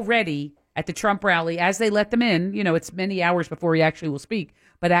thing. Already at the Trump rally, as they let them in, it's many hours before he actually will speak,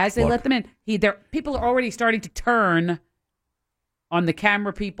 but as they let them in, people are already starting to turn on the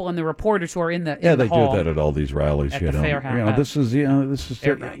camera people and the reporters who are in the they hall do that at all these rallies. at the fair house. This is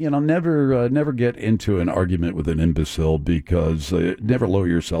never get into an argument with an imbecile because never lower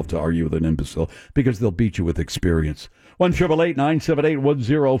yourself to argue with an imbecile because they'll beat you with experience.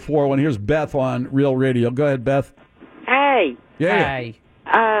 1-888-978-1041. Here's Beth on Real Radio. Go ahead, Beth. Hey. Yeah. Hey.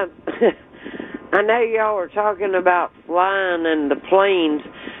 I know y'all were talking about flying and the planes,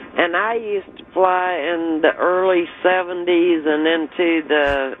 and I used to fly in the early 70s and into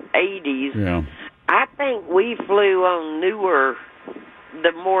the 80s. Yeah. I think we flew on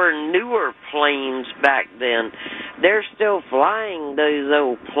the more newer planes back then. They're still flying those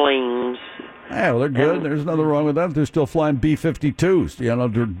old planes. Yeah, well, they're good. There's nothing wrong with that. They're still flying B-52s, to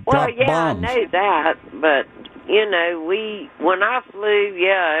drop bombs. I know that, but, when I flew,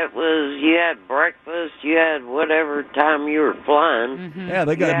 it was, you had breakfast, you had whatever time you were flying. Mm-hmm. Yeah,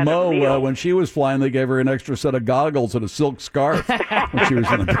 they got Mo, when she was flying, they gave her an extra set of goggles and a silk scarf when she was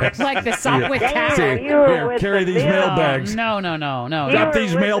in the back. Like the Sopwith Cat. Here, carry these mail bags. No. Drop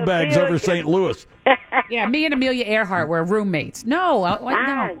these mail bags over St. Louis. Yeah, me and Amelia Earhart were roommates. No,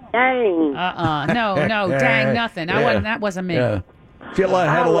 no. Dang. No, dang, nothing. That wasn't me. Yeah. She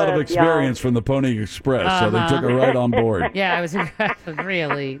had a lot of experience from the Pony Express, so they took her right on board. Yeah, I was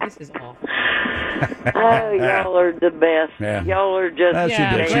really. This is awful. Oh, y'all are the best. Yeah. Y'all are just. She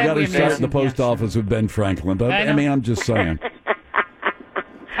did. She got her start in the post office with Ben Franklin. But I mean, I'm just saying.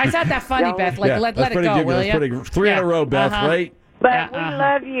 It's not that funny, Beth. Let it go, will you? That's pretty. Three in a row, Beth. Right? But we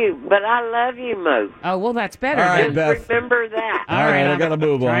love you. But I love you, Mo. Oh, well, that's better. All right, Just Beth. remember that. All right, I got to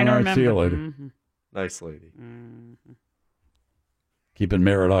move on. Trying to All right, see you later. Mm-hmm. Nice lady. Keeping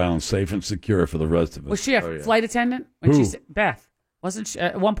Merritt Island safe and secure for the rest of us. Was she a flight attendant? Beth, wasn't she,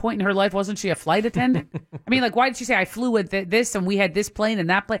 at one point in her life, wasn't she a flight attendant? I mean, why did she say, I flew with this and we had this plane and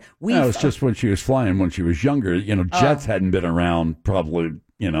that plane? No, it's just when she was flying, when she was younger. Jets hadn't been around probably,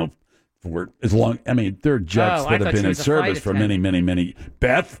 for as long. I mean, there are jets that have been in service for many, many, many.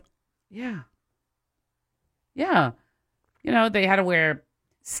 Beth? Yeah. Yeah. They had to wear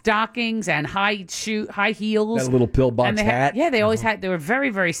stockings and high heels. That little pillbox hat. Yeah, they always had. They were very,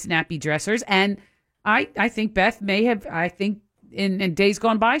 very snappy dressers. And I think Beth may have. I think in days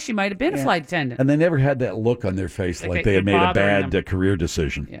gone by, she might have been a flight attendant. And they never had that look on their face like they had made a bad career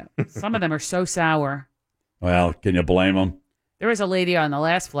decision. Yeah, some of them are so sour. Well, can you blame them? There was a lady on the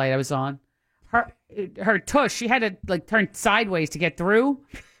last flight I was on. Her tush, she had to turn sideways to get through.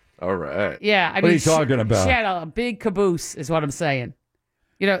 All right. Yeah, what are you talking about? She had a big caboose, is what I'm saying.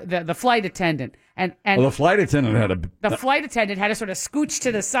 The flight attendant and the flight attendant had to sort of scooch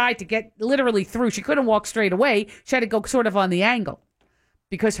to the side to get literally through. She couldn't walk straight away. She had to go sort of on the angle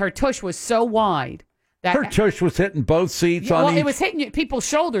because her tush was so wide. Her tush was hitting both seats on each. It was hitting people's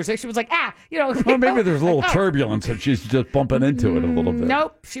shoulders. She was like, Well, maybe there's a little turbulence and she's just bumping into it a little bit.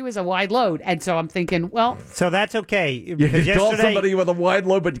 Nope, she was a wide load. And so I'm thinking, well. So that's okay. You can call somebody with a wide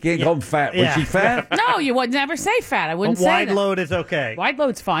load, but you can't call them fat. Was she fat? No, you would never say fat. I wouldn't say wide that. load is okay. Wide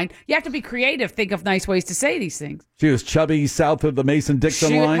load's fine. You have to be creative. Think of nice ways to say these things. She was chubby south of the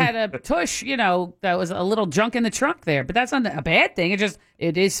Mason-Dixon line? She had a tush, that was a little junk in the trunk there. But that's not a bad thing.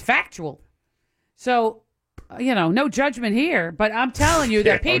 It is factual. So... no judgment here, but I'm telling you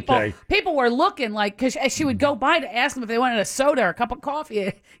that people were looking because she would go by to ask them if they wanted a soda or a cup of coffee.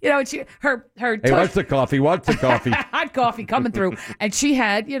 And her hey, what's the coffee? What's the coffee? Hot coffee coming through, and she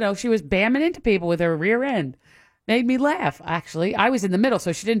had she was bamming into people with her rear end. Made me laugh. Actually, I was in the middle,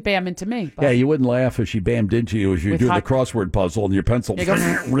 so she didn't bam into me. But. Yeah, you wouldn't laugh if she bammed into you as you were doing the crossword puzzle and your pencil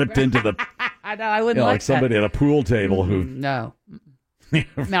ripped into the. I know. I wouldn't like somebody at a pool table who. No.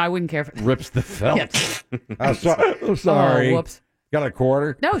 No, I wouldn't care for that. Rips the felt. I'm sorry. Oh, whoops. Got a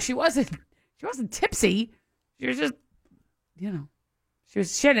quarter? No, she wasn't. She wasn't tipsy. She was just,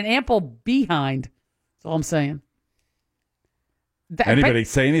 she had an ample behind. That's all I'm saying. Anybody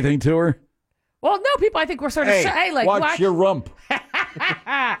say anything to her? Well, no, people I think were sort of watch your rump.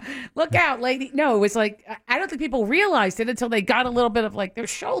 Look out, lady. No, it was I don't think people realized it until they got a little bit of their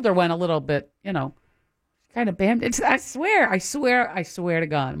shoulder went a little bit, kind of bammed. I swear to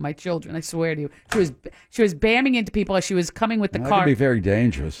God, my children, I swear to you, she was bamming into people as she was coming with the car. That could be very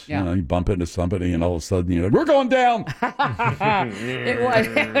dangerous. Yeah. You bump into somebody and all of a sudden we're going down.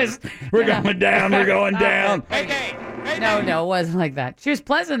 It was. We're going down. We're going down. No, it wasn't like that. She was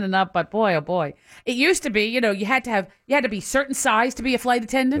pleasant enough, but boy, oh boy, it used to be. You had to be certain size to be a flight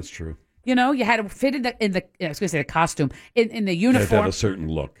attendant. That's true. You had to fit in the I was going to say the costume, in the uniform. You had to have a certain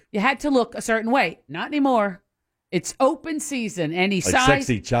look. You had to look a certain way. Not anymore. It's open season. Any like size.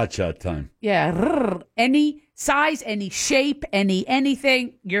 Sexy cha-cha time. Yeah. Any size, any shape,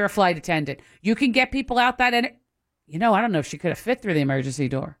 anything, you're a flight attendant. You can get people out that. I don't know if she could have fit through the emergency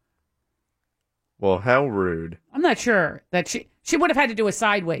door. Well, how rude. I'm not sure that she would have had to do a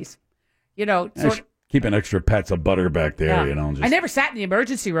sideways. Keep an extra pats of butter back there, Yeah. I never sat in the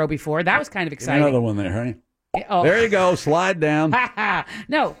emergency row before. That was kind of exciting. Another one there, honey. Oh. There you go. Slide down.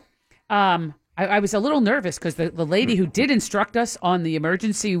 No. I was a little nervous because the lady who did instruct us on the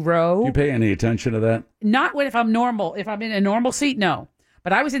emergency row. Do you pay any attention to that? Not if I'm normal. If I'm in a normal seat, no.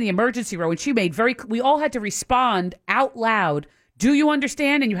 But I was in the emergency row, and she made we all had to respond out loud. Do you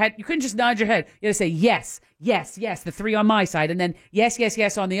understand? And you couldn't just nod your head. You had to say yes, yes, yes. The three on my side, and then yes, yes,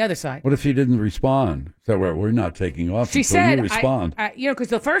 yes on the other side. What if you didn't respond? So we're not taking off. She said, you respond. Because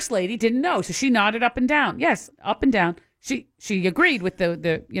the first lady didn't know, so she nodded up and down. Yes, up and down. She agreed with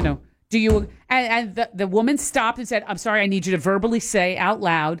the Do you? And the woman stopped and said, "I'm sorry, I need you to verbally say out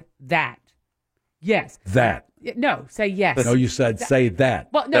loud that." Yes. That. No, say yes. No, you said say that.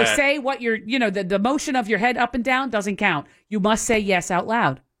 Well, no, say what you're, the motion of your head up and down doesn't count. You must say yes out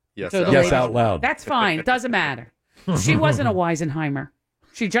loud. Yes, yes out loud. That's fine. It doesn't matter. She wasn't a Weisenheimer.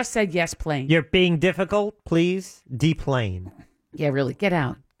 She just said yes plain. You're being difficult. Please deplane. Yeah, really. Get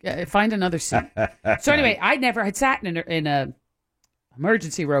out. Find another seat. So anyway, I never had sat in a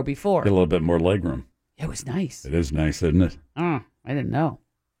emergency row before. Get a little bit more legroom. It was nice. It is nice, isn't it? I didn't know.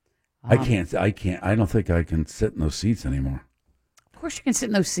 I don't think I can sit in those seats anymore. Of course you can sit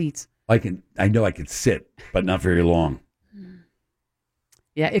in those seats. I know I can sit, but not very long.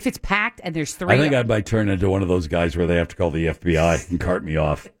 Yeah, if it's packed and there's 3. I think I might turn into one of those guys where they have to call the FBI and cart me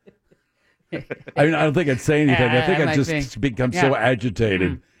off. I mean, I don't think I'd say anything. I think I'd just become so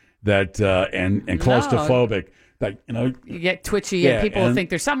agitated that and claustrophobic that you get twitchy and people will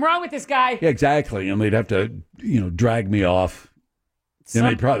think there's something wrong with this guy. Yeah, exactly, and they'd have to drag me off.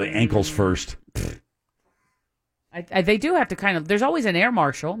 They'd probably ankles first. They do have to kind of. There's always an air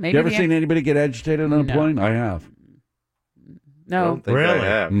marshal. Maybe you ever seen anybody get agitated on a plane? I have. No, I don't think I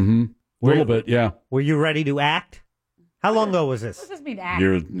have. Mm-hmm. A little bit, yeah. Were you ready to act? How long ago was this? What does this mean,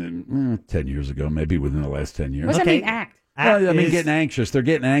 act? 10 years ago, maybe within the last 10 years. What does that mean, act? Getting anxious. They're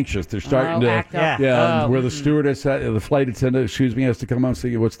getting anxious. They're starting to act up. where the stewardess, the flight attendant, has to come out and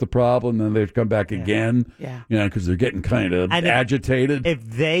say, "What's the problem?" Then they come back again. Yeah, because they're getting kind of agitated. If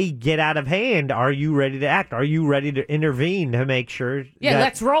they get out of hand, are you ready to act? Are you ready to intervene to make sure? Yeah,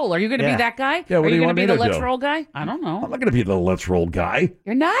 let's roll. Are you going to be that guy? Yeah, what are you going to be the let's roll guy? I don't know. I'm not going to be the let's roll guy.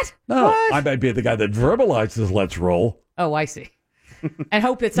 You're not? No, what? I might be the guy that verbalizes let's roll. Oh, I see. And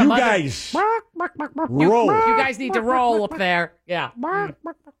hope that some you other guys roll. You guys need to roll up there. Yeah.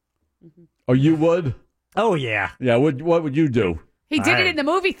 Oh, you would? Oh, yeah. Yeah. What would you do? He did it in the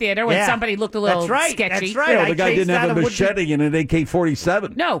movie theater when somebody looked a little sketchy. That's right. Yeah, the guy didn't have a machete and an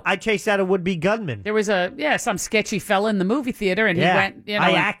AK-47. No. I chased out a would-be gunman. There was some sketchy fella in the movie theater, and he went,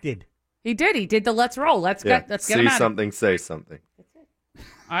 I acted. He did. He did the let's roll. Let's get him out. See something, say something.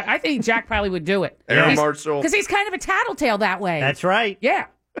 I think Jack probably would do it. Air Marshal. Because he's kind of a tattletale that way. That's right. Yeah.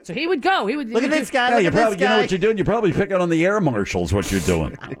 So he would go. Look at this guy. You know what you're doing? You're probably picking on the air marshals, what you're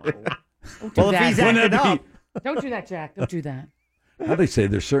doing. Well, if he's acting up. Don't do that, Jack. Don't do that. How they say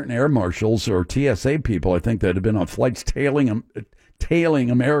there's certain air marshals or TSA people, I think, that have been on flights tailing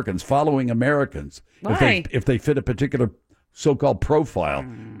Americans, following Americans. Why? If they fit a particular so-called profile.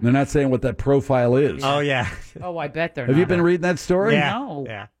 They're not saying what that profile is. Oh, yeah. Oh, I bet they're Have you been reading that story? Yeah. No.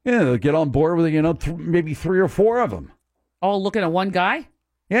 Yeah. Yeah, they'll get on board with, maybe 3 or 4 of them. All looking at one guy?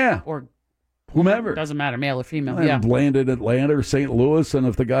 Yeah. Or whomever. Doesn't matter, male or female. Yeah. Land in Atlanta or St. Louis, and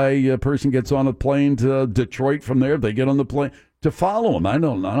if the person gets on a plane to Detroit from there, they get on the plane to follow him. I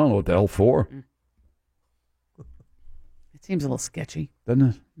don't know what the hell for. It seems a little sketchy. Doesn't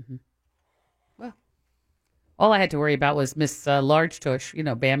it? Mm-hmm. Well, all I had to worry about was Miss Large Tush,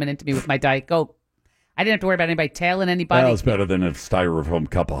 bamming into me with my Diet Coke. I didn't have to worry about anybody tailing anybody. Well, it's better than a styrofoam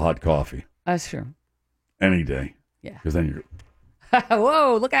cup of hot coffee. That's true. Any day. Yeah. Because then you're...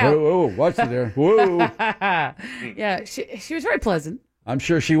 Whoa, look out. Whoa, watch it there. Whoa. Yeah, she was very pleasant. I'm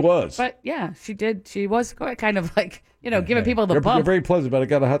sure she was. But, yeah, she did. She was kind of like, giving people the You're bump. very pleasant, but I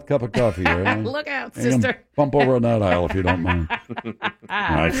got a hot cup of coffee here. Look out, sister. Bump over on that aisle if you don't mind. All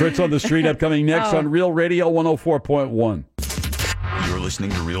right, Fritz on the Street upcoming next on Real Radio 104.1. You're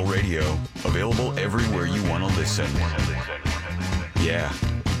listening to Real Radio, available everywhere you want to listen. Yeah,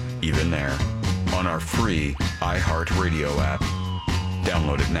 even there. On our free iHeartRadio app.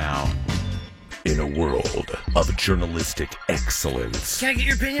 Download it now. In a world of journalistic excellence, can I get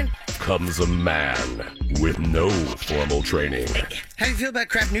your opinion? Comes a man with no formal training. How do you feel about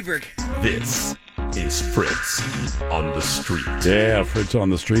Kraft Newberg? This is Fritz on the Street. Yeah, Fritz on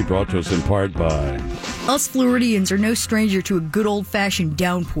the Street, brought to us in part by... Us Floridians are no stranger to a good old-fashioned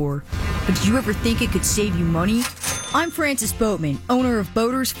downpour. But did you ever think it could save you money? I'm Francis Boatman, owner of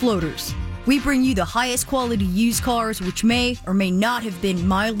Boaters Floaters. We bring you the highest quality used cars which may or may not have been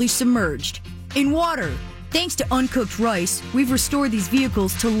mildly submerged in water. Thanks to Uncooked Rice, we've restored these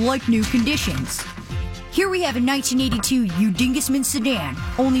vehicles to like-new conditions. Here we have a 1982 Udingisman sedan,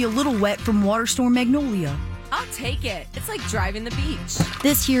 only a little wet from Waterstorm Magnolia. I'll take it. It's like driving the beach.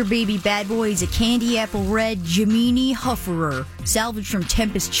 This here baby bad boy is a candy apple red Gemini Hufferer, salvaged from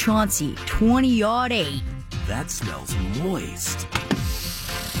Tempest Chauncey, 20-8. That smells moist.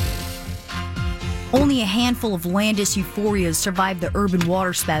 Only a handful of Landis Euphorias survived the urban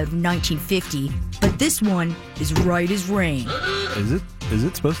waterspout of 1950, but this one is right as rain. Is it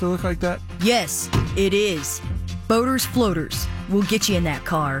supposed to look like that? Yes, it is. Boaters Floaters will get you in that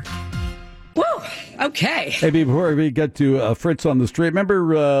car. Woo! Okay. Hey, before we get to Fritz on the street,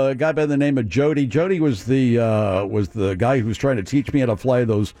 remember a guy by the name of Jody? Jody was the guy who was trying to teach me how to fly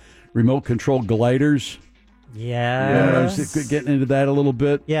those remote control gliders. Yeah. I was getting into that a little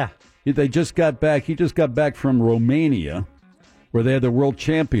bit. Yeah. They just got back. He just got back from Romania, where they had the World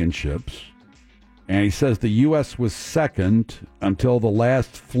Championships. And he says the U.S. was second until the last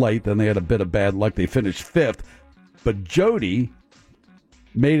flight. Then they had a bit of bad luck. They finished fifth. But Jody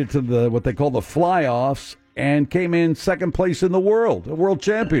made it to what they call the fly-offs and came in second place in the World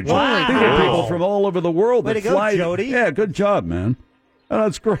Championship. Wow. These are people from all over the world Way that to go, fly. Jody. Yeah, good job, man. Oh,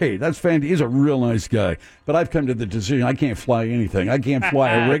 that's great. That's fantastic. He's a real nice guy. But I've come to the decision I can't fly anything. I can't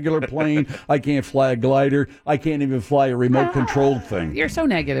fly a regular plane. I can't fly a glider. I can't even fly a remote-controlled thing. You're so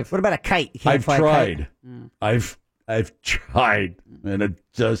negative. What about a kite? You can't I've fly tried. A kite? I've tried, and it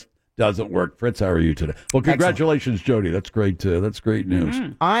just doesn't work. Fritz, how are you today? Well, congratulations, Jody. That's great. That's great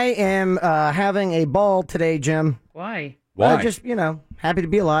news. I am having a ball today, Jim. Why? Just, happy to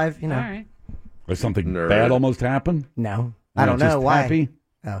be alive, All right. Or something bad almost happened? No. I don't know just why. Happy?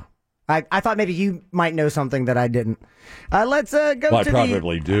 Oh. I thought maybe you might know something that I didn't. Let's go to I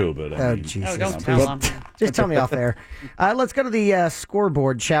probably do, but I mean, Jesus. don't tell them. Just tell me off there. Let's go to the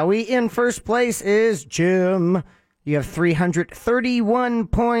scoreboard, shall we? In first place is Jim. You have 331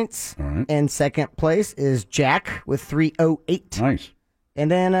 points. All right. In second place is Jack with 308. Nice.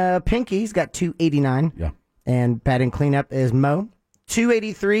 And then Pinky's got 289. Yeah. And batting cleanup is Mo,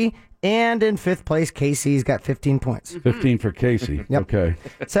 283. And in fifth place, Casey's got 15 points. 15 for Casey. Yep. Okay.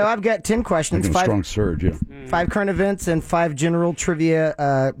 So I've got 10 questions. Making a strong surge, yeah. 5 current events and 5 general trivia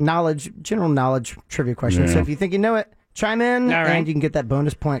general knowledge trivia questions. Yeah. So if you think you know it, chime in, All right. and you can get that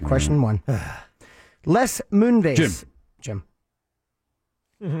bonus point. Question 1. Les Moonbase. Jim.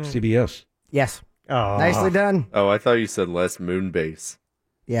 CBS. Yes. Oh. Nicely done. Oh, I thought you said less Moonbase.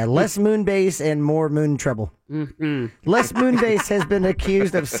 Yeah, Les Moonbase and more moon trouble. Mm-hmm. Les Moonbase has been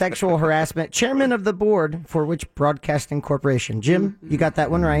accused of sexual harassment. Chairman of the board for which broadcasting corporation? Jim, you got that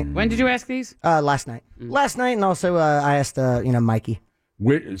one right. When did you ask these? Last night. Last night, and also I asked, Mikey.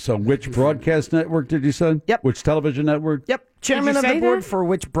 Which broadcast network did you say? Yep. Which television network? Yep. Chairman you of the say board that? for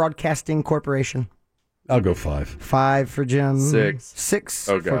which broadcasting corporation? I'll go 5. 5 for Jim. 6. 6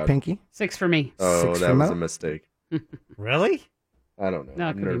 Oh, for God. Pinky. 6 for me. Oh, 6 that for was Mo. a mistake. Really? I don't know. No, it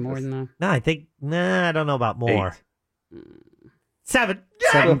I'm could be more nervous. than that. No, I think. I don't know about more. 7.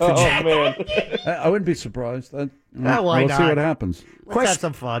 7 for Oh, Jack. man. I wouldn't be surprised. Why Let's see not? what happens. Let's have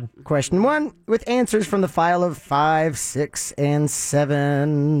some fun. Question 1 with answers from the file of 5, 6, and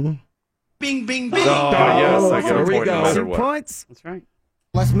 7. Bing, bing, bing. Oh, yes, I get a Here we point no go. matter 2 what. points. That's right.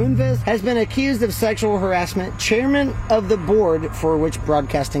 Les Moonves has been accused of sexual harassment. Chairman of the board for which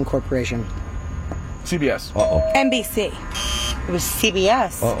broadcasting corporation? CBS. Uh-oh. NBC. It was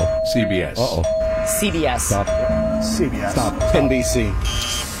CBS. Uh-oh. CBS. Uh-oh. CBS. Stop. CBS. Stop. NBC.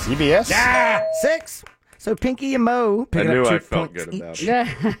 CBS. 6. So Pinky and Mo pick I knew up 2 I felt points good about each. it.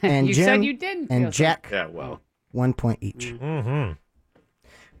 Yeah. And you Jim said you didn't. and feel Jack, Yeah, well. 1 point each. Mm-hmm.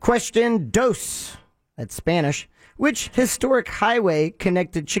 Question dos. That's Spanish. Which historic highway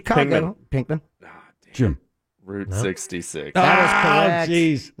connected Chicago? Pinkman. Jim. Route 66. That is correct.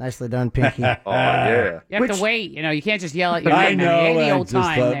 Jeez. Nicely done, Pinky. Oh, yeah. You have to wait. You can't just yell at your I know. any I old just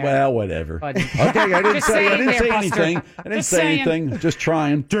time thought, there. well, whatever. But- Okay, I didn't Just say saying there, Buster. anything. I didn't Just say saying. anything. Just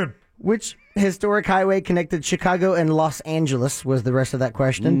trying. Jim. Which historic highway connected Chicago and Los Angeles was the rest of that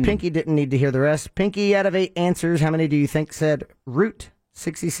question. Pinky didn't need to hear the rest. Pinky, out of 8 answers, how many do you think said Route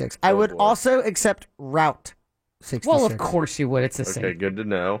 66? I would also accept Route 66. Well, of course you would. It's the Okay, same. good to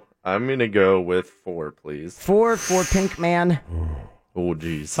know. I'm going to go with 4, please. 4 for Pink Man. Oh,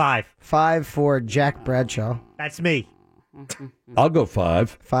 geez. 5. 5 for Jack Bradshaw. That's me. I'll go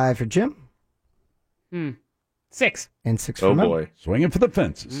 5. 5 for Jim. 6. And 6 for Oh, Mo. boy. Swinging for the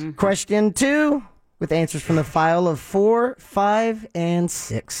fences. Question 2 with answers from the file of 4, 5, and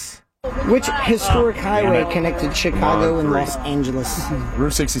 6. Which historic highway connected Chicago and Los Angeles?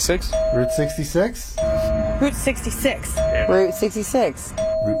 Route 66. Route 66. Route 66. Route 66.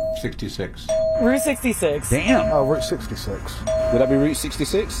 Route 66. Route 66. Damn. Oh, Route 66. Would that be Route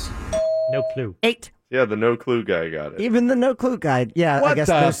 66? No clue. 8. Yeah, the no clue guy got it. Even the no clue guide. Yeah, I What guess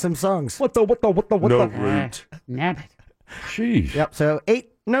the- there's some songs. What the? No route. Nabbit. Jeez. Yep, so 8.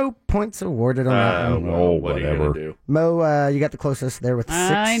 No points awarded on that one. Well, what are you whatever. going to do? Mo, you got the closest there with 6.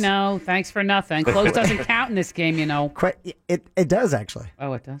 I know. Thanks for nothing. Close doesn't count in this game, you know. It does, actually.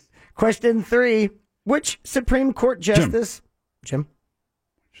 Oh, it does? Question 3. Which Supreme Court Justice... Jim?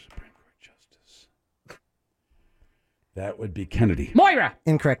 Supreme Court Justice. That would be Kennedy. Moira.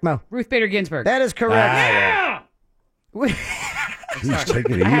 Incorrect. Mo? Ruth Bader Ginsburg. That is correct. Yeah! Jeez, take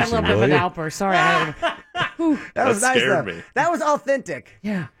it easy, I had a little bit of an will ya? outburst. Sorry. That was nice, scared though. me. That was authentic.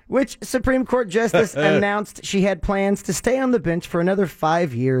 Yeah. Which Supreme Court justice announced she had plans to stay on the bench for another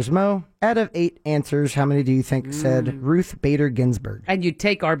 5 years? Mo, out of 8 answers, how many do you think said Ruth Bader Ginsburg? And you'd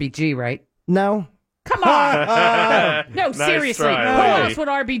take RBG, right? No. Come on. No, Nice seriously. try, Who lady. else would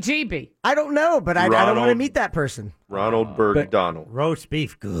RBG be? I don't know, but I don't want to Ronald- meet that person. Ronald Donald. Roast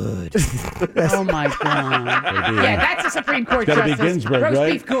beef, good. Oh, my God. Yeah, that's a Supreme Court It's got to be justice. Ginsburg, Roast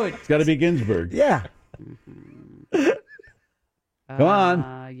right? beef, good. It's got to be Ginsburg. Yeah. Come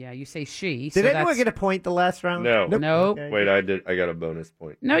on. Yeah, you say she. Did so anyone that's- get a point the last round? No. Nope. Okay. Wait, I did. I got a bonus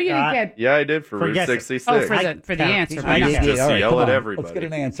point. No, you didn't get. Yeah, I did for Route guessing. 66. Oh, for the answer. I but used not- to just all right, yell come at on. everybody. Let's get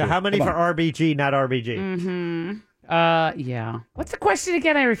an answer. So how many Come for on. RBG, not RBG? Mm-hmm. Yeah. What's the question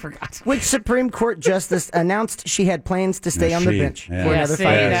again? I already forgot. Which Supreme Court justice announced she had plans to stay on the bench for another 5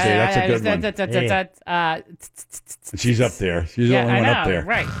 years? That's a good one. She's up there. She's the only one up there.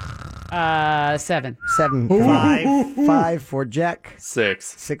 Right. 7. 7. Five. 5 for Jack. 6.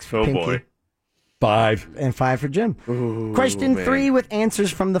 6 for Oh Pinky. boy. 5. And 5 for Jim. Ooh, Question man. 3 with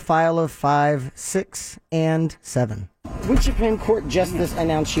answers from the file of 5, 6, and 7. Which Supreme Court justice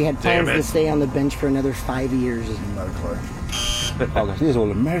announced she had plans Damn it. to stay on the bench for another 5 years? No clue. Oh, these are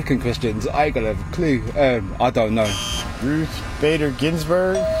all American questions. I ain't got a clue. I don't know. Ruth Bader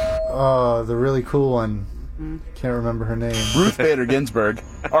Ginsburg. Oh, the really cool one. Can't remember her name. Ruth Bader Ginsburg.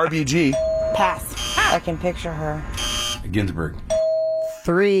 RBG. Pass. I can picture her. Ginsburg.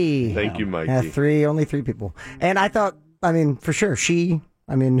 3. Thank you, Mikey. Yeah, 3. Only 3 people. And I thought, for sure, she.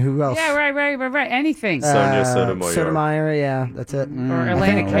 Who else? Yeah, right. Anything. Sonia Sotomayor. Sotomayor, yeah, that's it. Or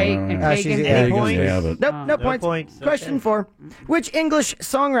Elena Kagan. she's- Any yeah. points? Nope, no points. Question 4. Which English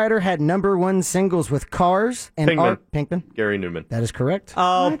songwriter had #1 singles with Cars and Pinkman. Pinkman? Gary Newman. That is correct.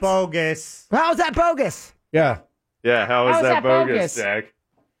 Oh, bogus. How's that bogus? Yeah. Yeah, how is that bogus, Jack?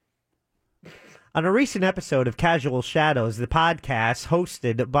 On a recent episode of Casual Shadows, the podcast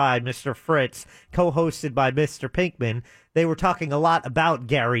hosted by Mr. Fritz, co-hosted by Mr. Pinkman, they were talking a lot about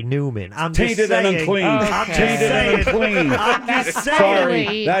Gary Newman. I'm Tainted just saying, and unclean. I'm just Tainted and saying. unclean. I'm just saying.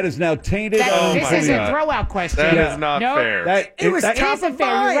 Sorry, that is now tainted and This unclean. is a throwout question. That is not Nope. fair. That, It was that, It isn't fair.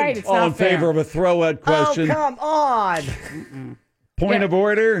 You're right. It's all not in fair. favor of a throwout question. Oh, come on. Point of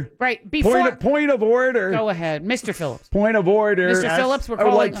order. Right. Before. Point of order. Go ahead, Mr. Phillips. Point of order. Mr. Phillips, we're I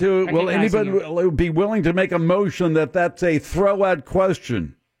would like calling- to. Will recognizing anybody be willing to make a motion that that's a throwout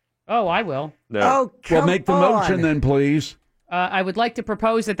question? Oh, I will. No. Oh, come Well, make the on. motion then, please. I would like to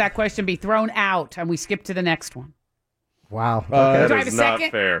propose that question be thrown out and we skip to the next one. Wow. Do I That have is a not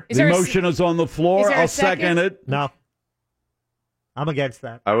second? fair. Is The there a- motion is on the floor. is there a I'll second second? it. No. I'm against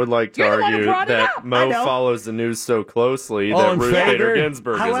that. I would like to You're the one who argue brought it that up. I Mo know. follows the news so closely All that in Ruth favor? Bader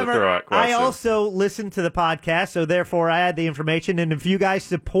Ginsburg is a However, throwout question. I also listened to the podcast, so therefore I had the information. And if you guys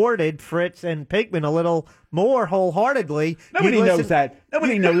supported Fritz and Pinkman a little more wholeheartedly, Nobody you'd knows listen- that.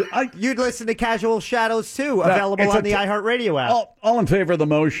 Nobody knows. You'd listen to Casual Shadows too, available it's on a the t- iHeartRadio app. All in favor of the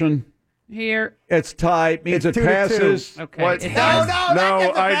motion. Here. It's tied. Means It's it 2-2. passes. Okay. What? It No, does.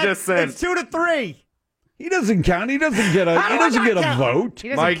 No, I dissent. It's 2-3. He doesn't count. He doesn't get a. How He do I doesn't not get a count? vote. He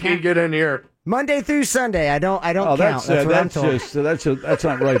doesn't Mikey, count. get in here. Monday through Sunday. I don't Oh, count. that's That's what I'm that's told. that's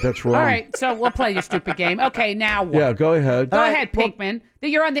not right. That's wrong. All right, so we'll play your stupid game. Okay, now what? Yeah, go ahead. Go All right, ahead, Pinkman.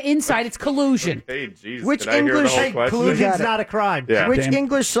 You're on the inside. It's collusion. Hey, Jesus. Which can I hear the English- whole Hey, question? collusion- Collusion's got it. not a crime. Yeah. Which Damn.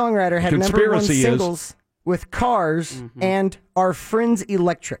 English songwriter had #1 Conspiracy is- singles with Cars and Our Friends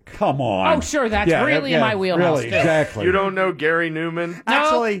Electric? Come on. Oh, sure, that's really in my wheelhouse, Really, too. exactly. You don't know Gary Newman?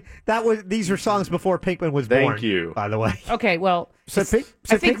 Actually, these were songs before Pinkman was born. Thank you. By the way. Okay, well, So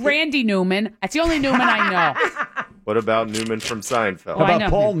I think Randy Newman. That's the only Newman I know. What about Newman from Seinfeld? Oh, I How know about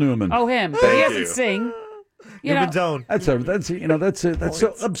Paul him. Newman? Oh, him. Thank he doesn't you. sing. You know, Newman's own. That's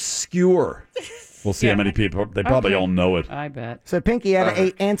so obscure. We'll see how many people. They probably all know it. I bet. So Pinky, out of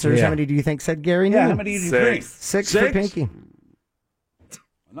 8 answers, Yeah. how many do you think said Gary Yeah, Newman? how many do you 6. think? 6 for Pinky.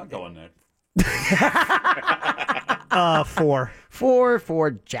 I'm not going there. 4. 4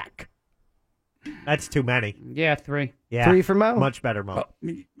 for Jack. That's too many. Yeah, 3. Yeah. 3 for Mo. Much better, Mo.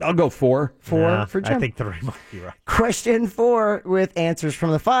 I'll go 4. 4 Nah, for Jim. I think 3 might be right. Question 4 with answers from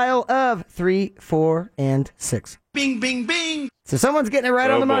the file of 3, 4, and 6. Bing, bing, bing. So someone's getting it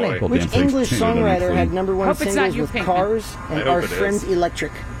right Oh, on the money. boy. Which Well, damn English thing's tainted and songwriter had unclean. #1 Hope it's not singles you, with Pinkman. Cars I and hope Our it is. Friends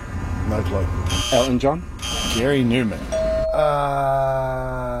Electric? No clue. Elton John. Gary Newman.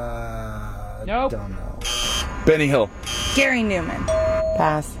 Nope. Don't know. Benny Hill. Gary Newman.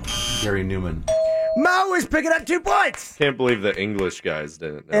 Pass. Gary Newman. Mo is picking up 2 points. Can't believe the English guys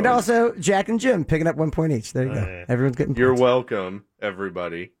didn't know. And also Jack and Jim picking up 1 point each. There you go. Everyone's getting You're points. welcome,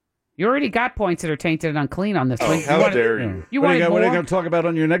 everybody. You already got points that are tainted and unclean on this Oh, one. how dare you? You what are wanted you more? going to talk about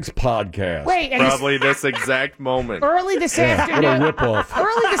on your next podcast? Wait, and Probably this exact moment. early this What a afternoon. ripoff.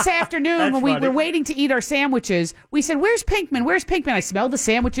 Early this afternoon, That's when we funny. were waiting to eat our sandwiches, we said, "Where's Pinkman? Where's Pinkman?" I smelled the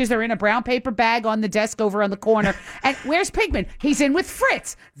sandwiches. They're in a brown paper bag on the desk over on the corner. And where's Pinkman? He's in with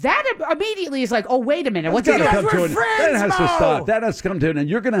Fritz. That immediately is like, oh, wait a minute. What's Gotta he come to doing? an- that has to stop. That has to come to an end.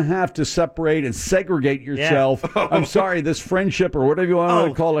 You're going to have to separate and segregate yourself. I'm sorry, this friendship or whatever you want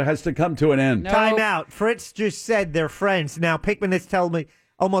to call it has to come to an end. Time out. Fritz just said they're friends. Now, Pinkman has told me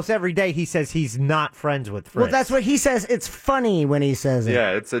almost every day he says he's not friends with Fritz. Well, that's what he says. It's funny when he says it.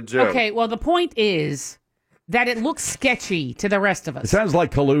 Yeah, it's a joke. Okay, well, the point is that it looks sketchy to the rest of It us. sounds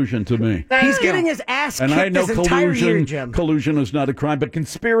like collusion to me. He's getting his ass And I kicked know this entire year, Jim. collusion is not a crime, but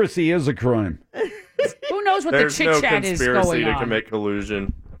conspiracy is a crime. Who knows what There's the no chit-chat is conspiracy going to on? commit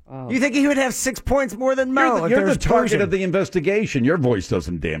collusion. You think he would have 6 points more than Mo? You're the target of the investigation. Your voice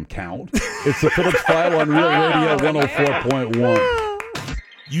doesn't damn count. It's the Phillips File on Real Radio 104.1.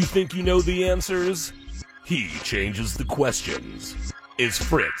 You think you know the answers? He changes the questions. Is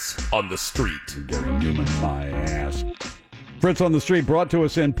Fritz on the street? Gary Newman, my ass. Fritz on the Street brought to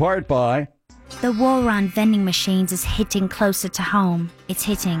us in part by... The war on vending machines is hitting closer to home. It's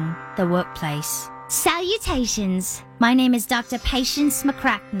hitting the workplace. Salutations! My name is Dr. Patience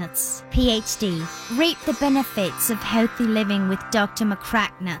McCracknuts, PhD. Reap the benefits of healthy living with Dr.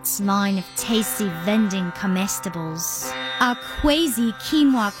 McCracknuts' line of tasty vending comestibles. Our quasi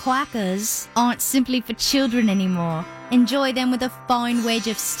quinoa quackers aren't simply for children anymore. Enjoy them with a fine wedge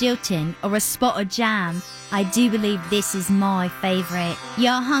of Stilton or a spot of jam. I do believe this is my favorite.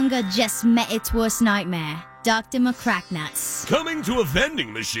 Your hunger just met its worst nightmare. Dr. McCracknuts. Coming to a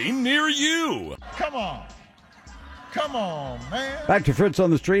vending machine near you. Come on. Come on, man. Back to Fritz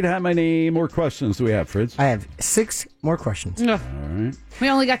on the Street. How many more questions do we have, Fritz? I have 6 more questions. No. All right. We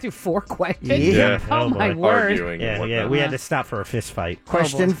only got through 4 questions. Yeah. Oh, my boy. word. Yeah, we had to stop for a fist fight.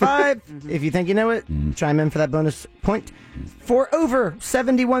 Question 5. If you think you know it, chime in for that bonus point. For over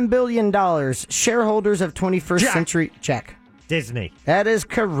 $71 billion, shareholders of 21st century... Check. Disney. That is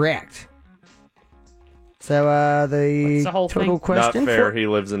correct. So the whole total thing? question... Not fair. He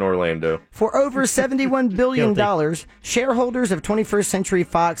lives in Orlando. For over $71 billion, shareholders of 21st Century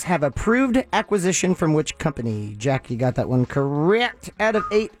Fox have approved acquisition from which company? Jack, you got that one correct. Out of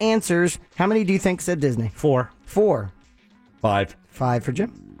 8 answers, how many do you think said Disney? 4. 4. 5. 5 for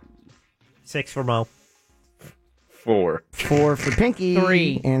Jim. 6 for Mo. 4. 4 for Pinky.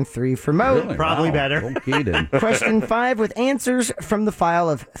 3. And 3 for Mo. Really? Probably Wow. better. Okay, then. Question 5 with answers from the file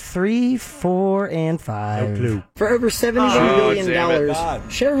of 3, 4, and 5. No clue. For over $71 billion, damn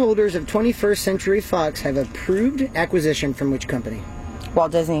it. shareholders of 21st Century Fox have approved acquisition from which company?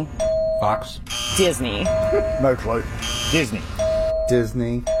 Walt Disney. Fox. Disney. No clue. Disney.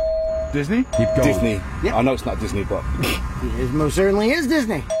 Disney. Disney? Keep going. Disney. Yep. I know it's not Disney, but It most certainly is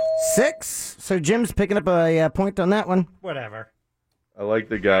Disney. 6. So Jim's picking up a point on that one. Whatever. I like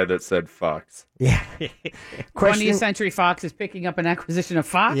the guy that said Fox. Yeah. 20th Century Fox is picking up an acquisition of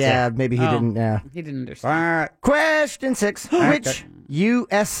Fox? Yeah, maybe he didn't. He didn't understand. Question 6. Which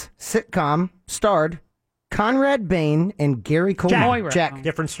U.S. sitcom starred Conrad Bain and Gary Coleman? Jack.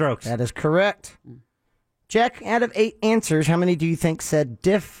 Different strokes. That is correct. Jack, out of 8 answers, how many do you think said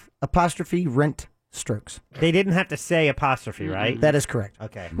diff apostrophe rent strokes? They didn't have to say apostrophe, right? That is correct.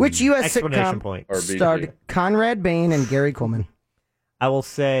 Okay. Which U.S. Explanation sitcom point. RBG. starred Conrad Bain and Gary Coleman? I will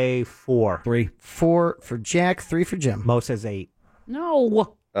say 4. 3. 4 for Jack, 3 for Jim. Mo says 8.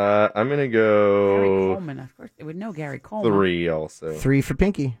 No. I'm going to Gary go Coleman. Of course, they would know Gary Coleman. 3 also. 3 for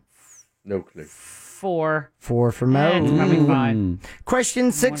Pinky. No clue. 4. 4 for Mo. It's probably 5.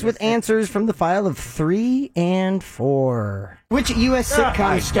 Question 6 with answers from the file of 3 and 4. Which U.S.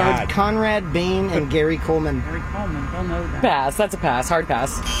 sitcom starred Conrad Bain and Gary Coleman? Gary Coleman. They'll know that. Pass. That's a pass. Hard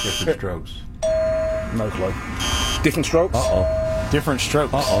pass. different strokes. No clue. Different strokes? Different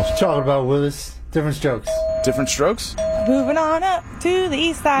strokes. Talking about Willis. Different strokes. Different strokes? Moving on up to the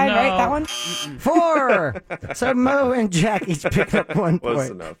east side, No. right? That one? 4. So Mo and Jack each picked up 1 Close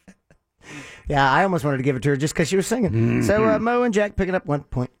point. enough. Yeah, I almost wanted to give it to her just because she was singing. So Mo and Jack picking up 1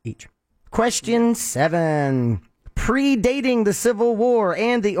 point each. Question 7. Predating the Civil War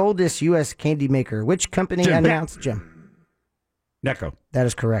and the oldest U.S. candy maker, which company announced Jim? Necco. That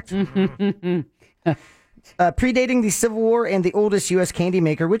is correct. Predating the Civil War and the oldest U.S. candy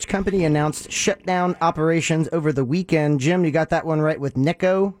maker, which company announced shutdown operations over the weekend? Jim, you got that one right with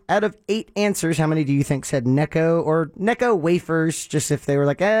Necco. Out of 8 answers, how many do you think said Necco or Necco wafers? Just if they were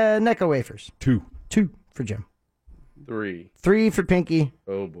like, Necco wafers. 2. 2 for Jim. 3. 3 for Pinky.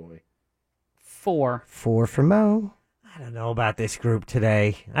 Oh boy. 4. 4 for Mo. I don't know about this group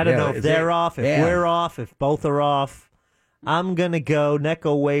today. I don't know if they're off, if we're off, if both are off. I'm going to go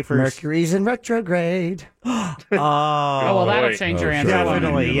Necco Wafers. Mercury's in retrograde. Oh, well, that'll change your answer.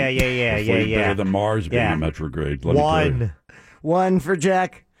 Definitely. Yeah. Better than Mars being in retrograde. Let me tell you. One for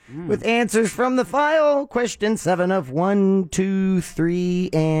Jack. With answers from the file. Question 7 of 1, 2, 3,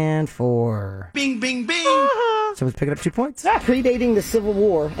 and 4. Bing, bing, bing. Someone's picking up 2 points. Predating the Civil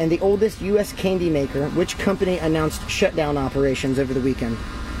War and the oldest U.S. candy maker, which company announced shutdown operations over the weekend?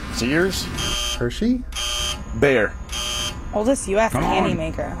 Sears? Hershey? Bayer. Oldest U.S. candy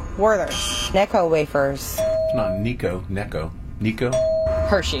maker. Werther's. Necco Wafers. It's not Nico. Nico?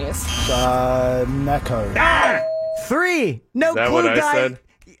 Hershey's. Necco. 3. No Is that clue, what I guy. said?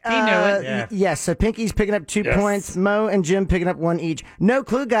 He knew it. Yes, so Pinky's picking up 2 Yes. points. Mo and Jim picking up 1 each. No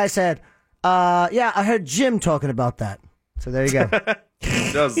clue guy said, yeah, I heard Jim talking about that. So there you go.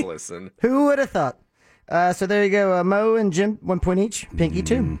 He does listen. Who would have thought? So there you go. Mo and Jim, 1 point each. Pinky,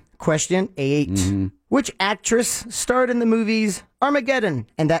 2. Question 8. Which actress starred in the movies Armageddon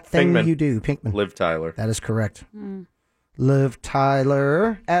and That Thing Pinkman. You Do? Pinkman. Liv Tyler. That is correct. Liv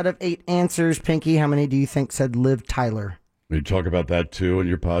Tyler. Out of 8 answers, Pinky, how many do you think said Liv Tyler? We talk about that too in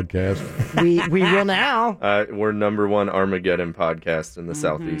your podcast. We will now. We're #1 Armageddon podcast in the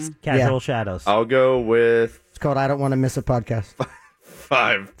Southeast. Casual Shadows. I'll go with It's called I Don't Want to Miss a Podcast.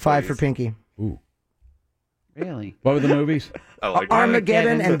 5. 5 for Pinky. Ooh. Really? What were the movies? I like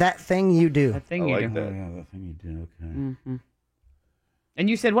Armageddon and That Thing You Do. That thing I you like do. that. Yeah, that thing you did. Okay. Mm-hmm. And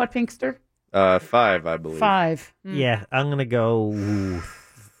you said what, Pinkster? 5, I believe. 5. Yeah, I'm going to go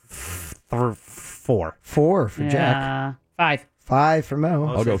 4. 4 for Jack. 5. 5 for Mo.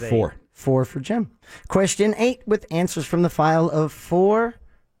 I'll go 4. 4 for Jim. Question 8 with answers from the file of 4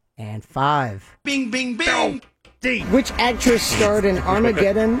 and 5. Bing, bing, bing. Which actress starred in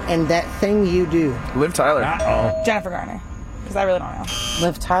Armageddon and That Thing You Do? Liv Tyler. Uh-oh. Jennifer Garner. Because I really don't know.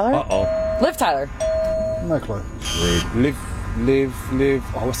 Liv Tyler? Uh-oh. Liv Tyler. No clue. Liv.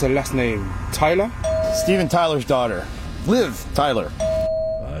 Oh, what's her last name? Tyler? Steven Tyler's daughter. Liv Tyler.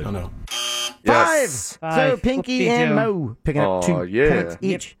 I don't know. 5. Yes. So Pinky and Mo picking up 2 points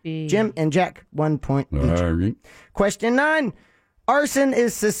each. Yippee. Jim and Jack 1 point each. All right. Question 9. Arson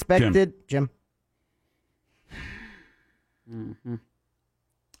is suspected. Jim.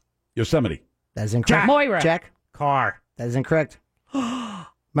 Yosemite. That is incorrect. Moira. Jack. Car. That is incorrect.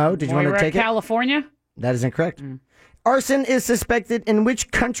 Mo, did you want Moira, to take California? That is incorrect. Arson is suspected in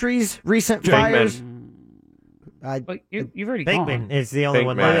which country's recent fires? But you've already Pinkman gone. is the only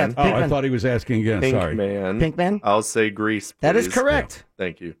one Pinkman. left. Oh, I thought he was asking again. Sorry. Pinkman? I'll say Greece, please. That is correct.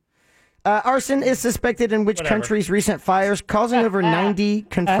 Thank you. Arson is suspected in which Whatever. country's recent fires, causing over 90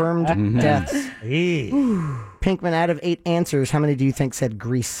 confirmed deaths. Pinkman, out of 8 answers, how many do you think said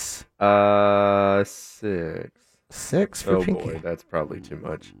Greece? 6. 6 for Oh Pinky. boy, that's probably too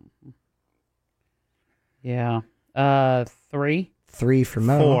much. Yeah. 3. 3 for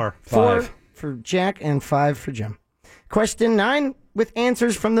Mo. 4. 4 5. for Jack and 5 for Jim. Question 9 with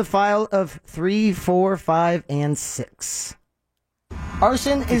answers from the file of 3, 4, 5, and 6.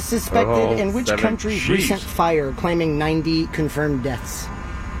 Arson is suspected in which 7. country's Jeez. recent fire, claiming 90 confirmed deaths?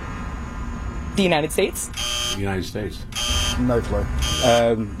 The United States. United States. No clue.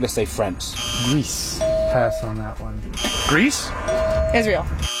 Let's say France. Greece. Pass on that one. Greece? Israel.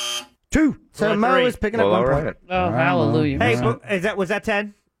 2. So Well, Mo 3. is picking up 1 point. Oh, hallelujah. Hey, was that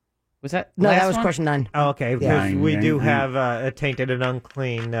 10? Was that No, last that was one? question 9. Oh, okay, Yeah. because we do have a tainted and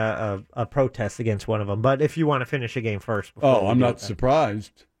unclean a protest against one of them. But if you want to finish the game first. Oh, I'm not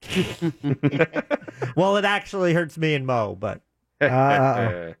surprised. Well, it actually hurts me and Mo, but.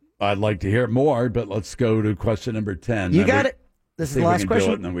 I'd like to hear more, but let's go to question number 10. You Then got we- it. This is see the if we last can question.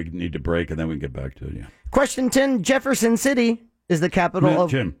 Do it, and then we need to break, and then we can get back to it. Yeah. Question 10. Jefferson City is the capital of...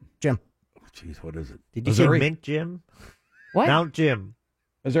 Jim. Jim. Jeez, what is it? Did you Missouri? say Mint Jim? What? Mount Jim.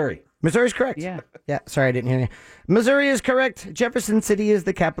 Missouri. Missouri's correct. Yeah. Yeah, sorry, I didn't hear you. Missouri is correct. Jefferson City is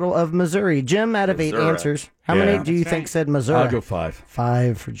the capital of Missouri. Jim, out of 8 Missouri. answers, how Yeah. many do you That's think right. said Missouri? I'll go 5.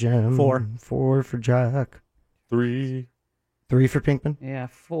 5 for Jim. 4. 4 for Jack. 3. 3 for Pinkman. Yeah,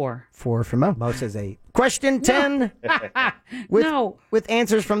 4. 4 for Mo. Mo says 8. Question 10. with, No. with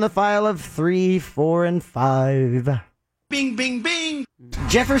answers from the file of 3, 4, and 5. Bing, bing, bing.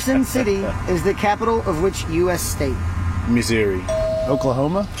 Jefferson City is the capital of which U.S. state? Missouri.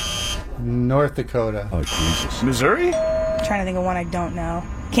 Oklahoma? North Dakota. Oh, Jesus. Missouri? I'm trying to think of one I don't know.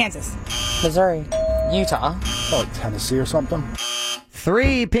 Kansas. Missouri. Utah. Oh, Tennessee or something?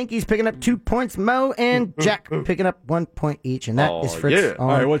 3. Pinky's picking up 2 points. Mo and Jack picking up 1 point each. And that is Fritz. yeah. On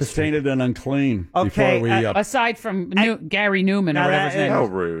All right, what's the street. tainted and unclean Okay, before we... Aside from Gary Newman or Now whatever his that- name How is.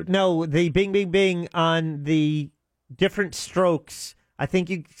 rude. No, the bing, bing, bing on the different strokes. I think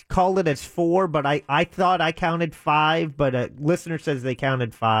you called it as 4, but I thought I counted 5, but a listener says they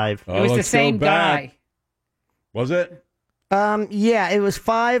counted 5. It was the same guy. Was it? Yeah, it was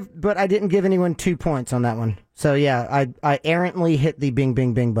 5, but I didn't give anyone 2 points on that one. So yeah, I errantly hit the bing,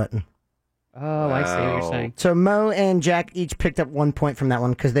 bing, bing button. Oh, I see what you're saying. So Mo and Jack each picked up 1 point from that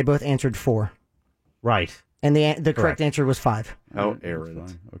one because they both answered 4. Right. And the correct answer was 5. How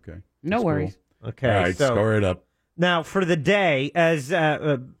errant. Okay. No worries. Okay. All right, score it up. Now, for the day, as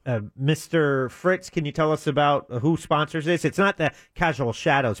Mr. Fritz, can you tell us about who sponsors this? It's not the Casual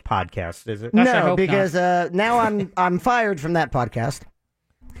Shadows podcast, is it? No, because now I'm fired from that podcast.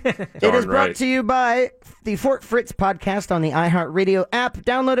 It is brought to you by the Fort Fritz podcast on the iHeartRadio app.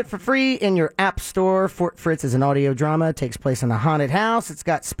 Download it for free in your app store. Fort Fritz is an audio drama. It takes place in a haunted house. It's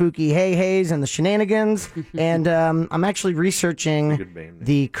got spooky hey-hays and the shenanigans. And I'm actually researching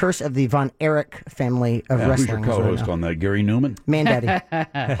the curse of the Von Erich family of wrestling. Who's your co-host on that? Gary Newman? Man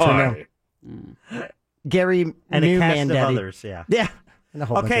Daddy. Gary And New a cast Man of Daddy. others, yeah. Yeah. And a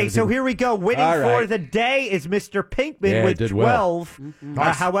whole bunch of Okay, other so people. here we go. Winning All right. for the day is Mr. Pinkman Yeah, with did well. 12.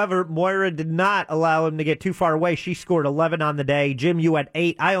 Nice. However, Moira did not allow him to get too far away. She scored 11 on the day. Jim, you had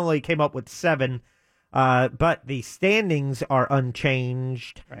 8. I only came up with 7. But the standings are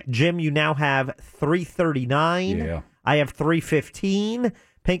unchanged. Right. Jim, you now have 339. Yeah. I have 315.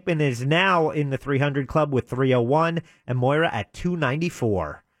 Pinkman is now in the 300 club with 301. And Moira at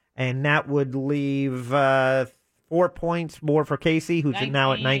 294. And that would leave 4 points more for Casey, who's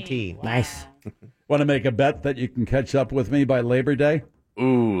now at 19. Wow. Nice. Want to make a bet that you can catch up with me by Labor Day?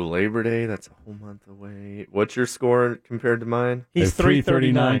 Ooh, Labor Day? That's a whole month away. What's your score compared to mine? He's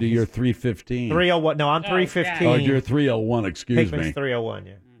 339 to your 315. 301. No, I'm 315. Oh, you're 301, excuse Pinkman's me. 301,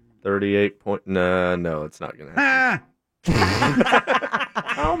 yeah. 38 point. No, it's not going to happen.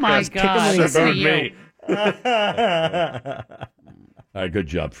 Oh, my God. Listen to you. All right, good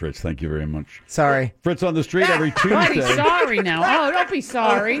job, Fritz. Thank you very much. Sorry. Fritz on the street every Tuesday. Why he's sorry now? Oh, don't be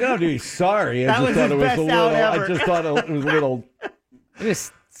sorry. Don't be sorry. That I was just thought his it was best a little. out ever. I just thought it was a little. It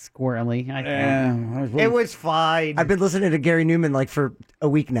was squirrely. I think. It was fine. I've been listening to Gary Newman like for a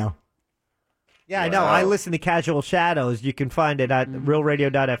week now. Yeah, I know. I listen to Casual Shadows. You can find it at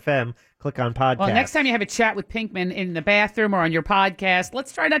realradio.fm. Click on podcast. Well, next time you have a chat with Pinkman in the bathroom or on your podcast,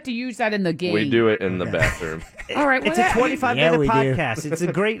 let's try not to use that in the game. We do it in the bathroom. All right. It's well, a 25-minute we do. podcast. It's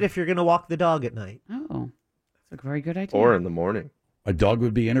a great if you're going to walk the dog at night. Oh, that's a very good idea. Or in the morning. A dog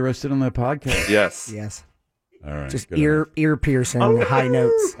would be interested in that podcast. Yes. Yes. All right. Just good ear piercing, high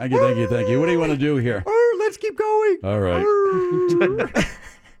notes. Thank you. What do you want to do here? Let's keep going. All right.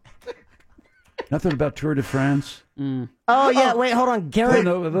 Nothing about Tour de France? Oh, yeah. Wait, hold on. Garrett.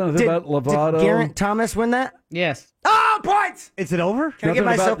 Nothing about Lovato? Did Garrett Thomas win that? Yes. Oh, points! Is it over? Can I give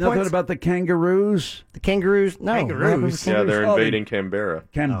myself Nothing points? about the kangaroos? The kangaroos? No. Kangaroos? Yeah, they're invading Canberra.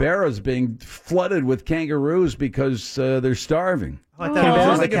 Canberra's being flooded with kangaroos because they're starving.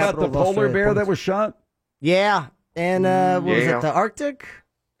 Canberra's the Think about capital the of polar Australia. bear that was shot? Yeah. And what was Yeah. it? The Arctic?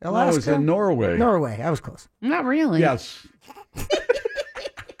 No, Alaska? it was in Norway. Norway. I was close. Not really. Yes.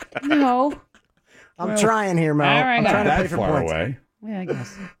 No. I'm trying here, Mo. All right. I'm Not trying to pay That for far points. away. Yeah, I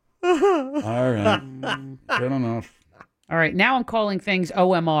guess. All right. Good enough. All right. Now I'm calling things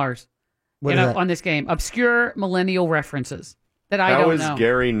OMRs. What is that? On this game, obscure millennial references that I How don't is know.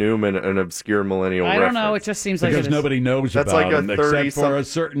 Gary Newman an obscure millennial I reference? don't know. It just seems like Because it is. nobody knows That's about like a him except 30-some for a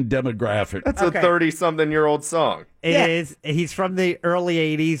certain demographic. That's a 30-something-year-old song. It is. He's from the early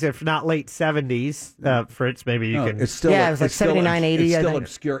 80s, if not late 70s. Fritz, maybe you No, can. it's still, Yeah, it was like it's still- 79, 80, It's I still think,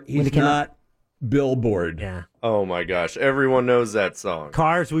 obscure. when it He's came out. not Billboard. Yeah. Oh, my gosh. Everyone knows that song.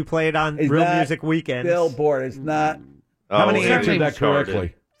 Cars, we played on It's Real not Music Weekends. Billboard. It's not. Oh, How many it answered is that charted.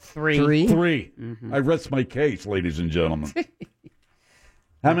 correctly? Three. Three. I rest my case, ladies and gentlemen.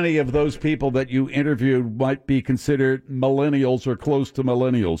 How many of those people that you interviewed might be considered millennials or close to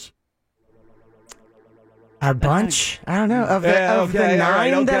millennials? A bunch? I don't know. Of the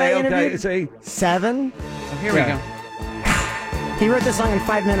 9 that I interviewed? See? 7? So here we go. He wrote this song in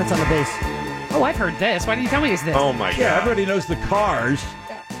 5 minutes on the bass. Oh, I've heard this. Why didn't you tell me it's this? Oh, my Yeah, God. everybody knows the Cars.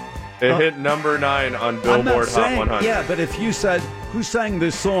 It hit number 9 on I'm Billboard not Hot saying, 100. yeah, but if you said, who sang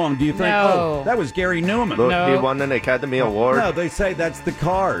this song, do you think, No. oh, that was Gary Newman? Look, No. he won an Academy Award. No, they say that's the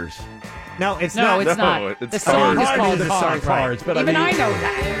Cars. No, it's No, not. it's No, not. it's The song is Cars. called the song Cars. Cars, but Even I I mean, know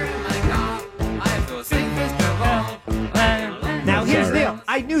that. Now, here's the Sorry. deal.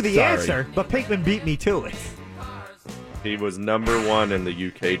 I knew the Sorry. answer, but Pinkman beat me to it. He was number 1 in the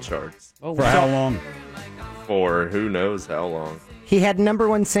UK charts. Oh, for how long? For who knows how long. He had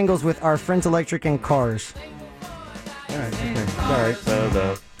 #1 singles with Our Friends Electric and Cars. All right, okay. All right.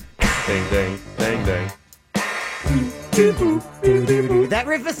 So, ding, ding, ding, ding. That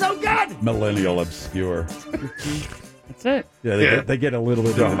riff is so good. Millennial obscure. That's it. Yeah, they get a little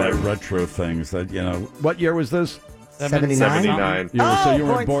bit into that retro things. That what year was this? 79. So you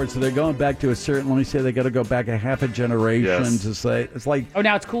weren't bored. So they're going back to a certain. Let me say they got to go back a half a generation to say it's like. Oh,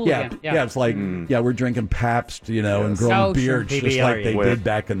 now it's cool again. Yeah, it's like we're drinking Pabst, and growing beards just like they did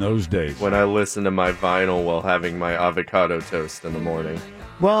back in those days. When I listen to my vinyl while having my avocado toast in the morning.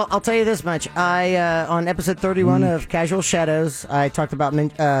 Well, I'll tell you this much. On episode 31 of Casual Shadows, I talked about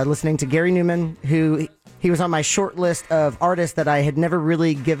listening to Gary Newman, who he was on my short list of artists that I had never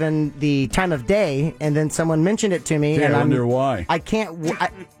really given the time of day, and then someone mentioned it to me. Yeah, and I wonder why. I can't.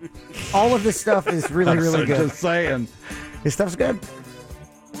 All of this stuff is really, really good. Just saying. This stuff's good.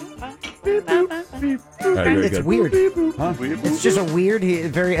 It's good. Weird. Huh? It's just a weird,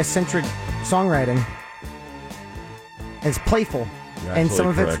 very eccentric songwriting. It's playful. You're And some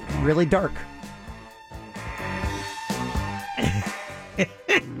of absolutely it's really dark.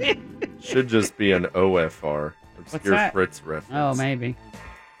 Should just be an OFR. Obscure that? Fritz reference. Oh, maybe.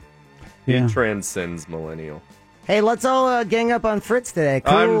 He transcends millennial. Hey, let's all gang up on Fritz today.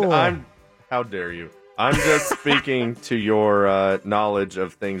 Cool. I'm how dare you? I'm just speaking to your knowledge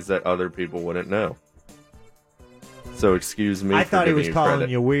of things that other people wouldn't know. So excuse me. I for thought he giving was calling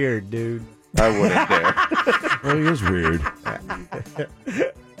credit. you weird, dude. I wouldn't dare. Well, he is weird.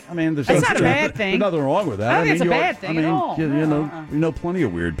 I mean, there's That's not a bad thing. There's nothing wrong with that. I don't think it's a you bad thing at all. You know plenty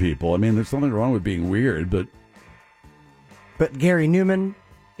of weird people. I mean, there's nothing wrong with being weird, but Gary Newman.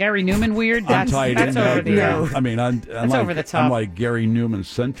 Gary Newman weird? I'm That's tied that's in over now. the I mean, I'm That's like, over the top. I'm like Gary Newman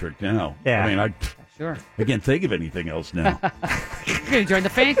centric now. Yeah. I mean, Sure. I can't think of anything else now. You're going to join the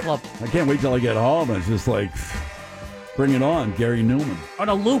fan club. I can't wait till I get home. It's just like, bring it on, Gary Newman. On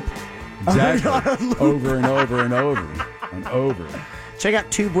a loop. Exactly. Over and over and over and over. Check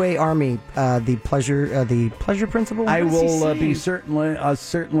out Tubeway Army, the pleasure principle. I will be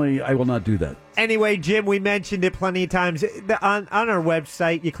certainly. I will not do that. Anyway, Jim, we mentioned it plenty of times. On our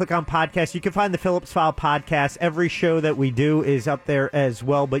website, you click on podcast, you can find the Phillips File podcast. Every show that we do is up there as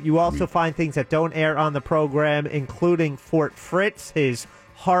well, but you also find things that don't air on the program, including Fort Fritz, his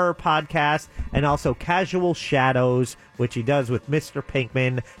horror podcast, and also Casual Shadows, which he does with Mr.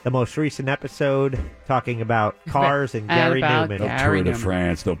 Pinkman, the most recent episode talking about cars and Gary Newman. No Tour de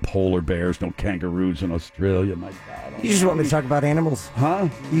France, no polar bears, no kangaroos in Australia. My God. You just want me to talk about animals? Huh?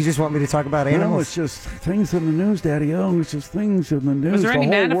 You just want me to talk about animals? No, it's just things in the news, Daddy-O. It's just things in the news. Was there any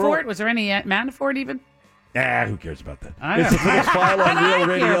Manafort? Manafort? Was there any Manafort even? Who cares about that? I It's the Phillips File on Real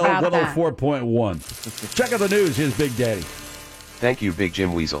Radio about that. 104.1. Check out the news. Here's Big Daddy. Thank you, Big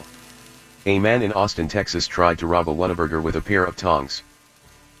Jim Weasel. A man in Austin, Texas tried to rob a Whataburger with a pair of tongs.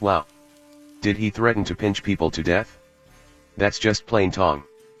 Wow. Did he threaten to pinch people to death? That's just plain tong.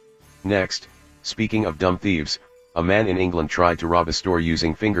 Next, speaking of dumb thieves, a man in England tried to rob a store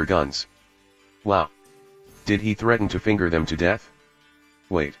using finger guns. Wow. Did he threaten to finger them to death?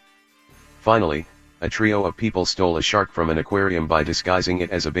 Wait. Finally, a trio of people stole a shark from an aquarium by disguising it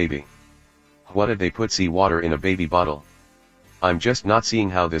as a baby. What did they put seawater in a baby bottle? I'm just not seeing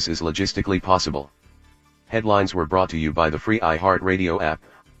how this is logistically possible. Headlines were brought to you by the free iHeartRadio app.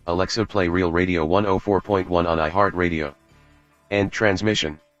 Alexa, play Real Radio 104.1 on iHeartRadio. End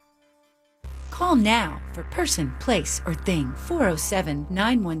transmission. Call now for person, place, or thing.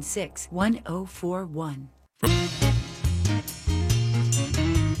 407-916-1041.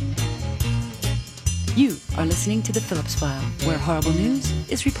 You are listening to The Phillips File, where horrible news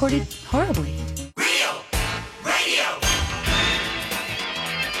is reported horribly. Real Radio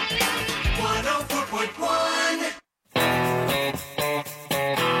 104.1.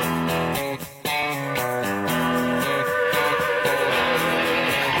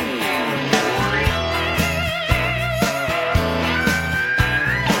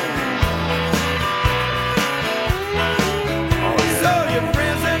 So your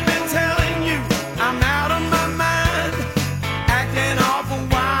friends have been telling you I'm out of my mind, acting awful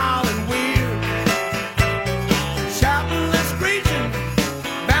wild and weird.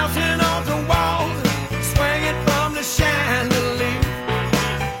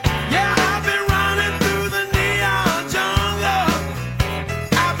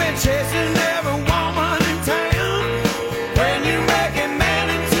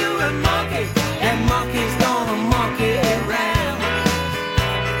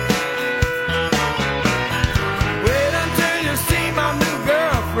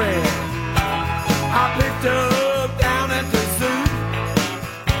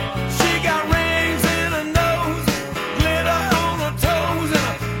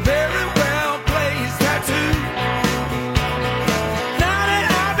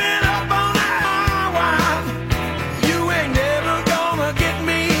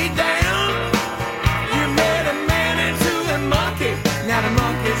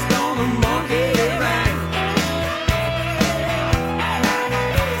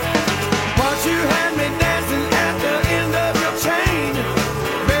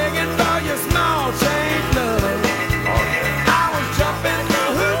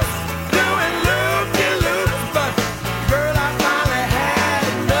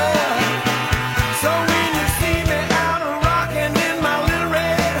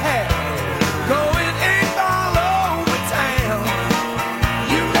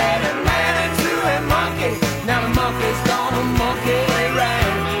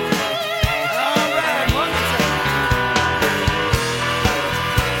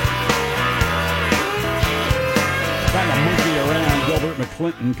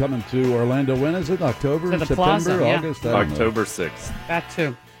 Clinton coming to Orlando. When is it? October, To the September, Plaza, yeah. August? I don't know. October 6th. That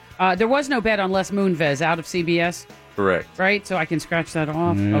too. There was no bet on Les Moonves out of CBS, Correct. right? So I can scratch that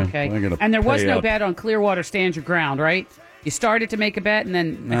off. Yeah, Okay. I'm gonna And there was pay no up. bet on Clearwater Stand Your Ground, right? You started to make a bet, and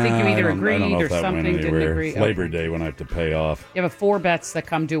then I think you either I don't agreed know or if that went something didn't anywhere. agree. It's Labor Day when I have to pay off. You have 4 bets that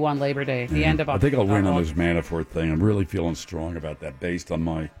come due on Labor Day, the end of I October. think I'll win on this Manafort thing. I'm really feeling strong about that based on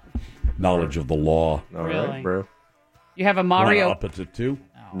my knowledge of the law. All Really? right, bro. You have a Mario. Wanna up it to 2?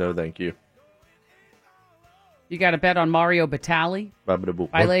 No, thank you. You got a bet on Mario Batali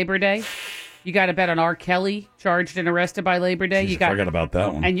by Labor Day. You got a bet on R. Kelly charged and arrested by Labor Day. Jeez, You I got forgot about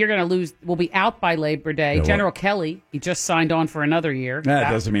that one. And you're going to lose. Will be out by Labor Day. Yeah, what? General Kelly, he just signed on for another year.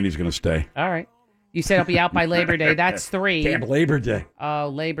 That doesn't mean he's going to stay. All right. You said he'll be out by Labor Day. That's 3. Damn, Labor Day. Oh,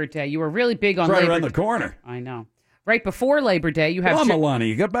 Labor Day. You were really big on It's right Labor around the corner. I know. Right before Labor Day, you have Come on, Milani.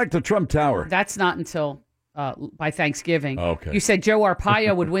 You got back to Trump Tower. That's not until by Thanksgiving. Okay. You said Joe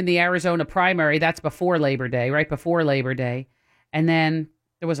Arpaio would win the Arizona primary. That's before Labor Day, right before Labor Day. And then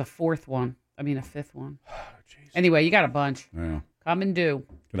there was a 5th one. Anyway, you got a bunch. Yeah. Come and do.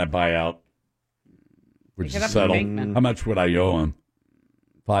 Can I buy out? Would Pick you it up in settle? Bankman. How much would I owe him?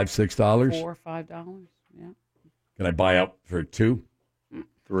 $5, $6? $4 or $5. Yeah. Can I buy out for 2?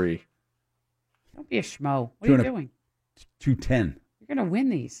 3. Don't be a schmo. What are you 200 doing? 210. You're going to win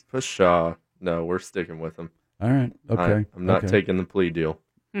these. Push Shaw. No, we're sticking with him. All right. Okay. I'm not Okay. taking the plea deal.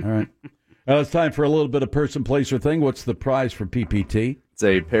 All right. It's time for a little bit of person, place, or thing. What's the prize for PPT? It's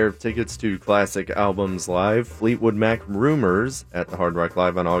a pair of tickets to Classic Albums Live, Fleetwood Mac Rumors at the Hard Rock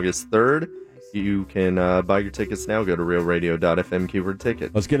Live on August 3rd. You can buy your tickets now. Go to realradio.fm, keyword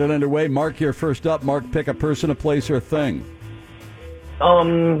ticket. Let's get it underway. Mark here first up. Mark, pick a person, a place, or a thing.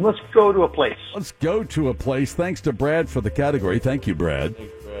 Let's go to a place. Let's go to a place. Thanks to Brad for the category. Thank you, Brad.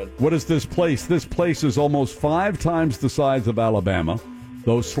 What is this place? This place is almost 5 times the size of Alabama,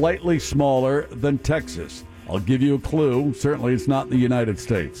 though slightly smaller than Texas. I'll give you a clue. Certainly it's not the United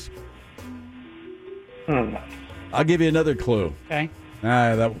States. I'll give you another clue. Okay.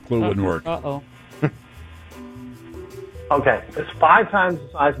 That clue wouldn't work. Uh-oh. Okay, it's 5 times the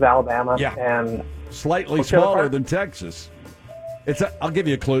size of Alabama. Yeah. And Slightly what's the other smaller part? than Texas. I'll give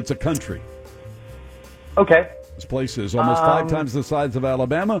you a clue. It's a country. Okay. This place is almost 5 times the size of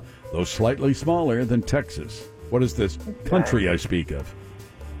Alabama, though slightly smaller than Texas. What is this country I speak of?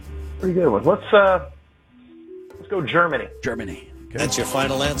 Pretty good one. Let's go Germany. Germany. Okay. That's your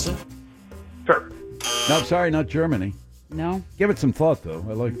final answer? Sure. No, sorry, not Germany. No. Give it some thought, though.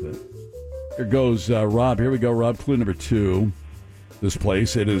 I like that. Here goes Rob. Here we go, Rob. Clue number 2. This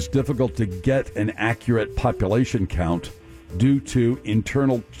place, it is difficult to get an accurate population count due to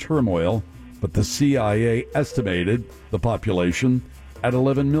internal turmoil, but the CIA estimated the population at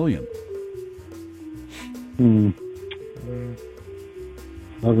 11 million.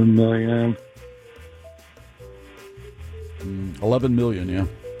 11 million. 11 million, yeah.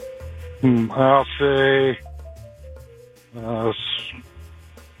 I'll say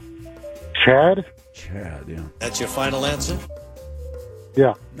Chad. Chad, yeah. That's your final answer?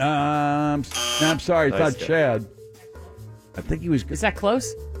 Yeah. I'm sorry, I Nice thought guy. Chad. I think he was. Is that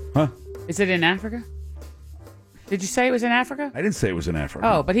close? Huh? Is it in Africa? Did you say it was in Africa? I didn't say it was in Africa.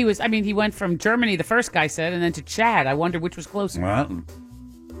 Oh, but he he went from Germany, the first guy said, and then to Chad. I wonder which was closer. Well,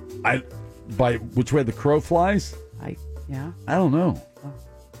 by which way the crow flies? Yeah. I don't know. All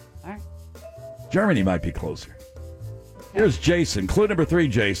right. Germany might be closer. Here's Jason. Clue number 3,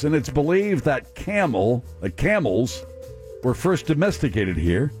 Jason. It's believed that camels were first domesticated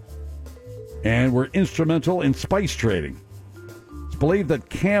here and were instrumental in spice trading. It's believed that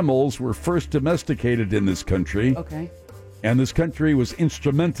camels were first domesticated in this country. Okay. And this country was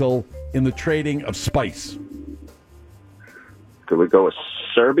instrumental in the trading of spice. Could we go with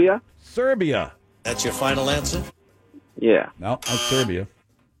Serbia? Serbia. That's your final answer? Yeah. No, not Serbia.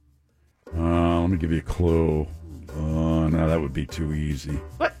 Let me give you a clue. No, that would be too easy.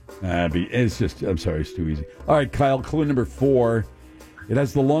 What? It's too easy. All right, Kyle, clue number 4. It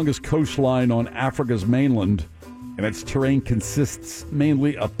has the longest coastline on Africa's mainland, and its terrain consists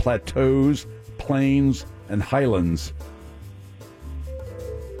mainly of plateaus, plains, and highlands.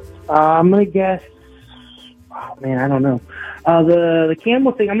 I'm gonna guess. Oh man, I don't know. The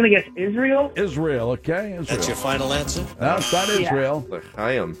camel thing. I'm gonna guess Israel. Israel, okay. Israel. That's your final answer? No, it's not Israel.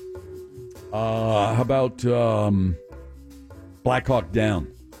 L'chaim. How about Black Hawk Down?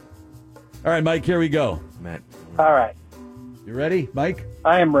 All right, Mike, here we go. Matt. All right. You ready, Mike?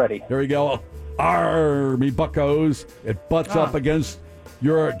 I am ready. Here we go. Army buckos. It butts up against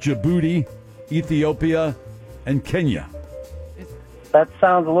your Djibouti, Ethiopia, and Kenya. That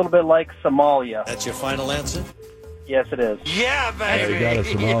sounds a little bit like Somalia. That's your final answer? Yes, it is. Yeah, Yeah, you got us,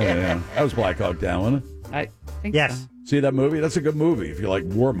 Simone. Yeah, that was Black Hawk Down, wasn't it? I think Yes. so. See that movie? That's a good movie if you like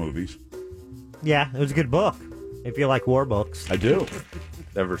war movies. Yeah, it was a good book. If you like war books. I do.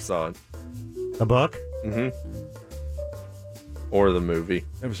 Never saw it. The book? Mm-hmm. Or the movie.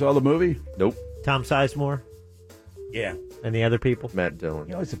 Never saw the movie? Nope. Tom Sizemore? Yeah. And the other people? Matt Dillon.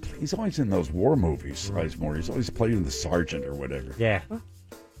 You know, he's always in those war movies, Sizemore. He's always playing the sergeant or whatever. Yeah.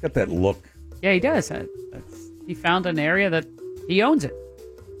 Got that look. Yeah, he does. He found an area that he owns it.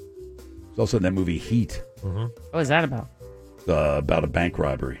 He's also in that movie Heat. Mm-hmm. What is that about? About a bank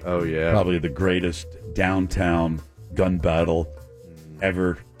robbery. Oh, yeah. Probably the greatest downtown gun battle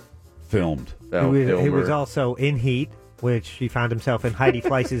ever filmed. He was also in Heat, which he found himself in Heidi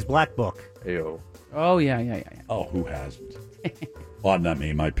Fleiss's Black Book. Ayo. Oh, yeah. Oh, who hasn't? Well, not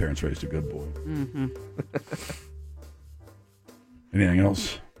me. My parents raised a good boy. Mm-hmm. Anything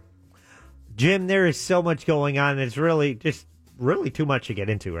else? Jim, there is so much going on. It's really too much to get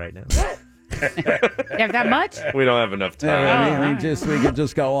into right now. You have that much? We don't have enough time. Yeah, we could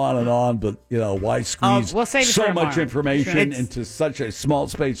just go on, but why squeeze we'll save it so for much tomorrow. information into such a small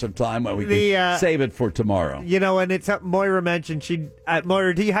space of time when we can save it for tomorrow? You know, and it's something Moira mentioned.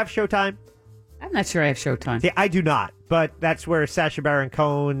 Moira, do you have Showtime? I'm not sure I have Showtime. See, I do not, but that's where Sacha Baron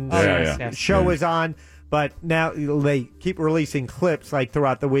Cohen's show is on. But now they keep releasing clips like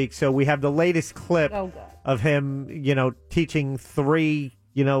throughout the week. So we have the latest clip of him, teaching three,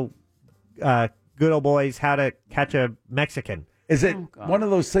 good old boys how to catch a Mexican. Is it one of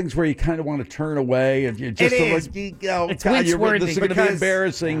those things where you kind of want to turn away and you just It is. It's this is wince-worthy. going to be Because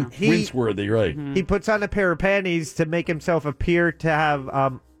embarrassing? Wince-worthy, right? He puts on a pair of panties to make himself appear to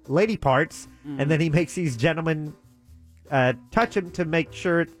have lady parts, and then he makes these gentlemen touch him to make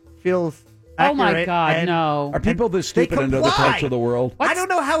sure it feels accurate. Oh, my God, and- no. Are people this stupid in other parts of the world? I don't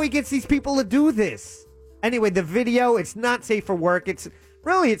know how he gets these people to do this. Anyway, the video, it's not safe for work. It's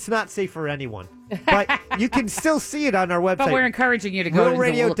not safe for anyone. But you can still see it on our website. But we're encouraging you to go to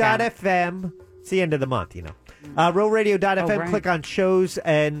look at it. RealRadio.fm. It's the end of the month, RealRadio.fm. Oh, right. Click on shows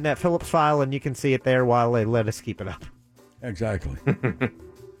and Phillips File, and you can see it there while they let us keep it up. Exactly.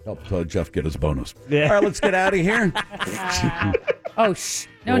 Help Jeff get his bonus. Yeah. All right, let's get out of here. No.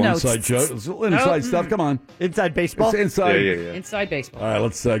 Inside inside stuff. Come on. Inside baseball? It's inside. Yeah. Inside baseball. All right,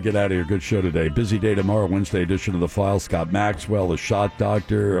 let's get out of here. Good show today. Busy day tomorrow, Wednesday edition of The File. Scott Maxwell, the shot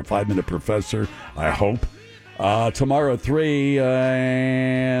doctor, a 5-minute professor, I hope. Tomorrow at 3,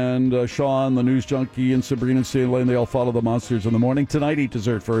 and Sean, the news junkie, and Sabrina and Steve Lane, they all follow the monsters in the morning. Tonight, eat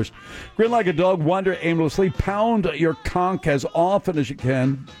dessert first. Grin like a dog, wander aimlessly, pound your conch as often as you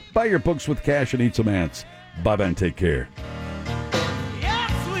can. Buy your books with cash and eat some ants. Bye-bye and take care.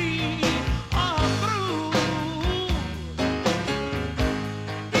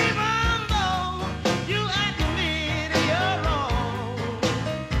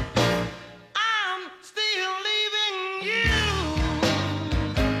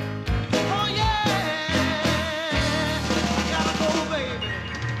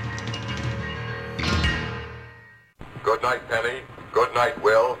 Good night, Penny. Good night,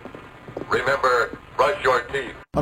 Will. Remember, brush your teeth.